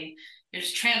comedy, you're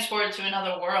just transported to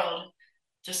another world.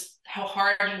 Just how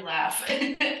hard you laugh.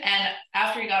 And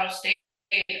after he got off stage,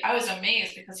 I was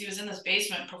amazed because he was in this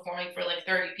basement performing for like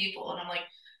 30 people, and I'm like,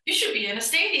 you should be in a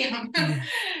stadium.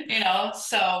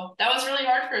 So that was really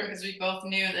hard for him because we both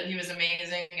knew that he was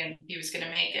amazing and he was going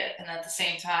to make it. And at the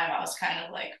same time, I was kind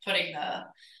of like putting the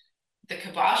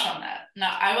kibosh on that.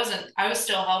 Now I was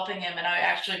still helping him, and I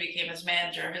actually became his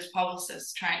manager, his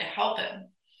publicist, trying to help him.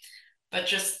 But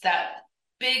just that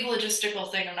big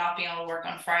logistical thing of not being able to work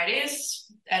on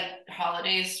Fridays and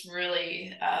holidays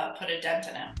really put a dent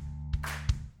in him.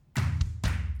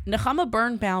 Nechama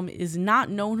Birnbaum is not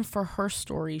known for her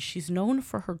stories. She's known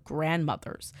for her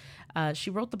grandmother's. She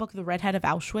wrote the book The Redhead of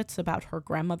Auschwitz about her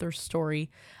grandmother's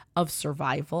story of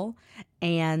survival.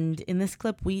 And in this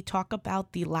clip, we talk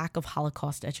about the lack of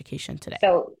Holocaust education today.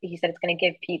 So he said it's going to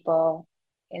give people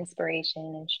inspiration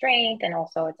and strength. And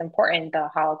also it's important, the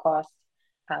Holocaust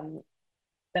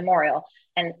memorial.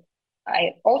 And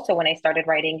I also, when I started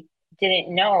writing,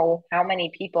 didn't know how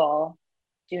many people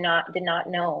did not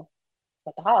know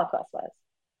what the Holocaust was.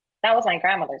 That was my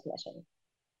grandmother's mission.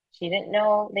 They didn't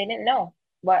know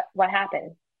what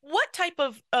happened. What type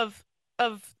of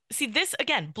see, this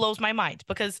again blows my mind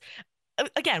because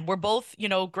again, we're both,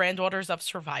 granddaughters of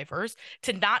survivors.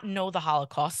 To not know the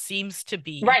Holocaust seems to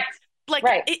be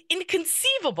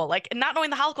inconceivable. Like not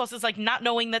knowing the Holocaust is like not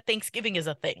knowing that Thanksgiving is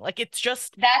a thing. Like it's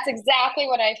just, that's exactly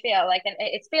what I feel like. And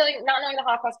it's feeling, not knowing the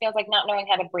Holocaust feels like not knowing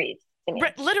how to breathe.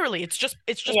 Literally, it's just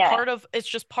part of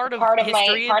history. Part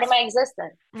of my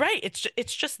existence. Right.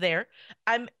 It's just there.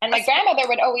 And my grandmother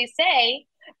would always say,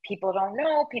 people don't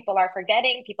know, people are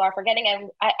forgetting. And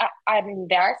I'm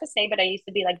embarrassed to say, but I used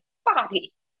to be like,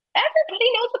 Bobby,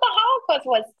 everybody knows what the Holocaust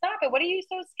was. Stop it. What are you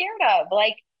so scared of?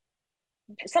 Like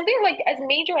something like as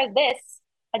major as this,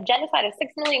 a genocide of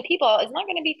 6 million people is not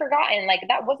going to be forgotten. Like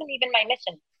that wasn't even my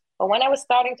mission. But when I was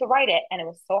starting to write it, and it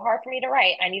was so hard for me to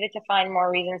write, I needed to find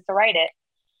more reasons to write it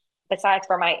besides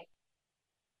for my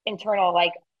internal,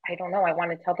 like, I don't know, I want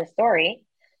to tell the story.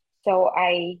 So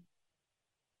I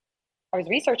was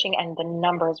researching, and the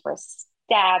numbers were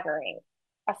staggering,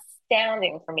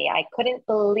 astounding for me. I couldn't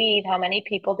believe how many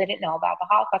people didn't know about the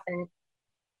Holocaust.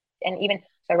 And even,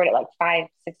 so I wrote it like 5-6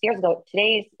 years ago.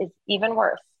 Today's is even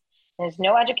worse. There's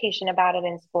no education about it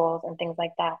in schools and things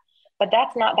like that. But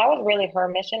that was really her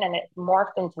mission, and it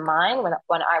morphed into mine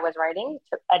when I was writing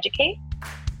to educate.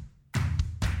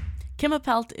 Kim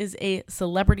Appelt is a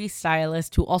celebrity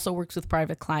stylist who also works with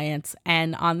private clients.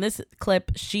 And on this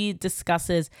clip, she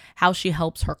discusses how she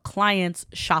helps her clients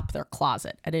shop their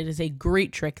closet. And it is a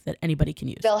great trick that anybody can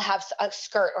use. They'll have a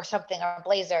skirt or something or a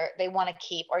blazer they want to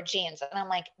keep, or jeans. And I'm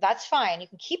like, that's fine. You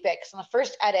can keep it. Because in the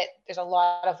first edit, there's a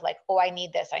lot of like, oh, I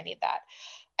need this, I need that.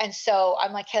 And so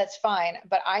I'm like, hey, that's fine.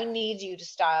 But I need you to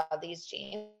style these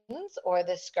jeans or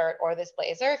this skirt or this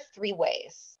blazer 3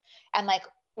 ways. And like,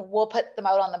 we'll put them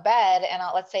out on the bed, and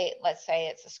let's say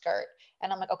it's a skirt,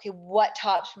 and I'm like, okay, what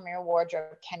tops from your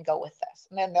wardrobe can go with this?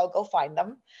 And then they'll go find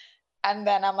them, and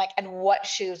then I'm like, and what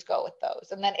shoes go with those?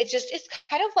 And then it's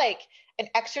kind of like an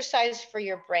exercise for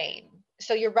your brain.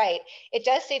 So you're right, it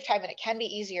does save time, and it can be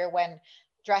easier when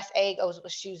dress A goes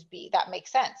with shoes B. That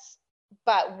makes sense.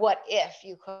 But what if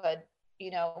you could,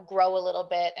 grow a little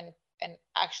bit and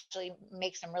actually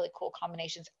make some really cool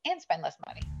combinations and spend less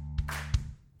money?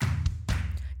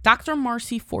 Dr.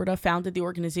 Marcy Forda founded the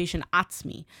organization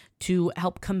Atzmi to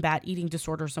help combat eating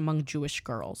disorders among Jewish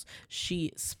girls.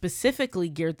 She specifically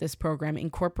geared this program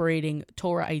incorporating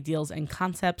Torah ideals and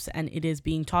concepts, and it is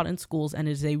being taught in schools, and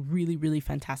it is a really, really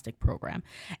fantastic program.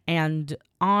 And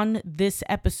on this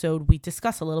episode, we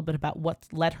discuss a little bit about what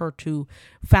led her to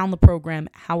found the program,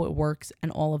 how it works,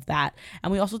 and all of that.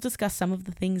 And we also discuss some of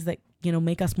the things that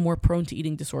make us more prone to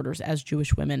eating disorders as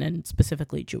Jewish women, and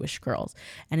specifically Jewish girls.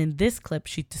 And in this clip,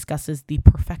 she discusses the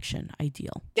perfection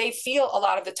ideal. They feel a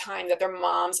lot of the time that their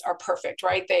moms are perfect,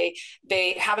 right?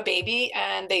 They have a baby,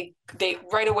 and they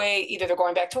right away, either they're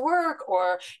going back to work,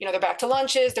 or, they're back to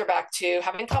lunches, they're back to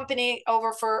having company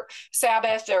over for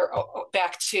Sabbath, they're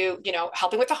back to,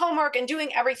 helping with the homework and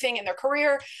doing everything in their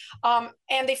career.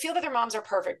 And they feel that their moms are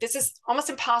perfect. This is almost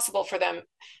impossible for them.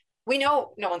 We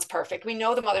know no one's perfect. We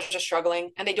know the mothers are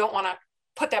struggling, and they don't want to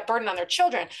put that burden on their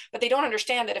children, but they don't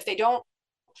understand that if they don't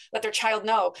let their child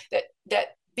know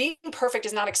that being perfect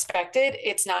is not expected,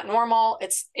 it's not normal,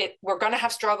 we're going to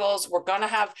have struggles, we're going to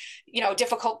have,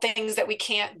 difficult things that we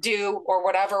can't do or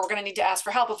whatever, we're going to need to ask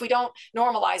for help. If we don't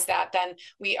normalize that, then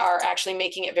we are actually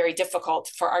making it very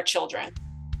difficult for our children.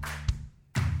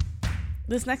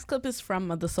 This next clip is from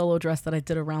the solo dress that I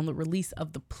did around the release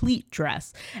of the pleat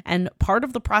dress. And part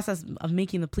of the process of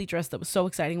making the pleat dress that was so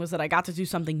exciting was that I got to do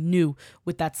something new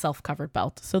with that self-covered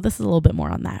belt. So this is a little bit more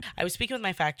on that. I was speaking with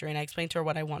my factory, and I explained to her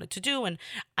what I wanted to do. And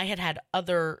I had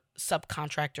other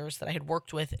subcontractors that I had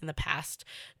worked with in the past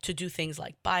to do things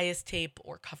like bias tape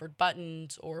or covered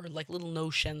buttons or like little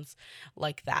notions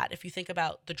like that. If you think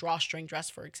about the drawstring dress,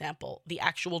 for example, the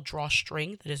actual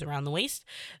drawstring that is around the waist,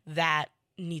 that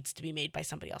needs to be made by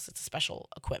somebody else. It's a special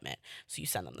equipment. So you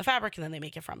send them the fabric, and then they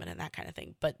make it from it and that kind of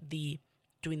thing. But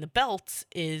doing the belts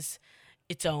is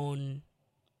its own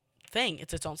thing.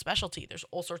 It's its own specialty. There's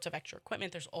all sorts of extra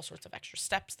equipment. There's all sorts of extra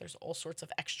steps. There's all sorts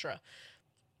of extra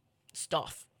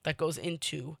stuff that goes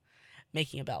into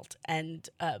making a belt. And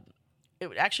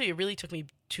it really took me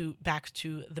back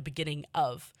to the beginning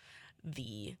of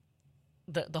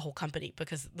the whole company,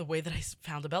 because the way that I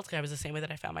found the belt guy was the same way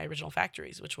that I found my original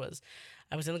factories, which was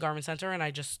I was in the garment center, and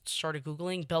I just started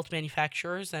Googling belt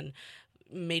manufacturers and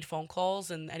made phone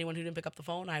calls, and anyone who didn't pick up the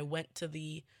phone, I went to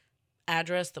the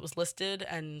address that was listed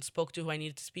and spoke to who I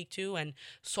needed to speak to and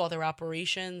saw their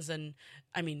operations. And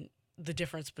I mean, the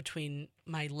difference between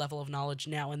my level of knowledge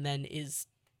now and then is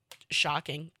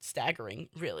shocking, staggering,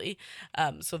 really.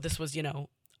 So this was,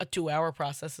 a 2-hour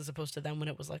process as opposed to then when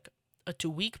it was like a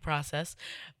 2-week process,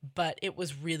 but it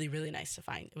was really, really nice to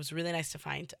find. It was really nice to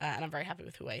find, and I'm very happy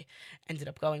with who I ended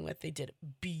up going with. They did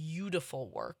beautiful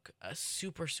work,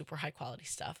 super, super high quality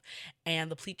stuff, and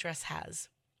the pleat dress has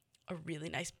a really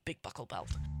nice big buckle belt.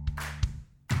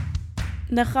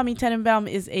 Nechami Tenenbaum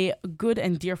is a good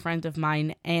and dear friend of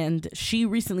mine, and she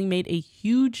recently made a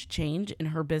huge change in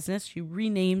her business. She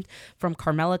renamed from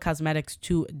Carmela Cosmetics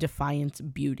to Defiance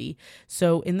Beauty.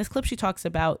 So in this clip, she talks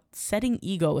about setting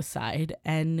ego aside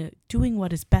and doing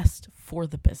what is best for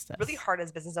the business. Really hard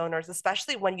as business owners,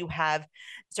 especially when you have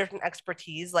certain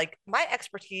expertise. Like my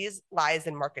expertise lies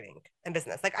in marketing and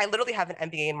business. Like I literally have an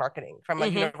MBA in marketing from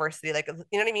university, like, you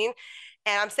know what I mean?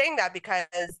 And I'm saying that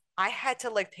because I had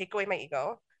to take away my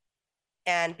ego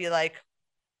and be like,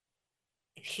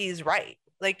 he's right.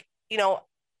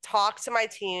 Talk to my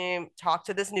team, talk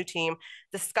to this new team,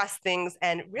 discuss things,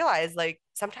 and realize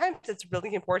sometimes it's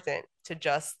really important to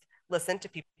just listen to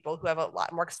people who have a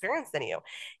lot more experience than you.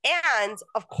 And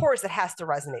of course it has to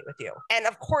resonate with you. And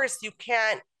of course you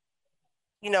can't,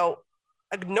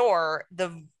 ignore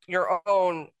your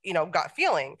own, gut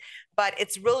feeling. But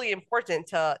it's really important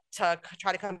to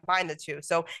try to combine the two.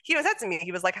 So he said to me,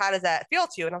 he was like, how does that feel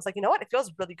to you? And I was like, you know what? It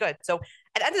feels really good. So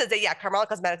at the end of the day, yeah, Carmela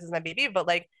Cosmetics is my baby, but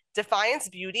like Defiance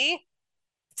Beauty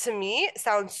to me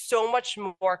sounds so much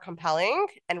more compelling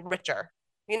and richer.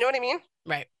 You know what I mean?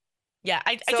 Right. Yeah,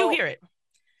 I do hear it.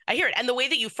 I hear it. And the way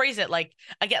that you phrase it, like,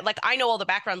 again, like I know all the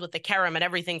background with the Kerem and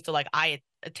everything. So like I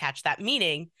attach that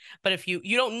meaning, but if you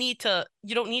don't need to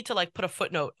like put a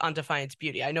footnote on Defiance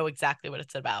Beauty. I know exactly what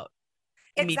it's about.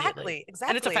 Exactly.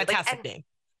 And it's a fantastic name.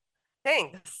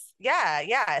 Thanks.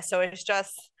 Yeah. So it's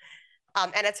just,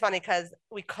 and it's funny because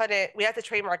we have to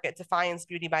trademark it Defiance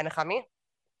Beauty by Nakhami.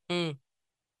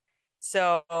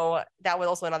 So that was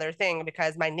also another thing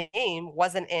because my name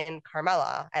wasn't in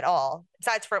Carmela at all.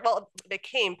 Besides it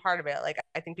became part of it. Like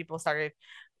I think people started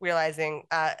realizing,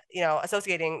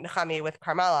 associating Nakhami with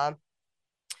Carmela,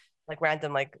 like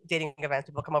random like dating events.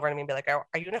 People come over to me and be like, "Are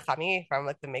you Nakhami from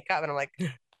like the makeup?" And I'm like,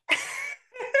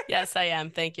 "Yes, I am.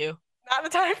 Thank you. Not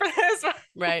the time for this."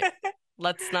 Right.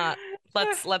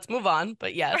 Let's move on.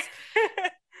 But yes.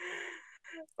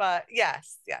 But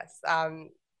yes.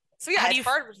 So yeah, it's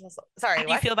hard. Sorry.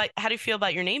 How do you feel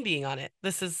about your name being on it?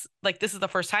 This is the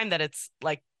first time that it's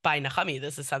like by Nakhami.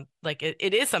 This is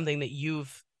it is something that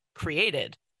you've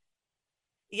created.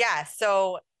 Yeah.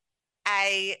 So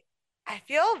I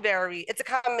feel it's a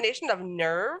combination of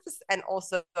nerves and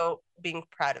also being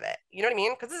proud of it. You know what I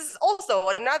mean? Because this is also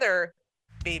another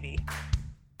baby.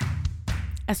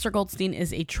 Esther Goldstein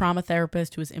is a trauma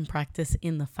therapist who is in practice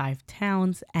in the 5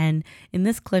 towns. And in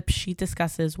this clip, she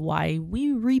discusses why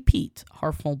we repeat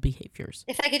harmful behaviors.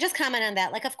 If I could just comment on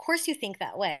that, like, of course you think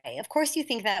that way. Of course you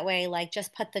think that way, like,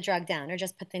 just put the drug down or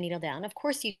just put the needle down. Of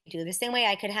course you do. The same way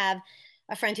I could have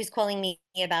a friend who's calling me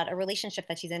about a relationship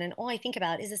that she's in. And all I think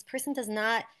about is this person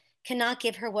cannot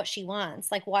give her what she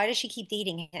wants. Like, why does she keep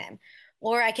dating him?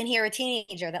 Or I can hear a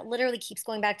teenager that literally keeps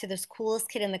going back to this coolest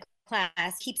kid in the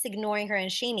class, keeps ignoring her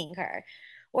and shaming her.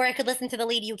 Or I could listen to the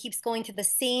lady who keeps going to the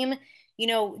same,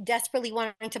 desperately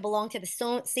wanting to belong to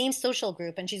the same social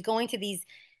group. And she's going to these,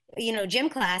 gym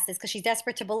classes because she's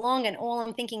desperate to belong. And all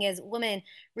I'm thinking is, woman,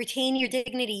 retain your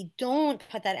dignity. Don't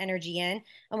put that energy in.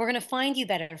 And we're going to find you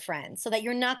better friends so that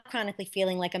you're not chronically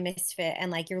feeling like a misfit and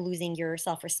like you're losing your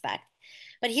self-respect.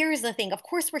 But here's the thing. Of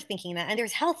course, we're thinking that. And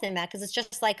there's health in that because it's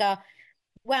just like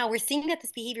wow, we're seeing that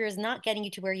this behavior is not getting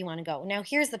you to where you want to go. Now,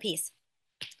 here's the piece.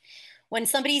 When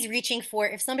somebody's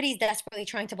if somebody's desperately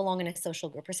trying to belong in a social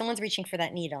group or someone's reaching for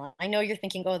that needle, I know you're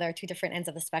thinking, there are 2 different ends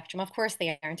of the spectrum. Of course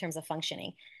they are in terms of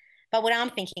functioning. But what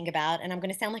I'm thinking about, and I'm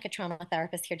going to sound like a trauma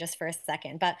therapist here just for a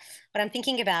second, but what I'm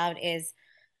thinking about is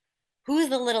who's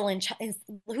the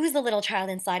little child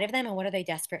inside of them and what are they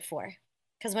desperate for?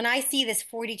 Because when I see this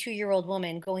 42-year-old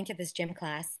woman going to this gym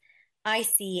class, I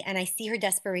see her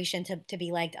desperation to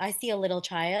be liked. I see a little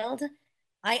child.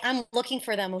 I'm looking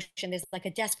for the emotion. There's like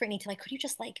a desperate need to like, could you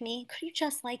just like me? Could you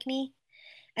just like me?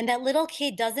 And that little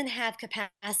kid doesn't have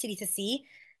capacity to see.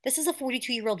 This is a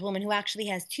 42-year-old woman who actually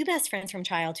has 2 best friends from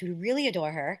childhood who really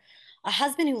adore her, a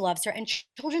husband who loves her, and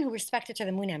children who respect her to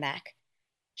the moon and back.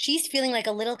 She's feeling like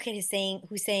a little kid who's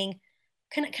saying,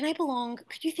 can I belong?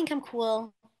 Could you think I'm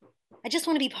cool? I just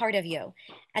want to be part of you.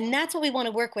 And that's what we want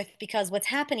to work with, because what's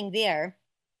happening there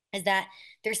is that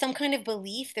there's some kind of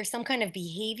belief, there's some kind of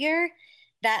behavior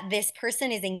that this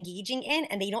person is engaging in,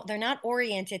 and they're not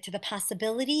oriented to the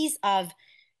possibilities of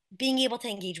being able to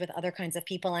engage with other kinds of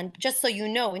people. And just so you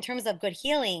know, in terms of good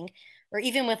healing, or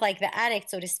even with like the addict,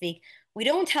 so to speak, we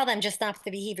don't tell them just stop the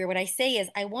behavior. What I say is,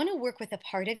 I want to work with a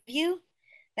part of you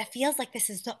that feels like this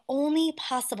is the only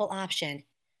possible option.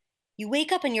 You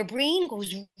wake up and your brain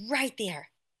goes right there.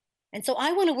 And so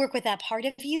I want to work with that part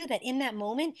of you that in that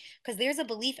moment, because there's a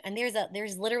belief and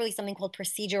there's literally something called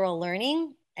procedural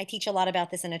learning. I teach a lot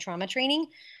about this in a trauma training,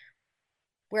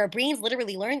 where our brains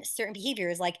literally learn certain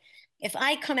behaviors. Like if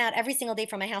I come out every single day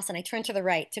from my house and I turn to the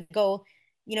right to go,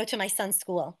 to my son's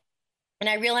school, and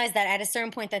I realize that at a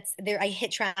certain point that's there, I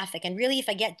hit traffic. And really, if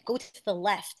I go to the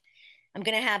left, I'm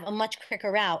going to have a much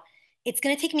quicker route. It's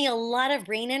going to take me a lot of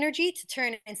brain energy to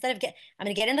turn. I'm going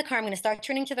to get in the car. I'm going to start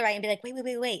turning to the right and be like,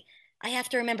 wait. I have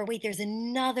to remember, there's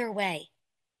another way.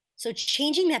 So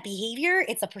changing that behavior,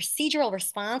 it's a procedural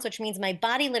response, which means my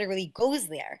body literally goes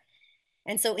there.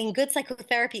 And so in good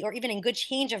psychotherapy, or even in good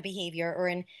change of behavior, or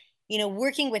in,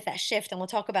 working with that shift, and we'll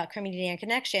talk about community and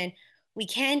connection, we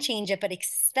can change it, but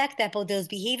expect that both those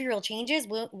behavioral changes,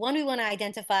 one, we want to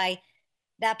identify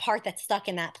that part that's stuck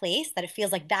in that place, that it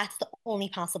feels like that's the only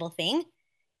possible thing,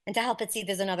 and to help it see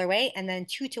there's another way. And then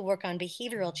 2, to work on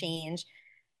behavioral change,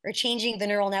 or changing the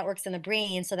neural networks in the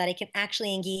brain so that it can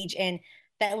actually engage in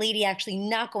that lady actually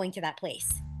not going to that place.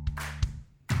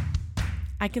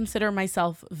 I consider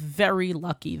myself very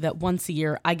lucky that once a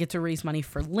year I get to raise money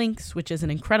for Lynx, which is an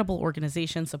incredible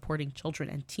organization supporting children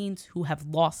and teens who have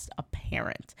lost a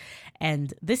parent.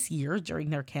 And this year, during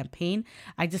their campaign,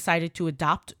 I decided to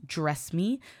adopt Dress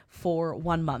Me for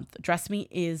 1 month. Dress Me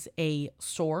is a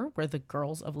store where the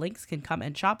girls of Lynx can come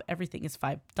and shop. Everything is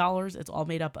 $5. It's all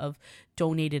made up of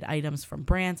donated items from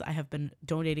brands. I have been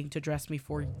donating to Dress Me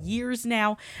for years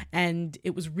now, and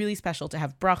it was really special to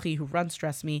have Brachi, who runs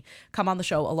Dress Me, come on the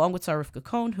show along with Sarifka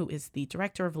Cohn, who is the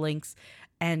director of Lynx,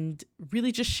 and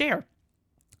really just share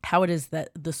how it is that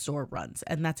the store runs.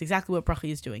 And that's exactly what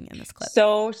Brachi is doing in this clip.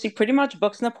 So she pretty much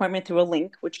books an appointment through a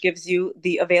link, which gives you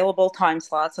the available time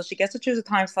slot. So she gets to choose a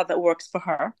time slot that works for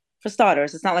her. For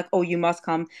starters, it's not like, oh, you must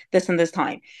come this and this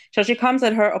time. So she comes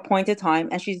at her appointed time,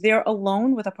 and she's there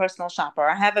alone with a personal shopper.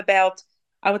 I have about,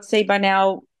 I would say by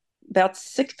now, about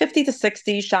 50 to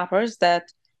 60 shoppers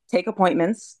that take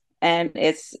appointments. And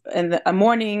it's in the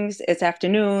mornings, it's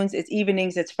afternoons, it's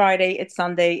evenings, it's Friday, it's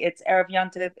Sunday, it's Erev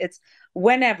Yontif, it's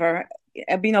whenever,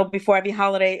 before every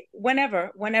holiday,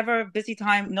 whenever busy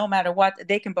time, no matter what,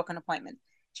 they can book an appointment.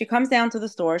 She comes down to the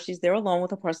store. She's there alone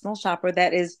with a personal shopper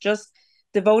that is just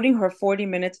devoting her 40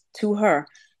 minutes to her.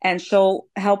 And she'll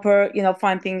help her,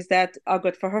 find things that are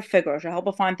good for her figure. She'll help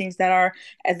her find things that are,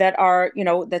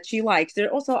 that she likes.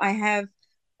 There also, I have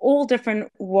all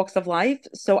different walks of life.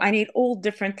 So I need all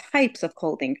different types of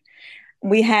clothing.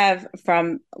 We have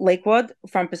from Lakewood,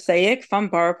 from Passaic, from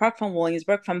Borough Park, from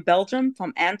Williamsburg, from Belgium,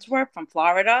 from Antwerp, from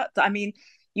Florida. I mean,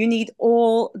 you need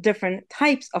all different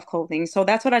types of clothing. So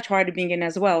that's what I try to bring in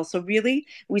as well. So really,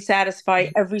 we satisfy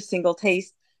every single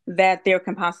taste that there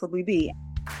can possibly be.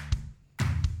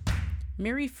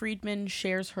 Miri Friedman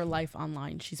shares her life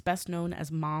online. She's best known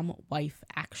as Mom Wife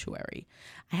Actuary.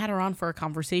 I had her on for a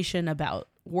conversation about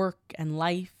work and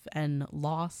life and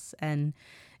loss. And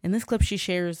in this clip, she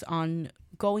shares on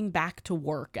going back to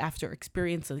work after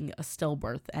experiencing a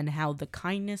stillbirth and how the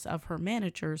kindness of her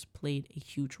managers played a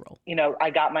huge role. I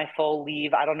got my full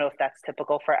leave. I don't know if that's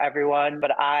typical for everyone,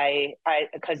 but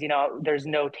because, there's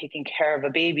no taking care of a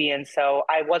baby. And so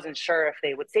I wasn't sure if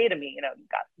they would say to me,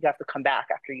 you have to come back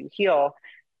after you heal.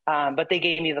 But they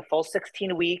gave me the full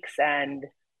 16 weeks. And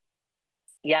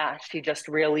yeah, she just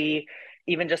really,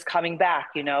 even just coming back,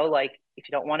 like if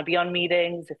you don't want to be on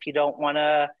meetings, if you don't want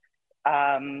to,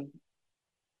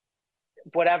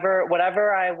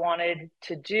 whatever I wanted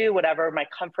to do, whatever my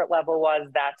comfort level was,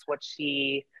 that's what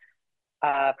she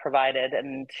provided.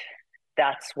 And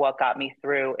that's what got me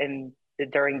through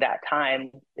during that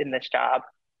time in this job.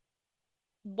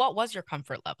 What was your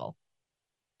comfort level?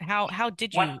 How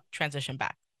did you transition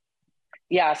back?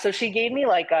 Yeah, so she gave me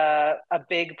like a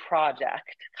big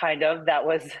project kind of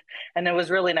and it was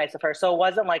really nice of her. So it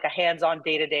wasn't like a hands-on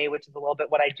day-to-day, which is a little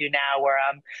bit what I do now, where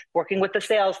I'm working with the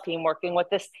sales team, working with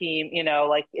this team,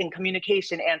 like in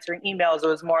communication, answering emails. It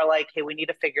was more like, hey, we need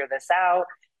to figure this out.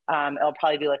 It'll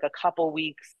probably be like a couple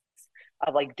weeks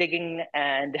of like digging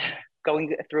and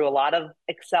going through a lot of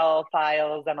Excel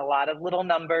files and a lot of little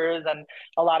numbers and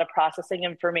a lot of processing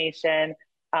information.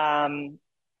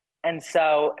 And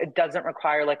so it doesn't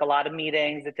require like a lot of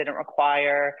meetings. It didn't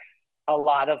require a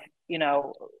lot of,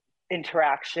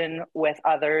 interaction with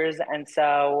others. And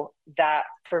so that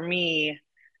for me,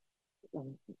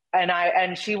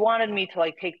 and she wanted me to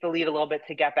like take the lead a little bit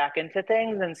to get back into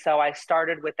things. And so I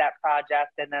started with that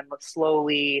project and then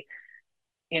slowly,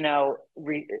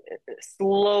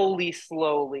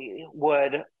 slowly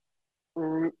would,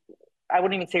 I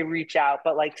wouldn't even say reach out,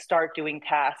 but like start doing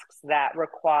tasks that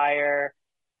require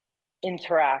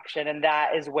interaction. And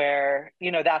that is where,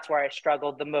 that's where I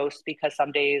struggled the most, because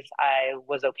some days I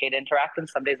was okay to interact and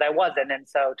some days I wasn't. And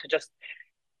so to just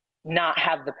not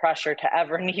have the pressure to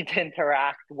ever need to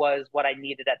interact was what I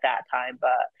needed at that time. But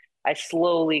I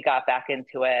slowly got back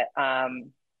into it,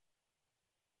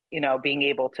 being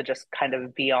able to just kind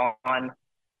of be on,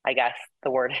 I guess the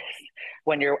word is,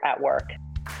 when you're at work.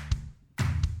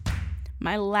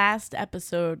 My last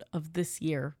episode of this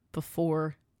year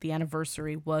before the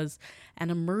anniversary was an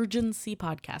emergency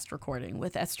podcast recording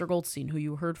with Esther Goldstein, who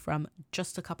you heard from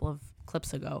just a couple of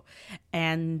clips ago.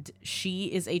 And she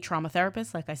is a trauma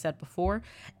therapist, like I said before,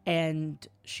 and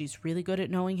she's really good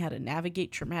at knowing how to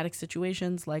navigate traumatic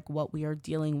situations like what we are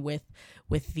dealing with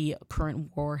the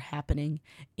current war happening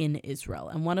in Israel.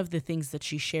 And one of the things that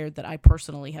she shared that I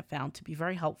personally have found to be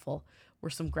very helpful were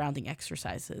some grounding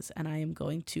exercises. And I am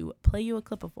going to play you a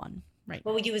clip of one right now.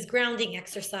 What we do is grounding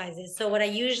exercises. So what I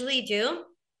usually do,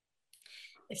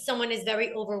 if someone is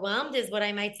very overwhelmed, is what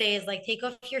I might say is like, take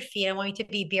off your feet. I want you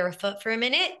to be barefoot for a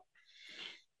minute.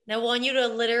 And I want you to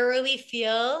literally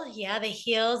feel, the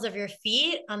heels of your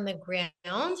feet on the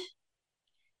ground.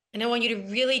 And I want you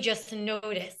to really just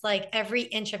notice, like, every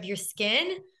inch of your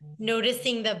skin,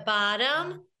 noticing the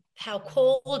bottom, how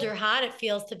cold or hot it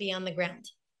feels to be on the ground.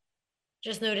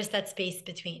 Just notice that space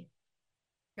between,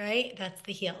 right? That's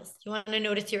the heels. You want to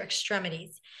notice your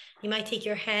extremities. You might take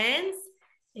your hands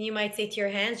and you might say to your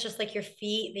hands, just like your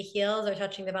feet, the heels are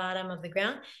touching the bottom of the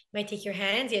ground. You might take your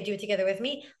hands, do it together with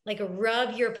me, like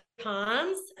rub your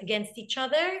palms against each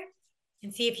other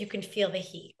and see if you can feel the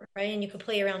heat, right? And you can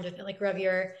play around with it, like rub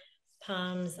your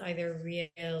palms either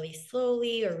really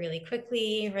slowly or really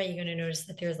quickly, right? You're going to notice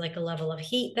that there's like a level of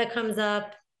heat that comes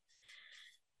up.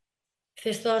 If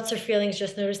there's thoughts or feelings,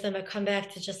 just notice them, but come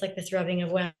back to just like this rubbing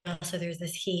of, wow, so there's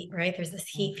this heat, right? There's this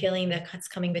heat feeling that's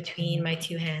coming between my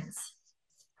two hands.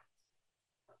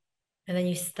 And then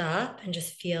you stop and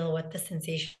just feel what the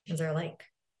sensations are like.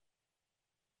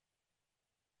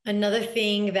 Another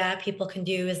thing that people can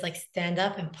do is like stand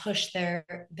up and push their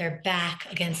back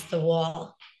against the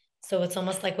wall. So it's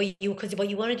almost like because what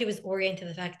you want to do is orient to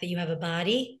the fact that you have a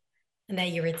body and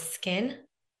that you're its skin,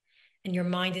 and your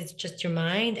mind is just your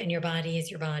mind and your body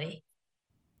is your body.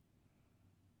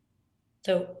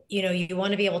 So, you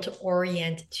want to be able to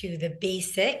orient to the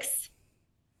basics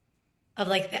of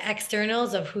like the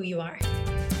externals of who you are.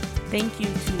 Thank you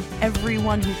to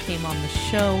everyone who came on the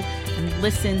show and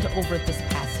listened over this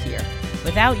past year.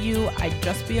 Without you, I'd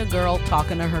just be a girl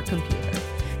talking to her computer.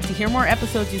 To hear more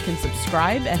episodes, you can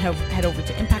subscribe and head over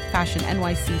to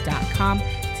impactfashionnyc.com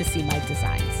to see my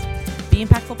designs. The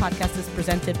Impactful Podcast is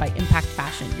presented by Impact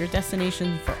Fashion, your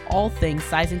destination for all things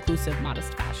size-inclusive,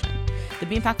 modest fashion. The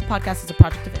Be Impactful Podcast is a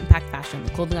project of Impact Fashion,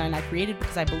 the clothing line I created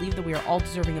because I believe that we are all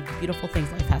deserving of the beautiful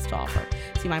things life has to offer.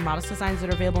 See my modest designs that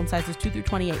are available in sizes 2 through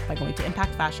 28 by going to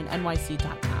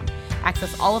impactfashionnyc.com.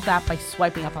 Access all of that by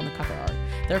swiping up on the cover art.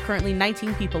 There are currently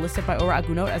 19 people listed by Ora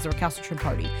Agunot as a recalcitrant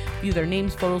party. View their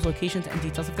names, photos, locations, and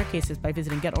details of their cases by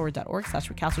visiting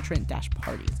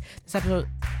getora.org/recalcitrant-parties. The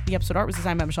episode art was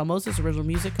designed by Michelle Moses, original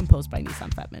music composed by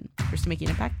Nissan Fetman. Here's to making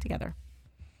impact together.